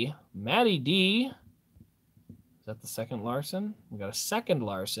 Joey, Matty D. Is that the second Larson? We got a second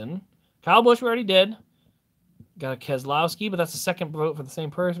Larson. Kyle Busch we already did. Got a Keselowski, but that's the second vote for the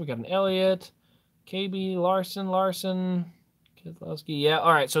same person. We got an Elliott, KB, Larson, Keselowski. Yeah,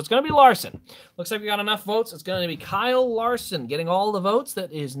 all right, so it's going to be Larson. Looks like we got enough votes. It's going to be Kyle Larson getting all the votes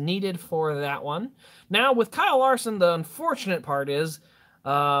that is needed for that one. Now, with Kyle Larson, the unfortunate part is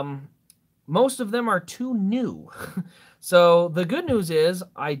most of them are too new. So the good news is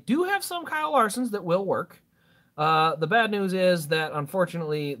I do have some Kyle Larsons that will work. The bad news is that,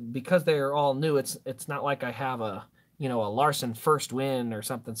 unfortunately, because they are all new, it's not like I have a Larson first win or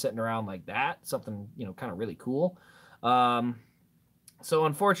something sitting around like that. Something, kind of really cool. So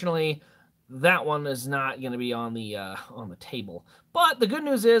unfortunately, that one is not going to be on the table. But the good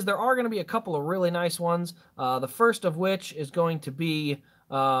news is there are going to be a couple of really nice ones. The first of which is going to be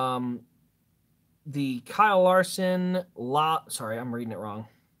the Kyle Larson Sorry, I'm reading it wrong.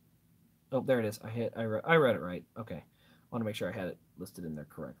 Oh, there it is. I read it right. Okay. I want to make sure I had it listed in there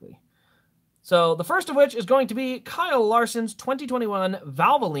correctly. So the first of which is going to be Kyle Larson's 2021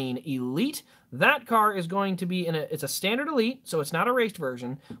 Valvoline Elite. That car is going to be it's a standard Elite, so it's not a raced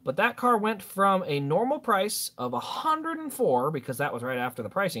version, but that car went from a normal price of $104, because that was right after the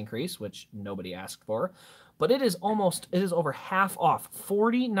price increase, which nobody asked for, but it is over half off,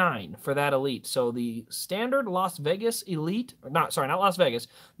 $49 for that Elite. So the standard Las Vegas Elite, not Las Vegas,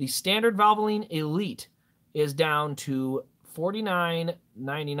 the standard Valvoline Elite is down to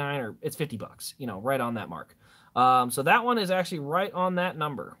 $49.99, or it's $50, right on that mark. So that one is actually right on that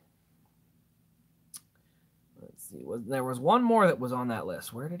number. Let's see. There was one more that was on that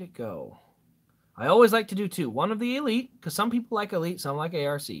list. Where did it go? I always like to do two. One of the Elite, because some people like Elite, some like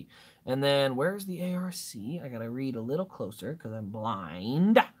ARC. And then where's the ARC? I got to read a little closer because I'm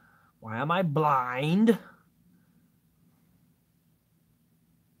blind. Why am I blind?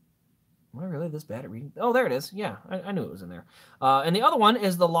 Am I really this bad at reading? Oh, there it is. Yeah, I knew it was in there. And the other one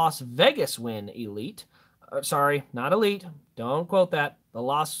is the Las Vegas Win Elite. Sorry, not Elite. Don't quote that. The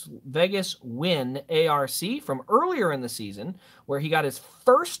Las Vegas Win ARC from earlier in the season, where he got his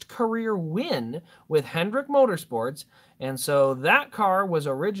first career win with Hendrick Motorsports. And so that car was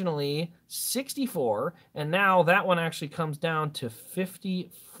originally $64, and now that one actually comes down to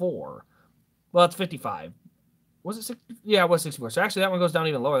 $54. Well, it's $55. Was it 60? Yeah, it was 64. So actually, that one goes down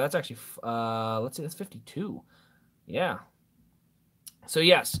even lower. That's actually, let's see, that's 52. Yeah. So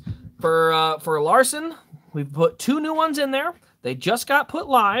yes, for Larson, we've put two new ones in there. They just got put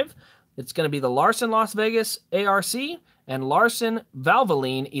live. It's going to be the Larson Las Vegas ARC and Larson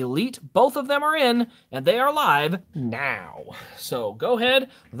Valvoline Elite. Both of them are in, and they are live now. So go ahead.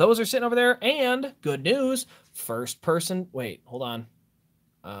 Those are sitting over there. And good news, first person. Wait, hold on.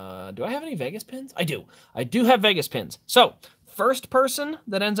 Do I have any Vegas pins? I do. I do have Vegas pins. So first person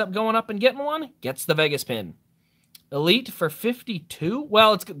that ends up going up and getting one gets the Vegas pin. Elite for $52.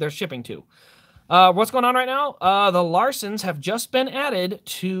 Well, they're shipping too. What's going on right now? The Larsons have just been added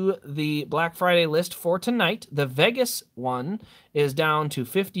to the Black Friday list for tonight. The Vegas one is down to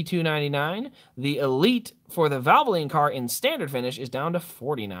 $52.99. The Elite for the Valvoline car in standard finish is down to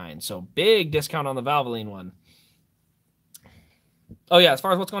 $49. So big discount on the Valvoline one. Oh, yeah, as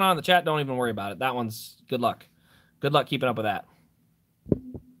far as what's going on in the chat, don't even worry about it. That one's good luck. Good luck keeping up with that.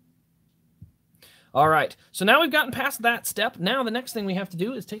 All right, so now we've gotten past that step. Now the next thing we have to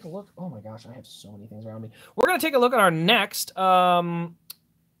do is take a look. Oh, my gosh, I have so many things around me. We're going to take a look at our next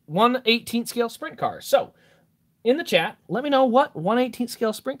 1/18 scale sprint car. So in the chat, let me know what 1/18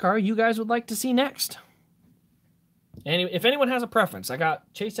 scale sprint car you guys would like to see next. And if anyone has a preference, I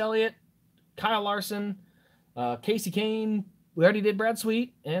got Chase Elliott, Kyle Larson, Casey Kane. We already did Brad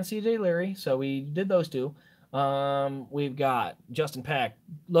Sweet and CJ Leary, so we did those two. We've got Justin Peck,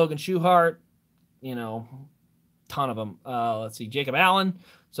 Logan Schuchart, you know, ton of them. Let's see, Jacob Allen.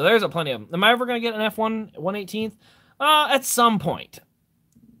 So there's a plenty of them. Am I ever going to get an F1 1/18th? At some point.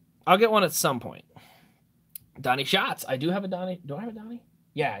 I'll get one at some point. Donnie Schatz. I do have a Donnie. Do I have a Donnie?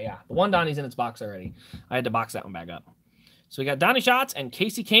 Yeah. The one Donnie's in its box already. I had to box that one back up. So we got Donnie Schatz and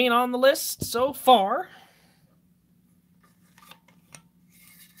Casey Kane on the list so far.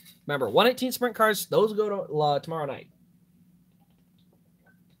 Remember, 1/18 sprint cars, those go to tomorrow night.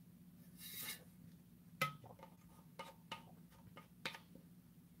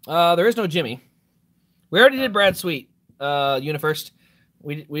 There is no Jimmy. We already did Brad Sweet, UniFirst.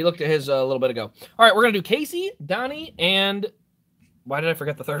 We looked at his a little bit ago. All right, we're going to do Casey, Donnie, and why did I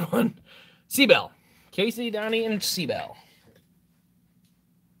forget the third one? Seabell. Casey, Donnie, and Seabell.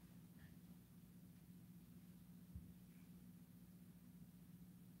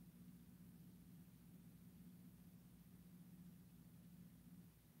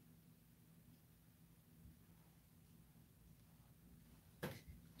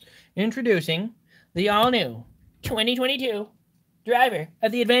 Introducing the all-new 2022 driver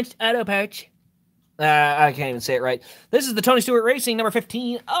of the Advanced Auto Parts. I can't even say it right. This is the Tony Stewart Racing number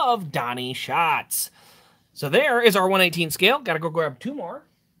 15 of Donnie Schatz. So there is our 1/18 scale. Got to go grab two more.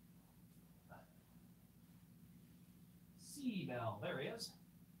 Seabell, there he is.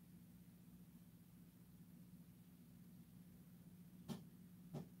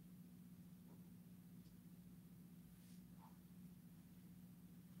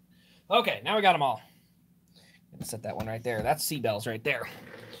 Okay, now we got them all. Set that one right there. That's Seabell's right there.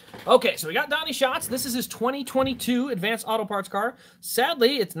 Okay, so we got Donnie Schatz. This is his 2022 Advanced Auto Parts car.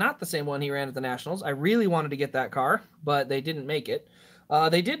 Sadly, it's not the same one he ran at the Nationals. I really wanted to get that car, but they didn't make it.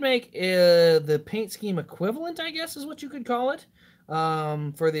 They did make the paint scheme equivalent, I guess is what you could call it,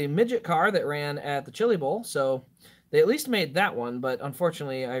 for the midget car that ran at the Chili Bowl. So they at least made that one, but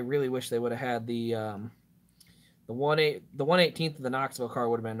unfortunately, I really wish they would have had the 1/18th of the Knoxville car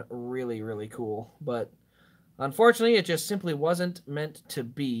would have been really, really cool. But unfortunately, it just simply wasn't meant to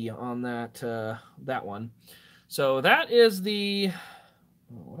be on that that one. So that is the...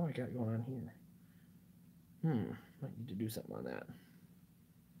 what do I got going on here? Might need to do something on that.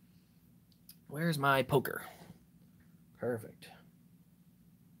 Where's my poker? Perfect.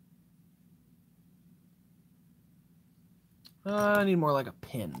 I need more like a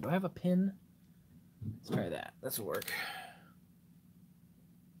pin. Do I have a pin? Let's try that. This will work.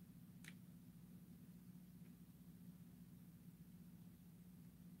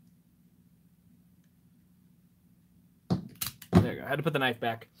 There you go. I had to put the knife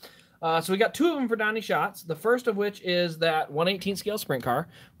back. So we got two of them for Donnie Schatz. The first of which is that 1/18 scale sprint car.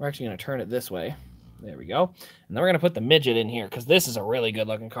 We're actually going to turn it this way. There we go. And then we're going to put the midget in here because this is a really good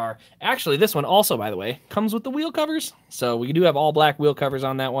looking car. Actually, this one also, by the way, comes with the wheel covers. So we do have all black wheel covers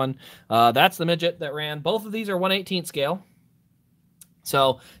on that one. That's the midget that ran. Both of these are 1/18 scale.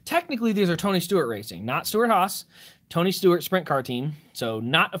 So technically these are Tony Stewart Racing, not Stewart-Haas. Tony Stewart sprint car team. So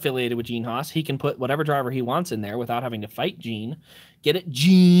not affiliated with Gene Haas. He can put whatever driver he wants in there without having to fight Gene. Get it,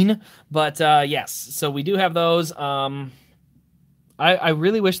 Gene? But yes, so we do have those. I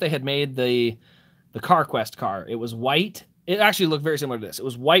really wish they had made the CarQuest car. It was white. It actually looked very similar to this. It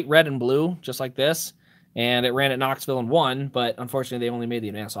was white, red, and blue, just like this. And it ran at Knoxville and won, but unfortunately they only made the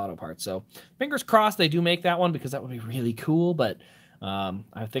Advanced Auto Parts. So fingers crossed they do make that one because that would be really cool. But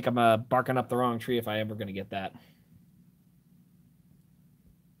I think I'm barking up the wrong tree if I ever going to get that.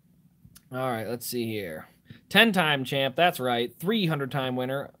 All right, let's see here. 10-time champ, that's right. 300-time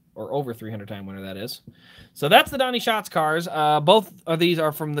winner, or over 300-time winner, that is. So that's the Donnie Schatz cars. Both of these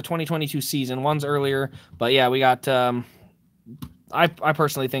are from the 2022 season. One's earlier, but yeah, we got... I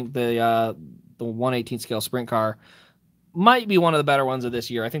personally think the 1/18 scale sprint car might be one of the better ones of this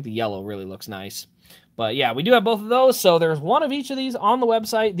year. I think the yellow really looks nice. But yeah, we do have both of those. So there's one of each of these on the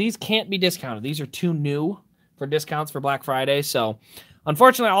website. These can't be discounted. These are too new for discounts for Black Friday. So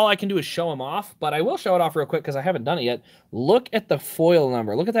unfortunately, all I can do is show them off. But I will show it off real quick because I haven't done it yet. Look at the foil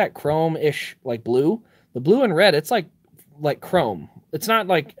number. Look at that chrome-ish like blue. The blue and red, it's like chrome. It's not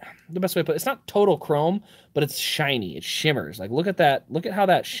like the best way to put it. It's not total chrome, but it's shiny. It shimmers. Like look at that. Look at how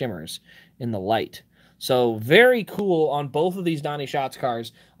that shimmers in the light. So very cool on both of these Donnie Schatz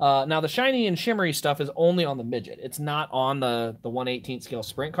cars. Now the shiny and shimmery stuff is only on the midget. It's not on the 1/18 scale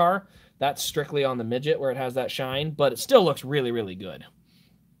sprint car. That's strictly on the midget where it has that shine, but it still looks really, really good.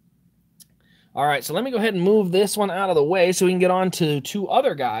 All right, so let me go ahead and move this one out of the way so we can get on to two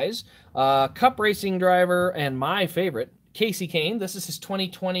other guys. Cup racing driver and my favorite, Kasey Kahne. This is his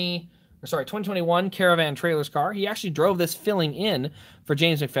 2021 Caravan Trailers car. He actually drove this filling in for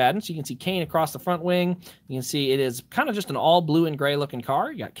James McFadden. So you can see Kahne across the front wing. You can see it is kind of just an all blue and gray looking car.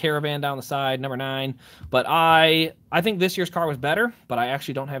 You got Caravan down the side, number 9. But I think this year's car was better, but I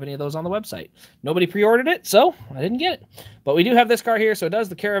actually don't have any of those on the website. Nobody pre-ordered it, so I didn't get it. But we do have this car here, so it does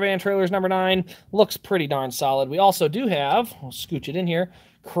the Caravan Trailers number 9. Looks pretty darn solid. We also do have, I'll scooch it in here,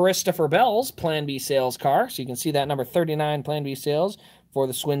 Christopher Bell's Plan B sales car. So you can see that number 39 Plan B sales for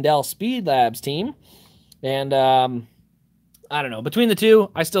the Swindell Speed Labs team. And I don't know. Between the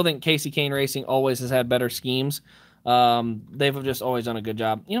two, I still think Kasey Kahne Racing always has had better schemes. They've just always done a good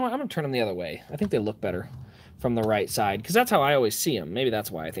job. You know what? I'm going to turn them the other way. I think they look better from the right side because that's how I always see them. Maybe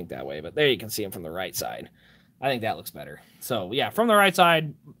that's why I think that way. But there you can see them from the right side. I think that looks better. So, yeah, from the right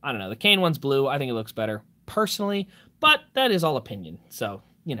side, I don't know. The Kahne one's blue. I think it looks better personally. But that is all opinion. So,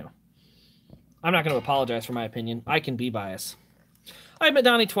 you know, I'm not going to apologize for my opinion. I can be biased. I've met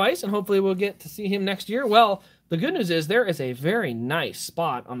Donnie twice, and hopefully we'll get to see him next year. Well, the good news is there is a very nice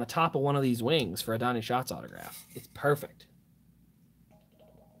spot on the top of one of these wings for a Donnie Schatz autograph. It's perfect.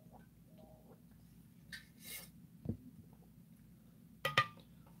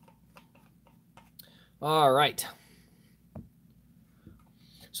 All right.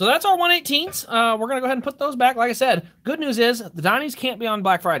 So that's our 118s. We're going to go ahead and put those back. Like I said, good news is the Donnies can't be on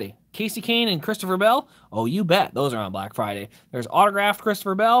Black Friday. Kasey Kahne and Christopher Bell, oh, you bet. Those are on Black Friday. There's autographed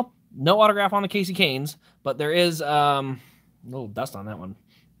Christopher Bell. No autograph on the Kasey Kahnes, but there is a little dust on that one.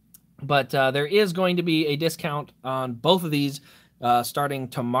 But there is going to be a discount on both of these starting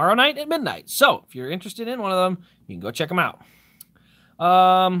tomorrow night at midnight. So if you're interested in one of them, you can go check them out.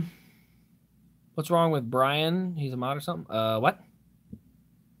 What's wrong with Brian? He's a mod or something? What?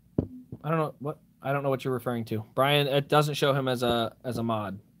 I don't know what. I don't know what you're referring to. Brian, it doesn't show him as a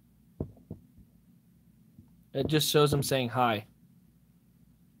mod. It just shows him saying hi.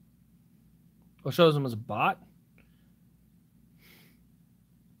 Or shows him as a bot.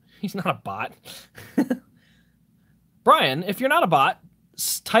 He's not a bot. Brian, if you're not a bot,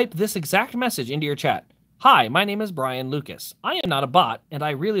 type this exact message into your chat. Hi, my name is Brian Lucas. I am not a bot, and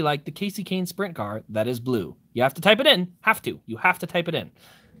I really like the Kasey Kahne sprint car that is blue. You have to type it in. Have to. You have to type it in.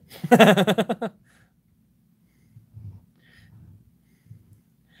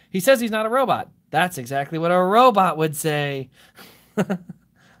 He says he's not a robot. That's exactly what a robot would say.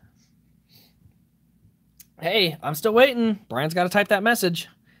 Hey, I'm still waiting. Brian's got to type that message.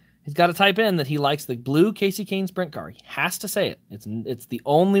 He's got to type in that he likes the blue Kasey Kahne sprint car. He has to say it. It's the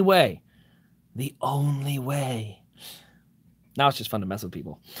only way. The only way. Now it's just fun to mess with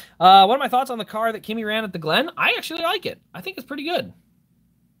people. What are my thoughts on the car that Kimmy ran at the Glen? I actually like it. I think it's pretty good.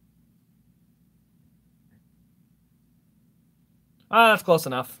 That's close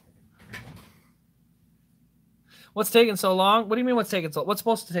enough. What's taking so long? What do you mean what's taking so long? What's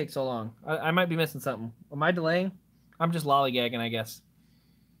supposed to take so long? I might be missing something. Am I delaying? I'm just lollygagging, I guess.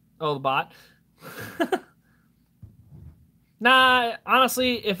 Oh, the bot? Nah,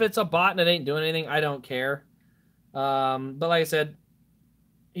 honestly, if it's a bot and it ain't doing anything, I don't care. But like I said,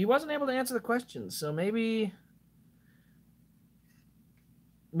 he wasn't able to answer the questions, so maybe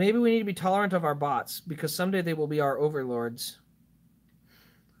we need to be tolerant of our bots, because someday they will be our overlords.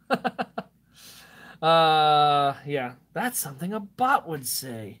 Yeah, that's something a bot would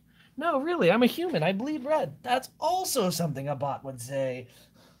say. No, really, I'm a human. I bleed red. That's also something a bot would say.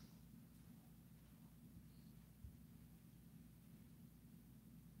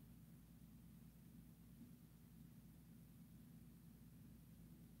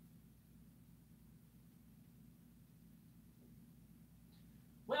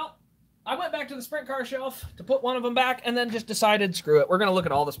 Well, I went back to the sprint car shelf to put one of them back and then just decided, screw it. We're going to look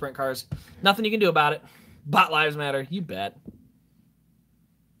at all the sprint cars. Nothing you can do about it. Bot lives matter. You bet.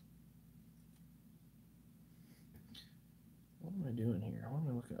 What am I doing here? What am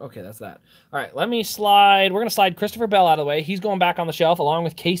I looking? Okay, that's that. All right, let me slide. We're going to slide Christopher Bell out of the way. He's going back on the shelf along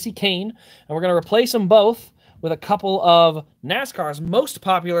with Kasey Kahne, and we're going to replace them both with a couple of NASCAR's most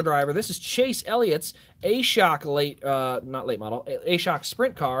popular driver. This is Chase Elliott's A-Shock not late model, A-Shock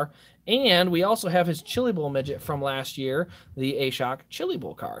sprint car. And we also have his Chili Bowl midget from last year, the A-Shock Chili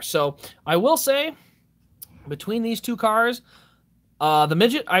Bowl car. So I will say, between these two cars, the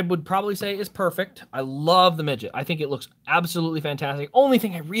midget, I would probably say, is perfect. I love the midget. I think it looks absolutely fantastic. Only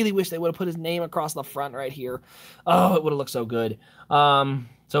thing I really wish they would have put his name across the front right here. Oh, it would have looked so good.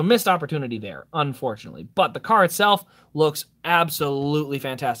 So missed opportunity there, unfortunately. But the car itself looks absolutely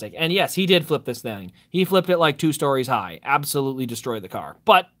fantastic. And yes, he did flip this thing. He flipped it like 2 stories high. Absolutely destroyed the car.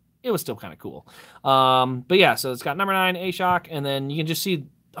 But it was still kind of cool. But yeah, so it's got number 9 A-Shock, and then you can just see,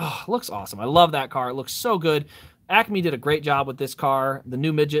 oh, it looks awesome. I love that car. It looks so good. Acme did a great job with this car. The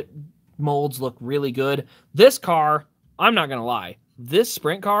new midget molds look really good. This car, I'm not going to lie, this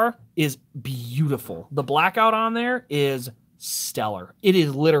sprint car is beautiful. The blackout on there is stellar. It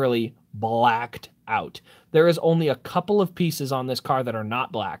is literally blacked out. There is only a couple of pieces on this car that are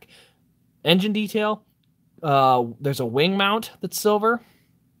not black. Engine detail, there's a wing mount that's silver.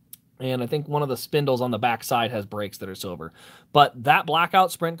 And I think one of the spindles on the back side has brakes that are silver. But that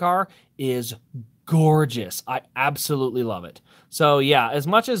blackout sprint car is gorgeous. I absolutely love it. So yeah, as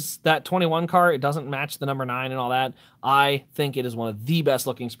much as that 21 car, it doesn't match the number 9 and all that, I think it is one of the best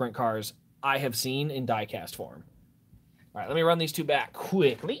looking sprint cars I have seen in diecast form. All right, let me run these two back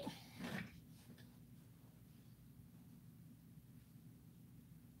quickly.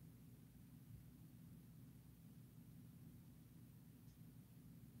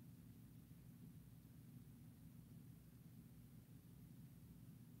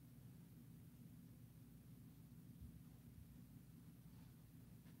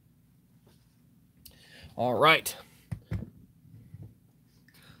 All right.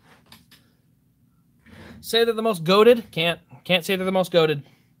 Say they're the most goated? Can't say they're the most goated.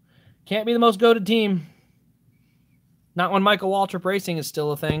 Can't be the most goated team. Not when Michael Waltrip Racing is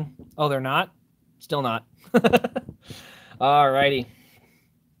still a thing. Oh, they're not? Still not. All righty.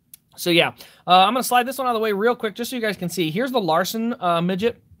 So yeah, I'm going to slide this one out of the way real quick just so you guys can see. Here's the Larson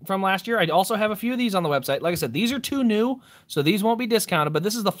midget from last year. I also have a few of these on the website. Like I said, these are 2 new, so these won't be discounted, but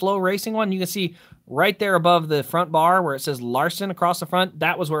this is the Flow Racing one. You can see right there above the front bar where it says Larson across the front.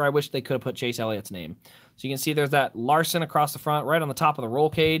 That was where I wish they could have put Chase Elliott's name. So you can see there's that Larson across the front right on the top of the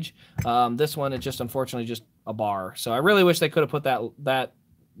roll cage. This one is just unfortunately just a bar. So I really wish they could have put that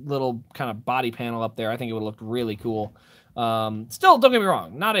little kind of body panel up there. I think it would have looked really cool. Still, don't get me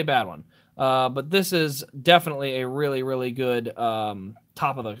wrong, not a bad one. But this is definitely a really, really good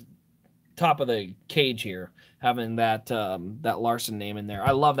top of the cage here, having that that Larson name in there.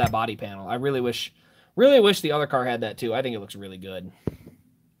 I love that body panel. I really wish the other car had that too. I think it looks really good.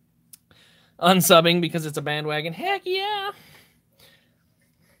 Unsubbing because it's a bandwagon. Heck yeah!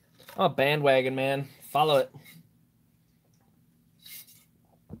 I'm a bandwagon, man. Follow it.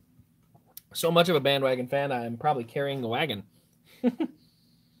 So much of a bandwagon fan, I'm probably carrying the wagon.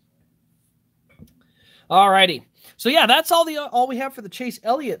 Alrighty. So yeah, that's all we have for the Chase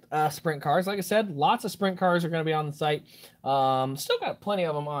Elliott sprint cars. Like I said, lots of sprint cars are going to be on the site. Still got plenty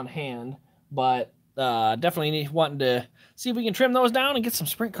of them on hand, but definitely wanting to see if we can trim those down and get some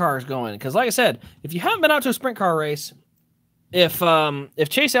sprint cars going. Because like I said, if you haven't been out to a sprint car race, if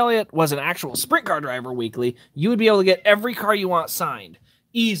Chase Elliott was an actual sprint car driver weekly, you would be able to get every car you want signed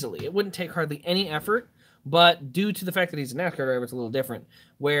easily. It wouldn't take hardly any effort. But due to the fact that he's a NASCAR driver, it's a little different.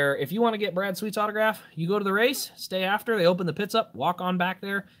 Where if you want to get Brad Sweet's autograph, you go to the race, stay after, they open the pits up, walk on back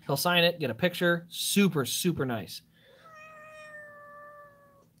there, he'll sign it, get a picture. Super, super nice.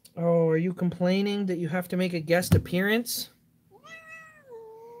 Oh, are you complaining that you have to make a guest appearance?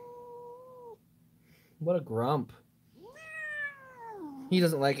 What a grump. He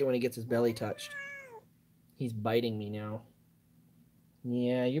doesn't like it when he gets his belly touched. He's biting me now.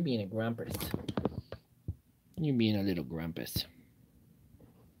 Yeah, you're being a grumpus. You're being a little grumpus.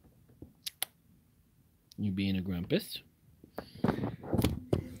 You being a grumpus.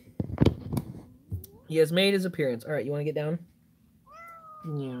 He has made his appearance. All right, you want to get down?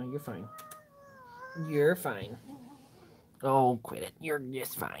 Yeah, you're fine. You're fine. Oh, quit it. You're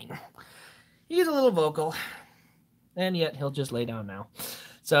just fine. He's a little vocal. And yet, he'll just lay down now.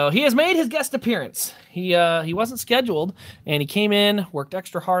 So, he has made his guest appearance. He wasn't scheduled, and he came in, worked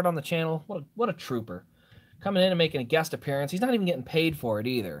extra hard on the channel. What a trooper. Coming in and making a guest appearance. He's not even getting paid for it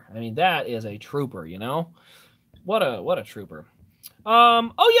either. I mean, that is a trooper, you know? What a trooper.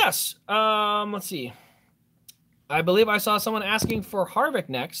 Oh, yes. Let's see. I believe I saw someone asking for Harvick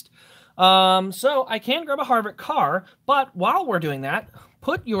next. So I can grab a Harvick car, but while we're doing that,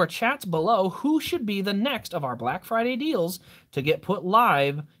 put your chats below who should be the next of our Black Friday deals to get put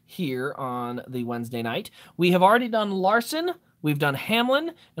live here on the Wednesday night. We have already done Larson, we've done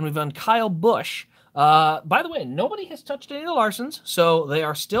Hamlin, and we've done Kyle Busch. By the way, nobody has touched any of the Larsons, so they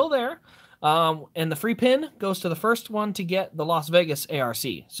are still there. And the free pin goes to the first one to get the Las Vegas ARC.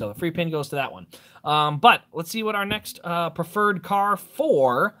 So the free pin goes to that one. But let's see what our next preferred car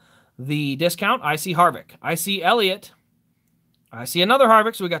for the discount. I see Harvick. I see Elliott. I see another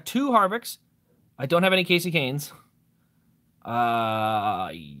Harvick. So we got 2 Harvicks. I don't have any Casey Canes.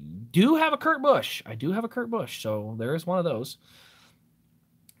 I do have a Kurt Busch. So there is one of those.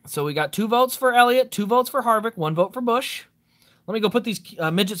 So we got 2 votes for Elliott, 2 votes for Harvick, 1 vote for Busch. Let me go put these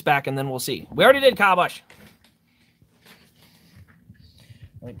midgets back, and then we'll see. We already did Kyle Busch.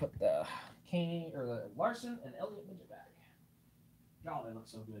 Let me put the Kane or the Larson and Elliott midget back. God, they look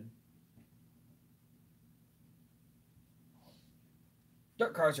so good.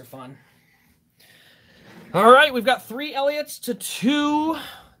 Dirt cars are fun. All right, we've got 3 Elliots to 2.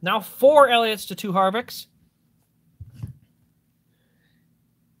 Now 4 Elliots to 2 Harvicks.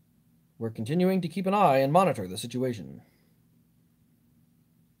 We're continuing to keep an eye and monitor the situation.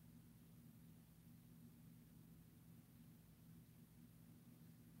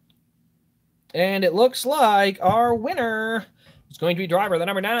 And it looks like our winner is going to be driver, the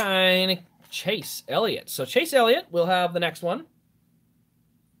number 9, Chase Elliott. So Chase Elliott will have the next one.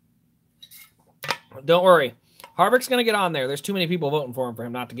 Don't worry. Harvick's going to get on there. There's too many people voting for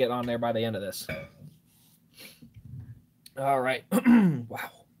him not to get on there by the end of this. All right. Wow.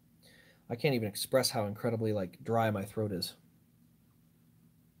 I can't even express how incredibly dry my throat is.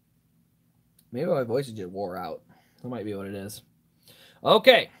 Maybe my voice just wore out. That might be what it is.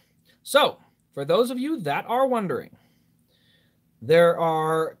 Okay. So, for those of you that are wondering, there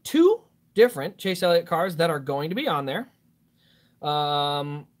are 2 different Chase Elliott cars that are going to be on there.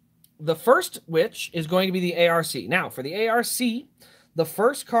 The first which is going to be the ARC. Now, for the ARC, the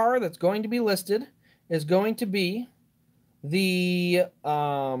first car that's going to be listed is going to be the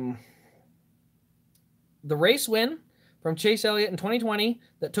race win from Chase Elliott in 2020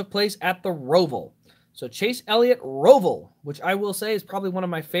 that took place at the Roval. So Chase Elliott Roval, which I will say is probably one of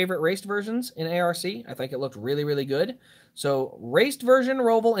my favorite raced versions in ARC. I think it looked really, really good. So raced version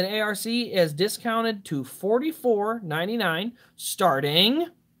Roval in ARC is discounted to $44.99 starting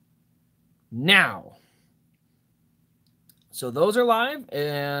now. So those are live,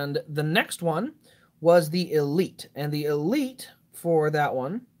 and the next one was the Elite. And the Elite for that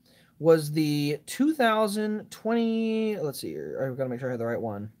one was the 2020, let's see here, I've got to make sure I have the right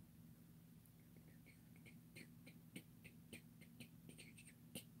one.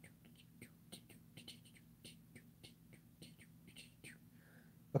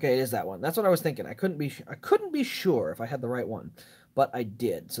 Okay, it is that one. That's what I was thinking. I couldn't be sure if I had the right one, but I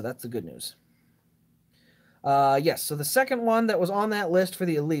did. So that's the good news. Yes, so the second one that was on that list for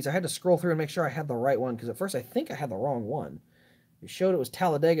the Elites, I had to scroll through and make sure I had the right one, because at first I think I had the wrong one. It showed it was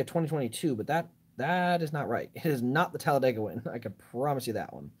Talladega 2022, but that is not right. It is not the Talladega win. I can promise you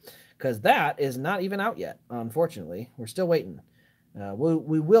that one, because that is not even out yet, unfortunately. We're still waiting.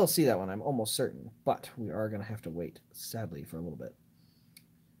 We will see that one, I'm almost certain, but we are going to have to wait, sadly, for a little bit.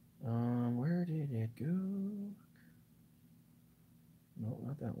 Where did it go? No,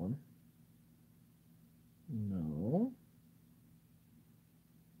 not that one. No.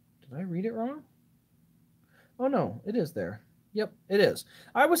 Did I read it wrong? Oh, no, it is there. Yep, it is.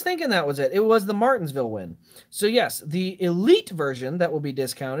 I was thinking that was it. It was the Martinsville win. So, yes, the Elite version that will be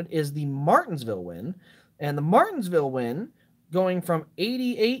discounted is the Martinsville win. And the Martinsville win, going from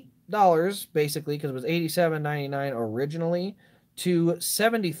 $88, basically, because it was $87.99 originally, to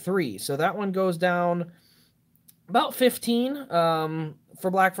 $73. So that one goes down about $15 for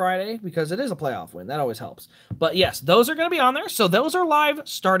Black Friday, because it is a playoff win. That always helps. But yes, those are going to be on there. So those are live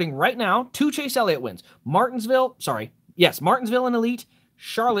starting right now. 2 Chase Elliott wins. Martinsville and Elite,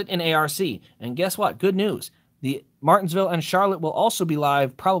 Charlotte and ARC. And guess what? Good news. The Martinsville and Charlotte will also be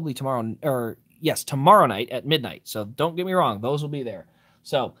live probably tomorrow night at midnight. So don't get me wrong. Those will be there.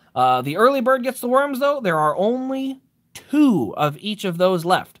 So the early bird gets the worms, though. There are only 2 of each of those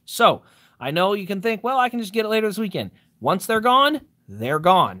left. So I know you can think, well, I can just get it later this weekend. Once they're gone, they're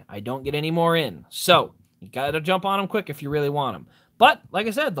gone. I don't get any more in. So you got to jump on them quick if you really want them. But like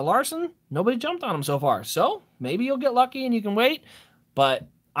I said, the Larson, nobody jumped on them so far. So maybe you'll get lucky and you can wait. But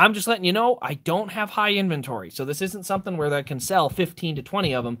I'm just letting you know, I don't have high inventory. So this isn't something where I can sell 15 to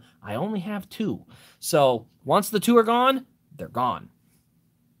 20 of them. I only have 2. So once the 2 are gone, they're gone.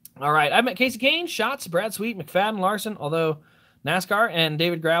 All right, I met Casey Kane, Schatz, Brad Sweet, McFadden, Larson, although NASCAR, and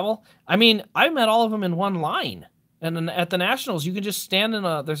David Gravel. I mean, I met all of them in one line. And then at the Nationals, you can just stand in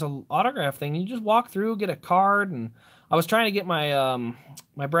there's an autograph thing. You just walk through, get a card. And I was trying to get my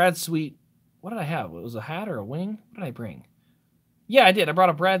my Brad Sweet. What did I have? It was a hat or a wing? What did I bring? Yeah, I did. I brought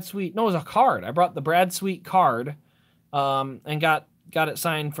a Brad Sweet. No, it was a card. I brought the Brad Sweet card and got got it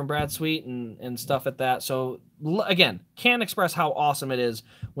signed from Brad Sweet and stuff at that. So again, can't express how awesome it is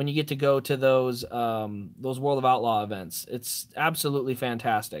when you get to go to those World of Outlaw events. It's absolutely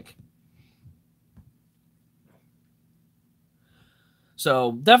fantastic.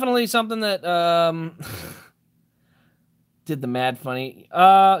 So definitely something that did the mad funny.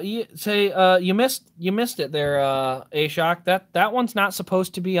 You missed it there, A-Shock. That one's not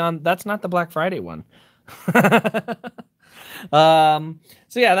supposed to be on. That's not the Black Friday one.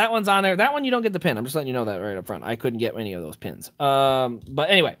 So yeah, that one's on there. That one you don't get the pin. I'm just letting you know that right up front. I couldn't get any of those pins. But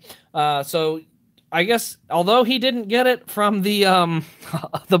anyway, so I guess although he didn't get it from the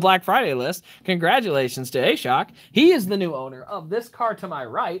the Black Friday list, congratulations to A-Shock. He is the new owner of this car to my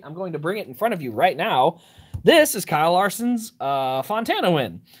right. I'm going to bring it in front of you right now. This is Kyle Larson's Fontana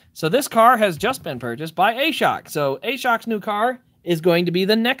win. So this car has just been purchased by A-Shock. So A-Shock's new car is going to be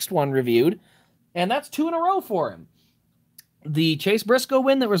the next one reviewed, and that's 2 in a row for him. The Chase Briscoe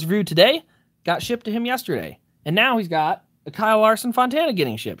win that was reviewed today got shipped to him yesterday, and now he's got a Kyle Larson Fontana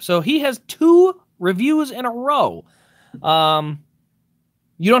getting shipped. So he has 2 reviews in a row.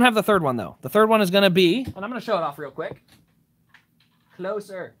 You don't have the third one, though. The third one is going to be, and I'm going to show it off real quick.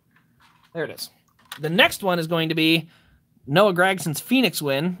 Closer. There it is. The next one is going to be Noah Gragson's Phoenix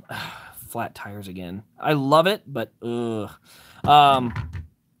win. Flat tires again. I love it, but ugh.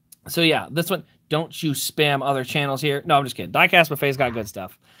 So yeah, this one. Don't you spam other channels here. No, I'm just kidding. Diecast Buffet's got good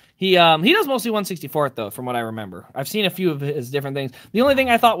stuff. He does mostly 164th, though, from what I remember. I've seen a few of his different things. The only thing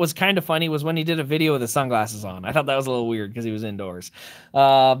I thought was kind of funny was when he did a video with his sunglasses on. I thought that was a little weird because he was indoors.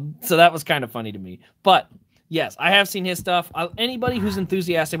 So that was kind of funny to me. But, yes, I have seen his stuff. Anybody who's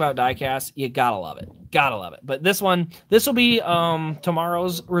enthusiastic about diecast, you gotta love it. Gotta love it. But this will be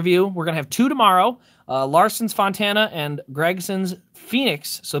tomorrow's review. We're going to have 2 tomorrow. Larson's Fontana and Gregson's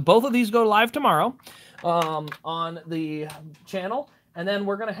Phoenix. So both of these go live tomorrow on the channel. And then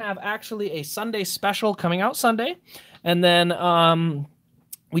we're going to have actually a Sunday special coming out Sunday. And then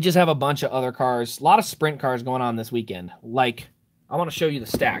we just have a bunch of other cars. A lot of sprint cars going on this weekend. Like, I want to show you the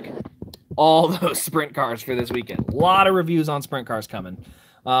stack. All those sprint cars for this weekend. A lot of reviews on sprint cars coming.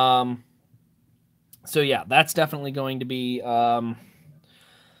 So yeah, that's definitely going to be...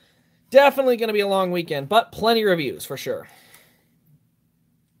 definitely going to be a long weekend, but plenty of reviews for sure.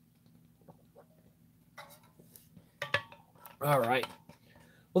 All right.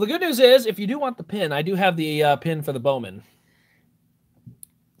 Well, the good news is, if you do want the pin, I do have the pin for the Bowman.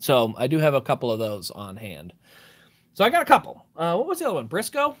 So I do have a couple of those on hand. So I got a couple. What was the other one?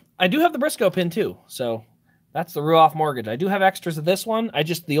 Briscoe? I do have the Briscoe pin too. So that's the Ruoff Mortgage. I do have extras of this one.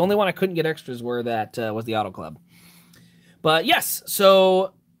 The only one I couldn't get extras was the Auto Club. But yes,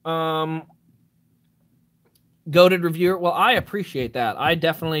 so... goated reviewer. Well, I appreciate that. I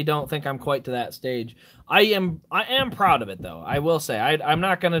definitely don't think I'm quite to that stage. I am proud of it, though. I will say I'm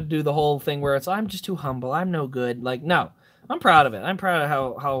not gonna do the whole thing where I'm just too humble. I'm no good. Like, no, I'm proud of it. I'm proud of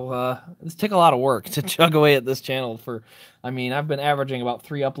how it's take a lot of work to chug away at this channel for. I mean, I've been averaging about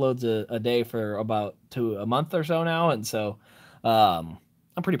 3 uploads a day for about a month or so now, and so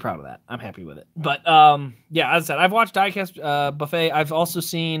I'm pretty proud of that. I'm happy with it. But, yeah, as I said, I've watched Diecast Buffet. I've also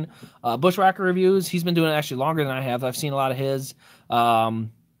seen Bushwhacker reviews. He's been doing it actually longer than I have. I've seen a lot of his.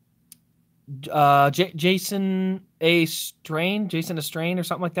 Jason Estrain or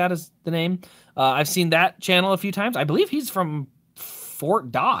something like that is the name. I've seen that channel a few times. I believe he's from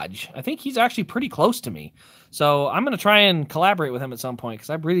Fort Dodge. I think he's actually pretty close to me. So I'm going to try and collaborate with him at some point because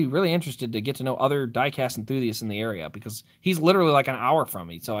I'm really, really interested to get to know other diecast enthusiasts in the area because he's literally like an hour from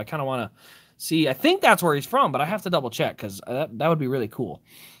me. So I kind of want to see. I think that's where he's from, but I have to double check because that would be really cool.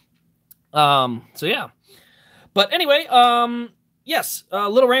 So yeah. But anyway, yes,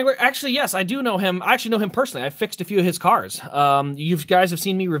 Little Wrangler. Actually, yes, I do know him. I actually know him personally. I fixed a few of his cars. You guys have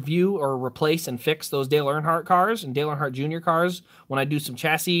seen me review or replace and fix those Dale Earnhardt cars and Dale Earnhardt Jr. cars when I do some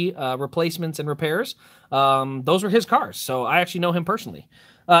chassis replacements and repairs. Those were his cars, so I actually know him personally.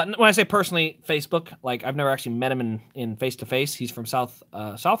 When I say personally, Facebook, like I've never actually met him in face-to-face. He's from South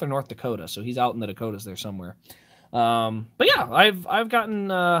or North Dakota, so he's out in the Dakotas there somewhere. But yeah, I've gotten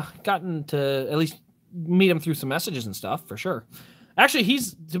to at least meet him through some messages and stuff for sure. Actually,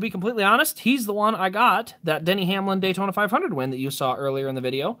 to be completely honest, he's the one I got that Denny Hamlin Daytona 500 win that you saw earlier in the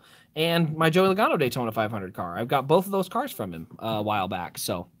video, and my Joey Logano Daytona 500 car. I've got both of those cars from him a while back,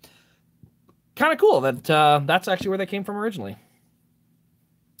 so kind of cool that that's actually where they came from originally.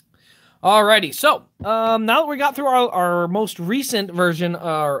 Alrighty, so now that we got through our most recent version,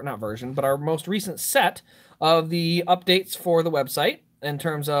 or not version, but our most recent set of the updates for the website in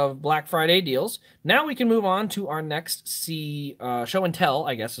terms of Black Friday deals, now we can move on to our next show and tell,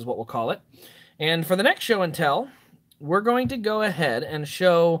 I guess is what we'll call it. And for the next show and tell, we're going to go ahead and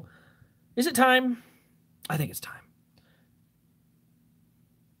show. Is it time? I think it's time.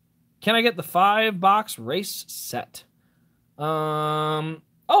 Can I get the 5-box race set? Oh,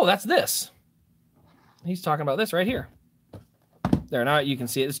 that's this. He's talking about this right here. There, now you can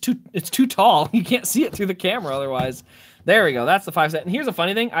see it. It's too tall. You can't see it through the camera otherwise. There we go. That's the 5 set. And here's a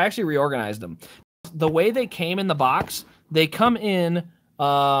funny thing. I actually reorganized them. The way they came in the box, they come in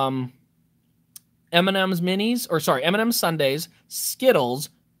M&M's minis, or sorry, M&M's Sundays, Skittles,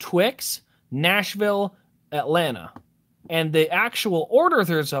 Twix, Nashville, Atlanta. And the actual order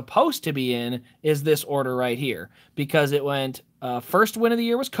they're supposed to be in is this order right here, because it went first win of the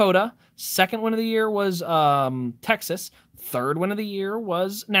year was Coda, second win of the year was Texas, third win of the year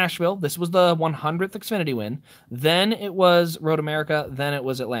was Nashville. This was the 100th Xfinity win. Then it was Road America. Then it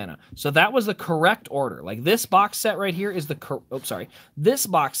was Atlanta. So that was the correct order. Like this box set right here is this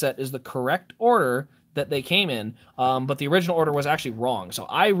box set is the correct order that they came in, but the original order was actually wrong. So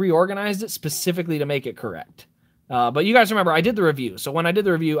I reorganized it specifically to make it correct. But you guys remember, I did the review. So when I did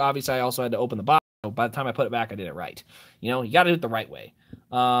the review, obviously I also had to open the box. So by the time I put it back, I did it right. You know, you got to do it the right way.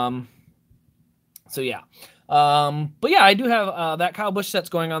 So yeah. But yeah, I do have that Kyle Busch set's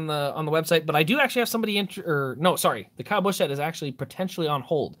going on the website, but I do actually have somebody the Kyle Busch set is actually potentially on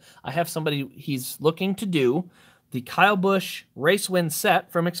hold. I have somebody, he's looking to do the Kyle Busch race win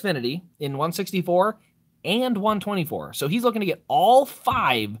set from Xfinity in 164 and 124. So he's looking to get all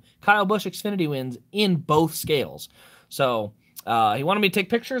 5 Kyle Busch Xfinity wins in both scales. So he wanted me to take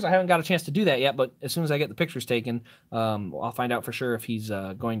pictures. I haven't got a chance to do that yet, but as soon as I get the pictures taken, I'll find out for sure if he's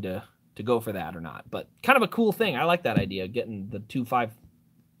going to go for that or not. But kind of a cool thing. I like that idea, getting the 2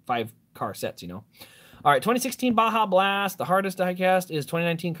 5-car sets, you know. All right, 2016 Baja Blast. The hardest diecast is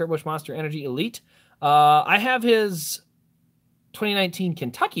 2019 Kurt Busch Monster Energy Elite. I have his 2019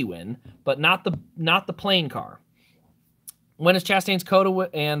 Kentucky win, but not the plain car. When is Chastain's Coda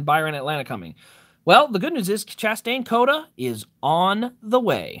and Byron Atlanta coming? Well, the good news is Chastain Coda is on the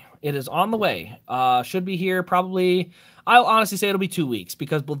way. It is on the way. Should be here probably. I'll honestly say it'll be 2 weeks,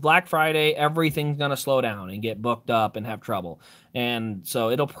 because with Black Friday, everything's going to slow down and get booked up and have trouble. And so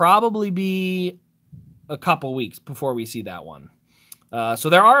it'll probably be a couple weeks before we see that one. So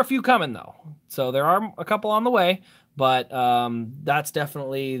there are a few coming, though. So there are a couple on the way, but that's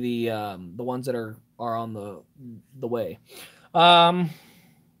definitely the ones that are on the way.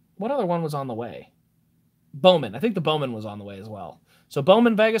 What other one was on the way? Bowman. I think the Bowman was on the way as well. So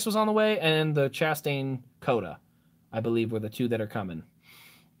Bowman Vegas was on the way, and the Chastain Coda, I believe, were the 2 that are coming.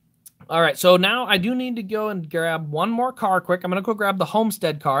 All right, so now I do need to go and grab one more car quick. I'm going to go grab the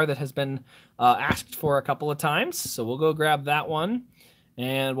Homestead car that has been asked for a couple of times. So we'll go grab that one.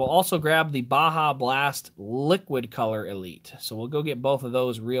 And we'll also grab the Baja Blast Liquid Color Elite. So we'll go get both of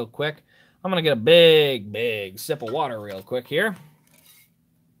those real quick. I'm going to get a big sip of water real quick here.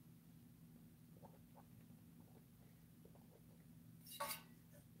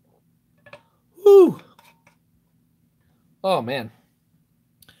 Woo! Oh, man.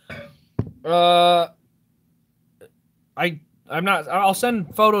 I'll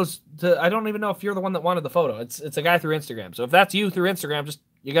send photos to, I don't even know if you're the one that wanted the photo. It's a guy through Instagram. So if that's you through Instagram, just,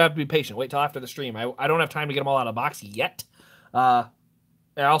 you gotta be patient. Wait till after the stream. I don't have time to get them all out of the box yet. I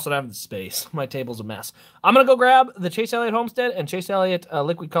also don't have the space. My table's a mess. I'm gonna go grab the Chase Elliott Homestead and Chase Elliott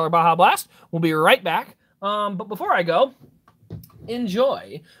Liquid Color Baja Blast. We'll be right back. But before I go,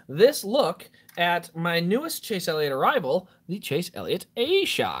 enjoy this look at my newest Chase Elliott arrival, the Chase Elliott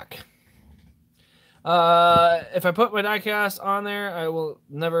A-Shock. If I put my diecast on there, I will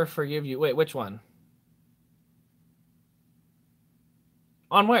never forgive you. Wait, which one?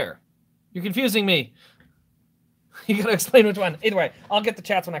 On where? You're confusing me. You gotta explain which one. Either way, I'll get the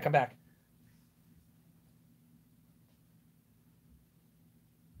chats when I come back.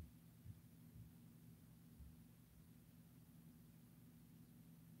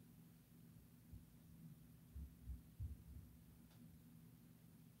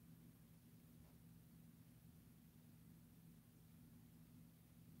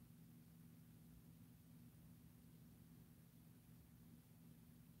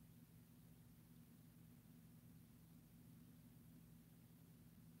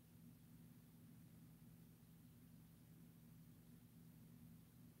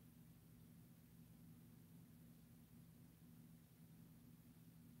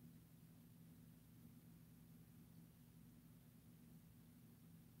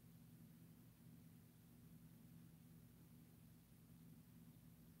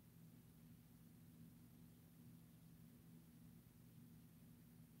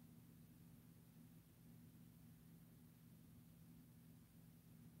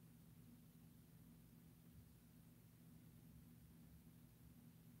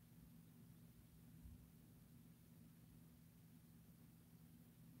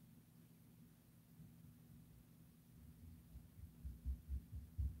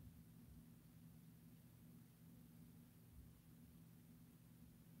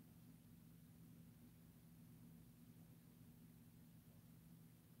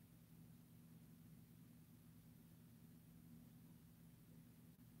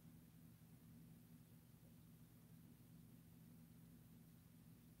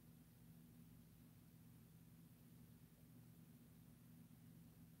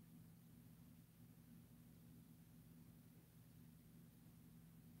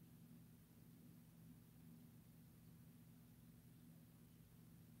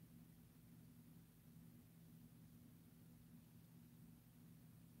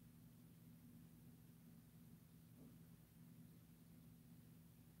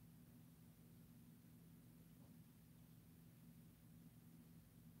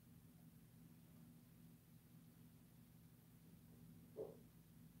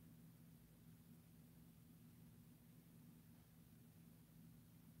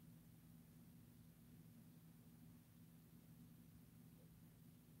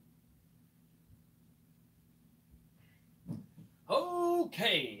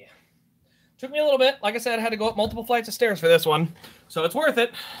 Okay. Took me a little bit. Like I said, I had to go up multiple flights of stairs for this one. So it's worth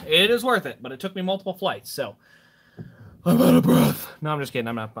it. It is worth it. But it took me multiple flights. So I'm out of breath. No, I'm just kidding.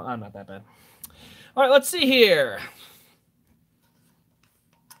 I'm not that bad. All right, let's see here.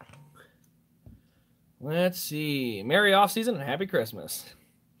 Let's see. Merry off season and happy Christmas.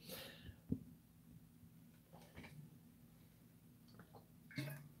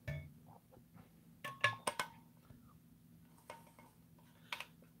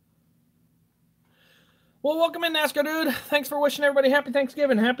 Well, welcome in, NASCAR dude. Thanks for wishing everybody happy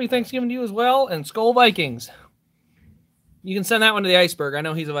Thanksgiving. Happy Thanksgiving to you as well. And Skol Vikings. You can send that one to the Iceberg. I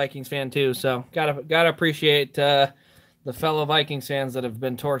know he's a Vikings fan too, so gotta appreciate the fellow Vikings fans that have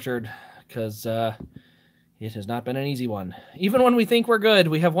been tortured, because it has not been an easy one. Even when we think we're good,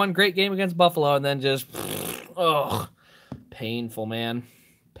 we have one great game against Buffalo, and then just, ugh, painful, man.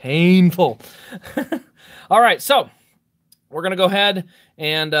 Painful. All right, so we're going to go ahead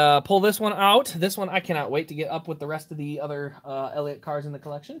and pull this one out. This one, I cannot wait to get up with the rest of the other Elliott cars in the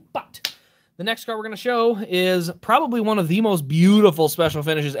collection. But the next car we're going to show is probably one of the most beautiful special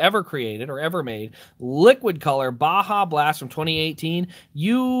finishes ever created or ever made. Liquid Color Baja Blast from 2018.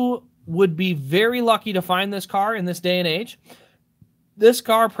 You would be very lucky to find this car in this day and age. This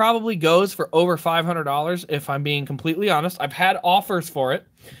car probably goes for over $500 if I'm being completely honest. I've had offers for it,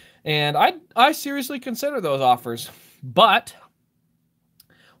 and I seriously consider those offers. But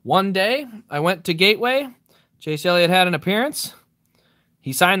one day I went to Gateway. Chase Elliott had an appearance.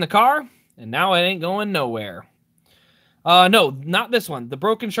 He signed the car, and now it ain't going nowhere. No, not this one. The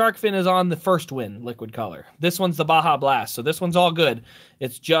broken shark fin is on the first win, Liquid Color. This one's the Baja Blast, so this one's all good.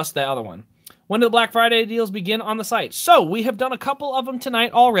 It's just the other one. When do the Black Friday deals begin on the site? So we have done a couple of them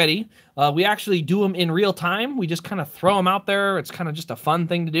tonight already. We actually do them in real time. We just kind of throw them out there. It's kind of just a fun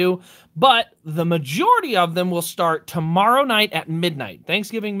thing to do. But the majority of them will start tomorrow night at midnight.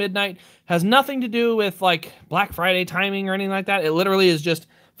 Thanksgiving midnight has nothing to do with like Black Friday timing or anything like that. It literally is just,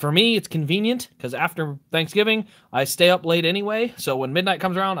 for me, it's convenient because after Thanksgiving, I stay up late anyway. So when midnight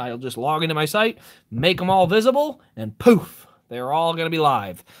comes around, I'll just log into my site, make them all visible, and poof, they're all going to be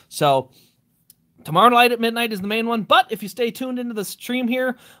live. So tomorrow night at midnight is the main one. But if you stay tuned into the stream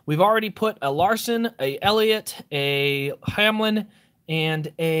here, we've already put a Larson, a Elliott, a Hamlin,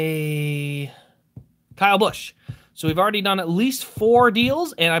 and a Kyle Busch. So we've already done at least 4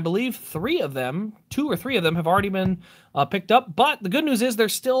 deals, and I believe 2 or 3 of them have already been picked up. But the good news is they're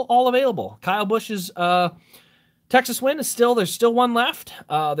still all available. Kyle Busch's Texas win is there's still one left.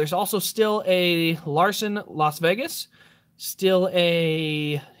 There's also still a Larson Las Vegas, still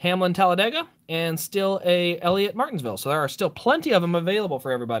a Hamlin Talladega, and still a Elliott Martinsville. So there are still plenty of them available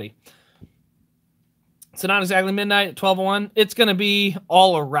for everybody. So not exactly midnight at 12:01. It's going to be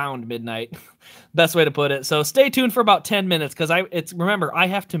all around midnight. Best way to put it. So stay tuned for about 10 minutes because remember, I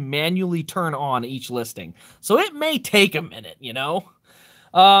have to manually turn on each listing. So it may take a minute, you know.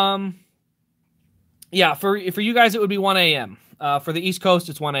 Yeah, for you guys, it would be 1 a.m. For the East Coast,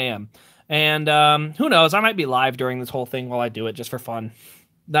 it's 1 a.m. And who knows? I might be live during this whole thing while I do it just for fun.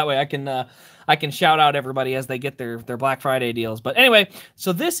 That way I can shout out everybody as they get their Black Friday deals. But anyway,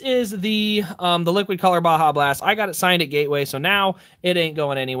 so this is the Liquid Color Baja Blast. I got it signed at Gateway, so now it ain't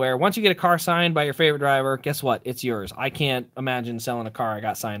going anywhere. Once you get a car signed by your favorite driver, guess what? It's yours. I can't imagine selling a car I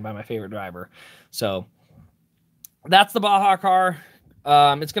got signed by my favorite driver. So that's the Baja car.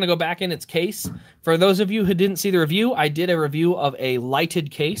 It's going to go back in its case. For those of you who didn't see the review, I did a review of a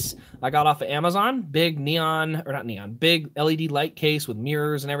lighted case I got off of Amazon. Big big LED light case with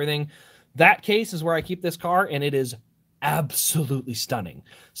mirrors and everything. That case is where I keep this car, and it is absolutely stunning.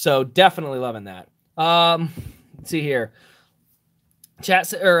 So definitely loving that. Let's see here.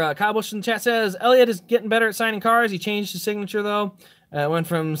 Kyle Busch in the chat says, Elliott is getting better at signing cars. He changed his signature, though. It went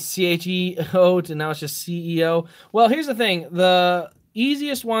from CHEO to now it's just CEO. Well, here's the thing. The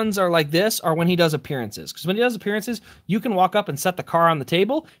easiest ones are like this are when he does appearances. Because when he does appearances, you can walk up and set the car on the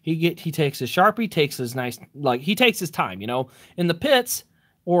table. He takes his Sharpie, takes his he takes his time, you know. In the pits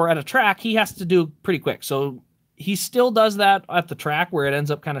or at a track, he has to do pretty quick. So he still does that at the track where it ends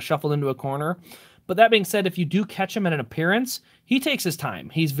up kind of shuffled into a corner. But that being said, if you do catch him at an appearance, he takes his time.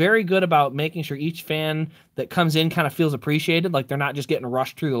 He's very good about making sure each fan that comes in kind of feels appreciated, like they're not just getting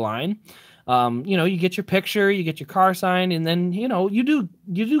rushed through the line. You know, you get your picture, you get your car signed, and then, you know, you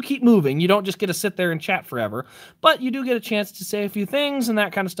do keep moving. You don't just get to sit there and chat forever, but you do get a chance to say a few things and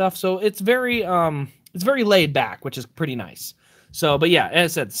that kind of stuff. So it's very laid back, which is pretty nice. So, but yeah,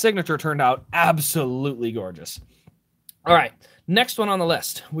 as I said, the signature turned out absolutely gorgeous. All right, next one on the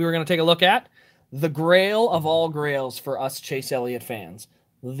list, we were going to take a look at the grail of all grails for us Chase Elliott fans.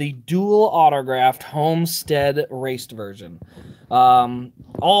 the dual autographed Homestead raced version.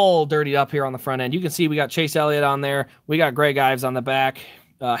 All dirtied up here on the front end. You can see we got Chase Elliott on there. We got Greg Ives on the back.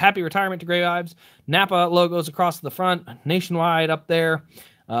 Happy retirement to Greg Ives. Napa logos across the front. Nationwide up there.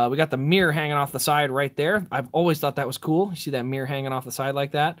 We got the mirror hanging off the side right there. I've always thought that was cool. You see that mirror hanging off the side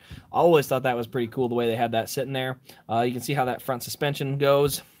like that? I always thought that was pretty cool the way they had that sitting there. You can see how that front suspension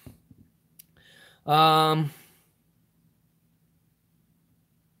goes.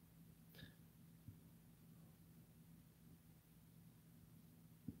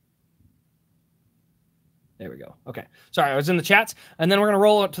 There we go. Okay. Sorry, I was in the chats. And then we're going to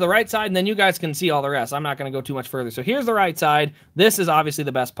roll it to the right side, and then you guys can see all the rest. I'm not going to go too much further. So here's the right side. This is obviously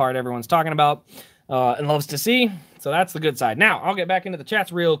the best part everyone's talking about and loves to see. So that's the good side. Now, I'll get back into the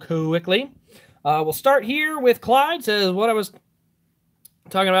chats real quickly. We'll start here with Clyde. Says what I was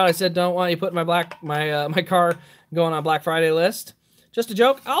talking about. I said, don't want you putting my car going on Black Friday list. Just a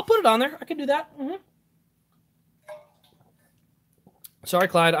joke. I'll put it on there. I can do that. Sorry,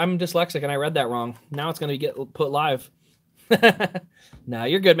 Clyde. I'm dyslexic and I read that wrong. Now it's going to get put live. No,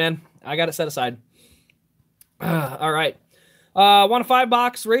 you're good, man. I got it set aside. All right. Want a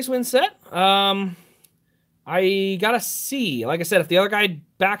 5-box race win set? I got a C. Like I said, if the other guy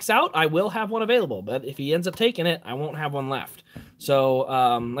backs out, I will have one available. But if he ends up taking it, I won't have one left. So,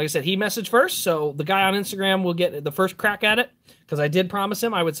 like I said, he messaged first. So the guy on Instagram will get the first crack at it. Because I did promise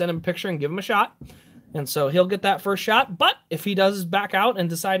him I would send him a picture and give him a shot. And so he'll get that first shot. But if he does back out and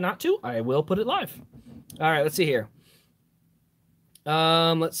decide not to, I will put it live. All right, let's see here.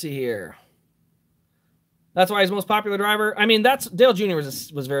 Let's see here. That's why he's the most popular driver. I mean, Dale Jr. was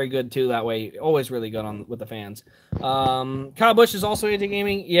very good too that way. Always really good with the fans. Kyle Busch is also into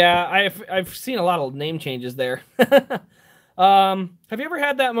gaming. Yeah, I've seen a lot of name changes there. Have you ever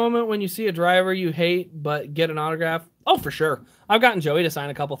had that moment when you see a driver you hate but get an autograph? Oh, for sure. I've gotten Joey to sign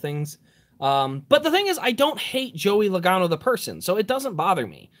a couple things. But the thing is, I don't hate Joey Logano the person, so it doesn't bother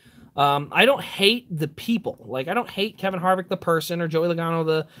me. I don't hate the people. Like, I don't hate Kevin Harvick the person or Joey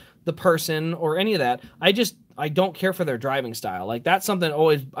Logano the person or any of that. I don't care for their driving style. Like, that's something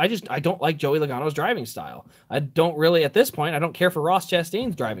always, I don't like Joey Logano's driving style. I don't really, at this point, I don't care for Ross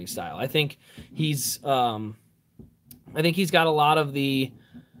Chastain's driving style. I think he's got a lot of the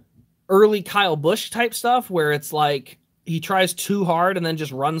early Kyle Busch type stuff where it's like, he tries too hard and then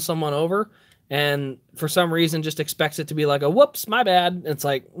just runs someone over and for some reason just expects it to be like a whoops, my bad. It's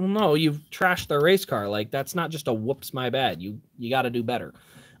like, well, no, you've trashed the race car. Like, that's not just a whoops, my bad. You got to do better.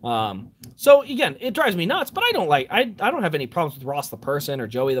 So again, it drives me nuts, but I don't have any problems with Ross the person or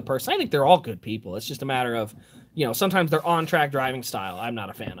Joey the person. I think they're all good people. It's just a matter of, sometimes their on-track driving style I'm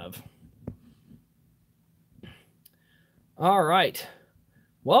not a fan of. All right.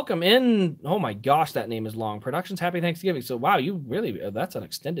 Welcome in. Oh my gosh, that name is long. Productions Happy Thanksgiving. So wow, that's an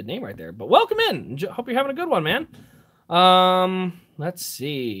extended name right there. But welcome in. Hope you're having a good one, man. Let's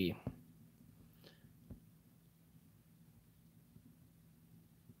see.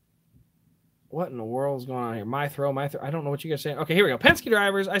 What in the world is going on here? My throw. I don't know what you guys are saying. Okay, here we go. Penske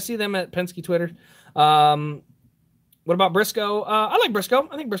drivers. I see them at Penske Twitter. What about Briscoe? I like Briscoe.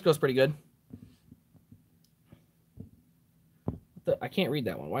 I think Briscoe's pretty good. I can't read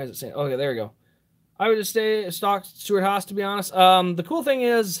that one. Why is it saying? Okay, there we go. I would just stay stock Stewart-Haas, to be honest. The cool thing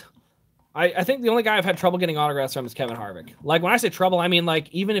is, I think the only guy I've had trouble getting autographs from is Kevin Harvick. Like, when I say trouble, I mean, like,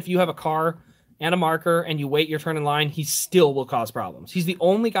 even if you have a car and a marker and you wait your turn in line, he still will cause problems. He's the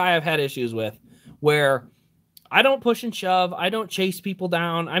only guy I've had issues with where I don't push and shove. I don't chase people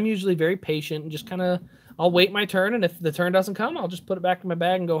down. I'm usually very patient and just kind of, I'll wait my turn. And if the turn doesn't come, I'll just put it back in my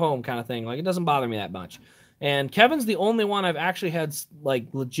bag and go home kind of thing. Like, it doesn't bother me that much. And Kevin's the only one I've actually had like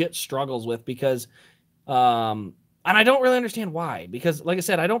legit struggles with because, and I don't really understand why, because like I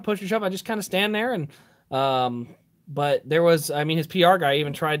said, I don't push and shove. I just kind of stand there and, but there was, I mean, his PR guy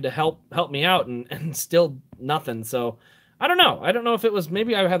even tried to help me out and still nothing. So I don't know. I don't know if it was,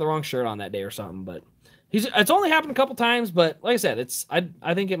 maybe I had the wrong shirt on that day or something, but it's only happened a couple times, but like I said,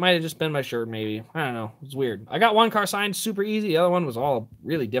 I think it might've just been my shirt. Maybe, I don't know. It's weird. I got one car signed super easy. The other one was all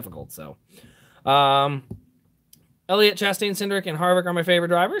really difficult. So, Elliott, Chastain, Cindric, and Harvick are my favorite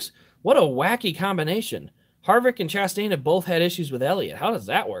drivers. What a wacky combination. Harvick and Chastain have both had issues with Elliott. How does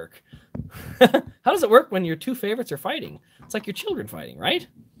that work? How does it work when your two favorites are fighting? It's like your children fighting, right?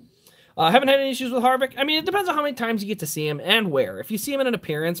 Haven't had any issues with Harvick. I mean, it depends on how many times you get to see him and where. If you see him in an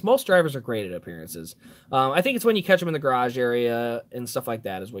appearance, most drivers are great at appearances. I think it's when you catch him in the garage area and stuff like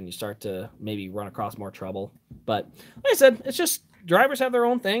that is when you start to maybe run across more trouble. But like I said, it's just drivers have their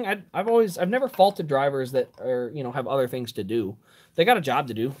own thing. I've never faulted drivers that are, have other things to do. They got a job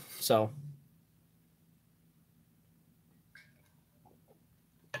to do. So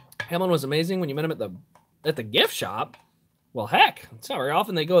Hamlin was amazing when you met him at the gift shop. Well, heck, it's not very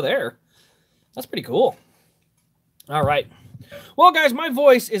often they go there. That's pretty cool. All right. Well, guys, my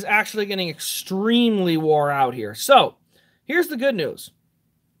voice is actually getting extremely wore out here. So here's the good news.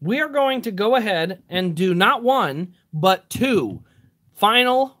 We are going to go ahead and do not one, but two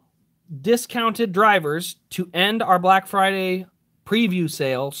final discounted drivers to end our Black Friday preview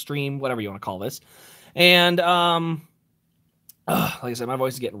sale, stream, whatever you want to call this. And like I said, my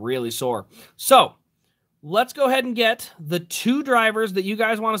voice is getting really sore. So let's go ahead and get the two drivers that you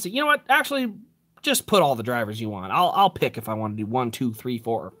guys want to see. You know what? Actually, just put all the drivers you want. I'll pick if I want to do 1, 2, 3,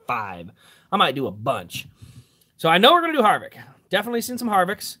 4, or 5. I might do a bunch. So I know we're going to do Harvick. Definitely seen some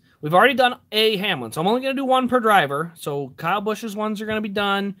Harvicks. We've already done a Hamlin, so I'm only going to do one per driver. So Kyle Busch's ones are going to be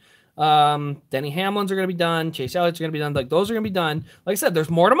done. Denny Hamlin's are going to be done. Chase Elliott's are going to be done. Like, those are going to be done. Like I said, there's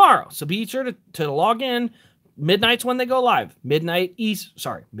more tomorrow. So be sure to log in. Midnight's when they go live. Midnight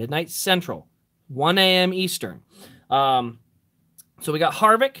Central. 1 a.m. Eastern. So we got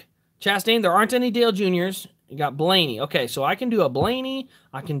Harvick, Chastain. There aren't any Dale Jr.'s. You got Blaney. Okay, so I can do a Blaney,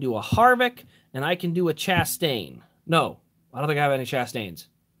 I can do a Harvick, and I can do a Chastain. No, I don't think I have any Chastains.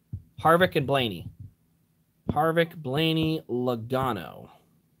 Harvick and Blaney. Harvick, Blaney, Logano.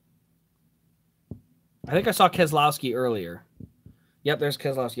 I think I saw Keselowski earlier. Yep, there's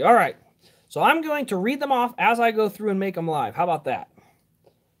Keselowski. All right. So I'm going to read them off as I go through and make them live. How about that?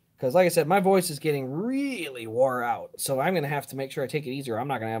 Because like I said, my voice is getting really wore out. So I'm going to have to make sure I take it easier. I'm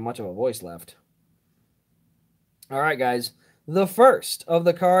not going to have much of a voice left. All right, guys. The first of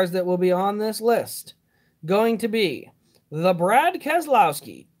the cars that will be on this list going to be the Brad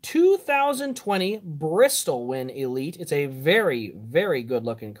Keselowski 2020 Bristol Win Elite. It's a very, very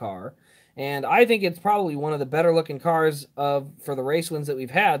good-looking car. And I think it's probably one of the better-looking cars for the race wins that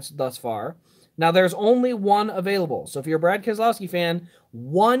we've had thus far. Now, there's only one available. So if you're a Brad Keselowski fan,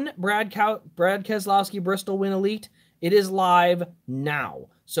 one Brad Keselowski Bristol Win Elite, it is live now.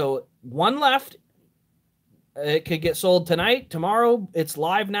 So one left. It could get sold tonight, tomorrow. It's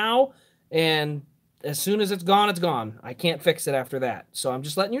live now. And as soon as it's gone, it's gone. I can't fix it after that. So I'm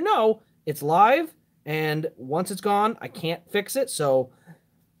just letting you know it's live. And once it's gone, I can't fix it. So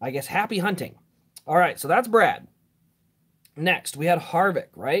I guess happy hunting. All right, so that's Brad. Next, we had Harvick,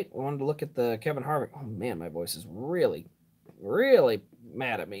 right? We wanted to look at the Kevin Harvick. Oh, man, my voice is really, really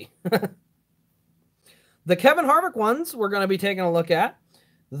mad at me. The Kevin Harvick ones we're going to be taking a look at.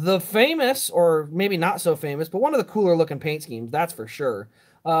 The famous, or maybe not so famous, but one of the cooler looking paint schemes, that's for sure.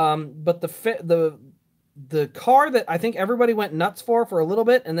 But the car that I think everybody went nuts for a little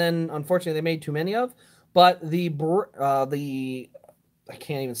bit, and then unfortunately they made too many of, but the I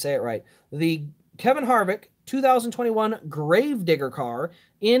can't even say it right. The Kevin Harvick 2021 Gravedigger car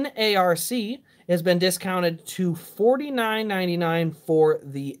in ARC has been discounted to $49.99 for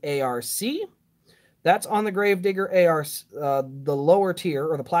the ARC. That's on the Gravedigger ARC, the lower tier,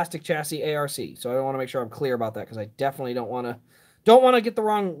 or the plastic chassis ARC. So I want to make sure I'm clear about that, because I definitely don't want to get the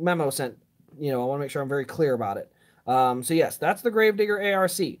wrong memo sent. You know, I want to make sure I'm very clear about it. So yes, that's the Gravedigger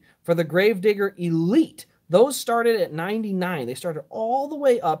ARC. For the Gravedigger Elite, those started at 99. They started all the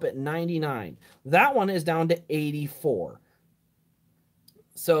way up at 99. That one is down to 84.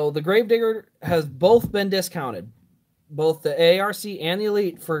 So the Gravedigger has both been discounted. Both the ARC and the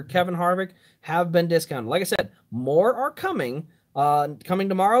Elite for Kevin Harvick have been discounted. Like I said, more are coming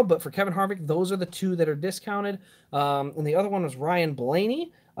tomorrow, but for Kevin Harvick, those are the two that are discounted. And the other one was Ryan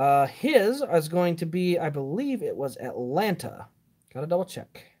Blaney. His is going to be, I believe it was Atlanta. Got to double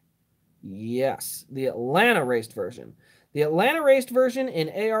check. Yes, the Atlanta raced version. The Atlanta raced version in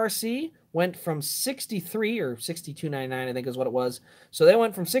ARC went from 63 or 62.99, I think is what it was. So they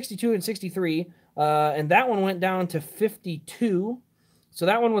went from 62 and 63, and that one went down to 52. So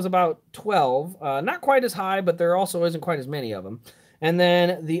that one was about 12. Not quite as high, but there also isn't quite as many of them. And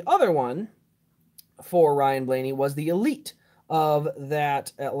then the other one for Ryan Blaney was the Elite of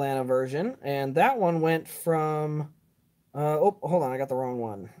that Atlanta version, and that one went from... oh, hold on. I got the wrong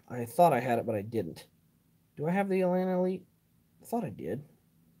one. I thought I had it, but I didn't. Do I have the Atlanta Elite? I thought I did.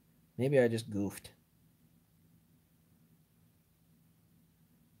 Maybe I just goofed.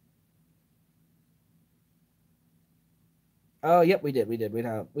 Oh, yep, we did. We did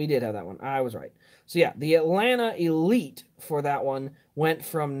have that one. I was right. So, yeah, the Atlanta Elite for that one went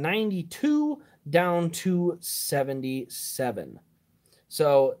from 92 down to 77.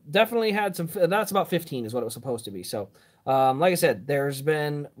 So, definitely had some... That's about 15 is what it was supposed to be. So, like I said, there's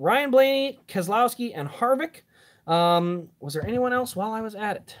been Ryan Blaney, Keselowski, and Harvick. Was there anyone else while I was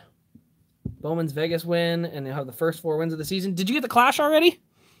at it? Bowman's Vegas win, and they have the first 4 wins of the season. Did you get the Clash already?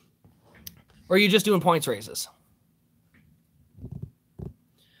 Or are you just doing points races?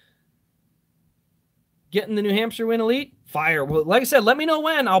 getting the New Hampshire Win Elite? Fire. Well, like I said, let me know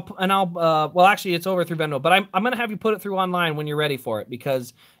when. Well, actually, it's over through Venmo, but I'm gonna have you put it through online when you're ready for it,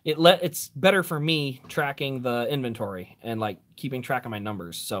 because it's better for me tracking the inventory and like keeping track of my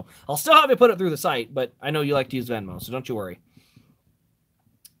numbers. So I'll still have you put it through the site, but I know you like to use Venmo, so don't you worry.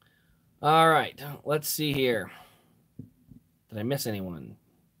 All right, let's see here. Did I miss anyone?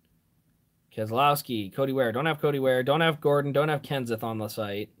 Keselowski, Cody Ware. Don't have Cody Ware. Don't have Gordon. Don't have Kenseth on the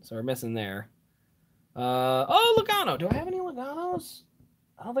site, so we're missing there. Oh, Logano. Do I have any Loganos?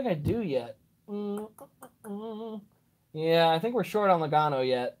 I don't think I do yet. Yeah, I think we're short on Logano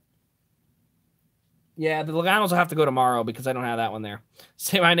yet. Yeah, the Loganos will have to go tomorrow because I don't have that one there.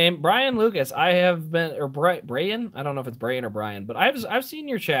 Say my name, Brian Lucas. I have been, or Brian. I don't know if it's Brian or Brian, but I've seen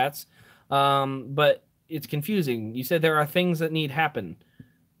your chats. But it's confusing. You said there are things that need happen.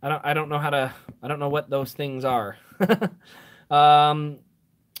 I don't know what those things are.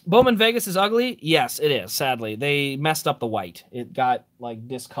 Bowman Vegas is ugly. Yes, it is. Sadly, they messed up the white. It got like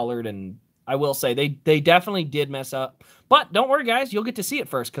discolored, and I will say they definitely did mess up. But don't worry, guys. You'll get to see it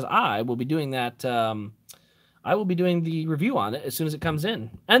first because I will be doing that. I will be doing the review on it as soon as it comes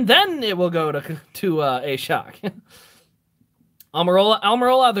in, and then it will go to a shock.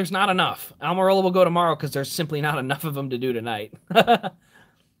 Almirola, there's not enough. Almirola will go tomorrow because there's simply not enough of them to do tonight.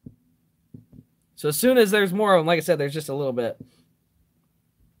 So as soon as there's more of them, like I said, there's just a little bit.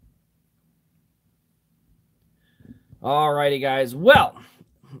 All righty, guys. Well,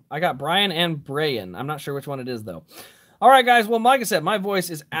 I got Brian and Brian. I'm not sure which one it is, though. All right, guys. Well, like I said, my voice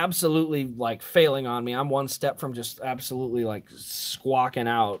is absolutely, like, failing on me. I'm one step from just absolutely, like, squawking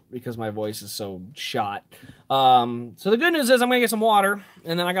out because my voice is so shot. So the good news is I'm going to get some water,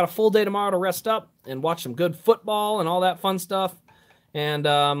 and then I got a full day tomorrow to rest up and watch some good football and all that fun stuff. And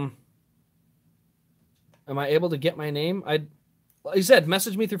am I able to get my name? Like you said,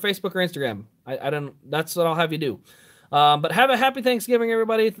 message me through Facebook or Instagram. I don't. That's what I'll have you do. But have a happy Thanksgiving,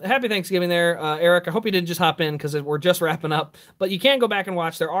 everybody. Happy Thanksgiving there, Eric. I hope you didn't just hop in because we're just wrapping up. But you can go back and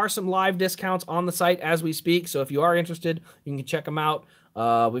watch. There are some live discounts on the site as we speak. So if you are interested, you can check them out.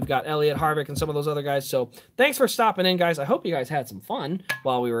 We've got Elliot Harvick and some of those other guys. So thanks for stopping in, guys. I hope you guys had some fun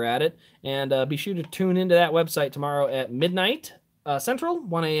while we were at it. And be sure to tune into that website tomorrow at midnight Central,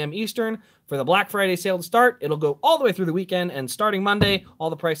 1 a.m. Eastern, for the Black Friday sale to start. It'll go all the way through the weekend, and starting Monday, all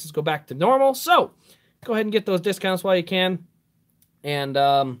the prices go back to normal. So go ahead and get those discounts while you can, and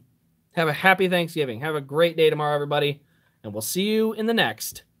have a happy Thanksgiving. Have a great day tomorrow, everybody, and we'll see you in the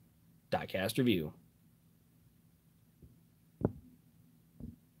next Diecast Review.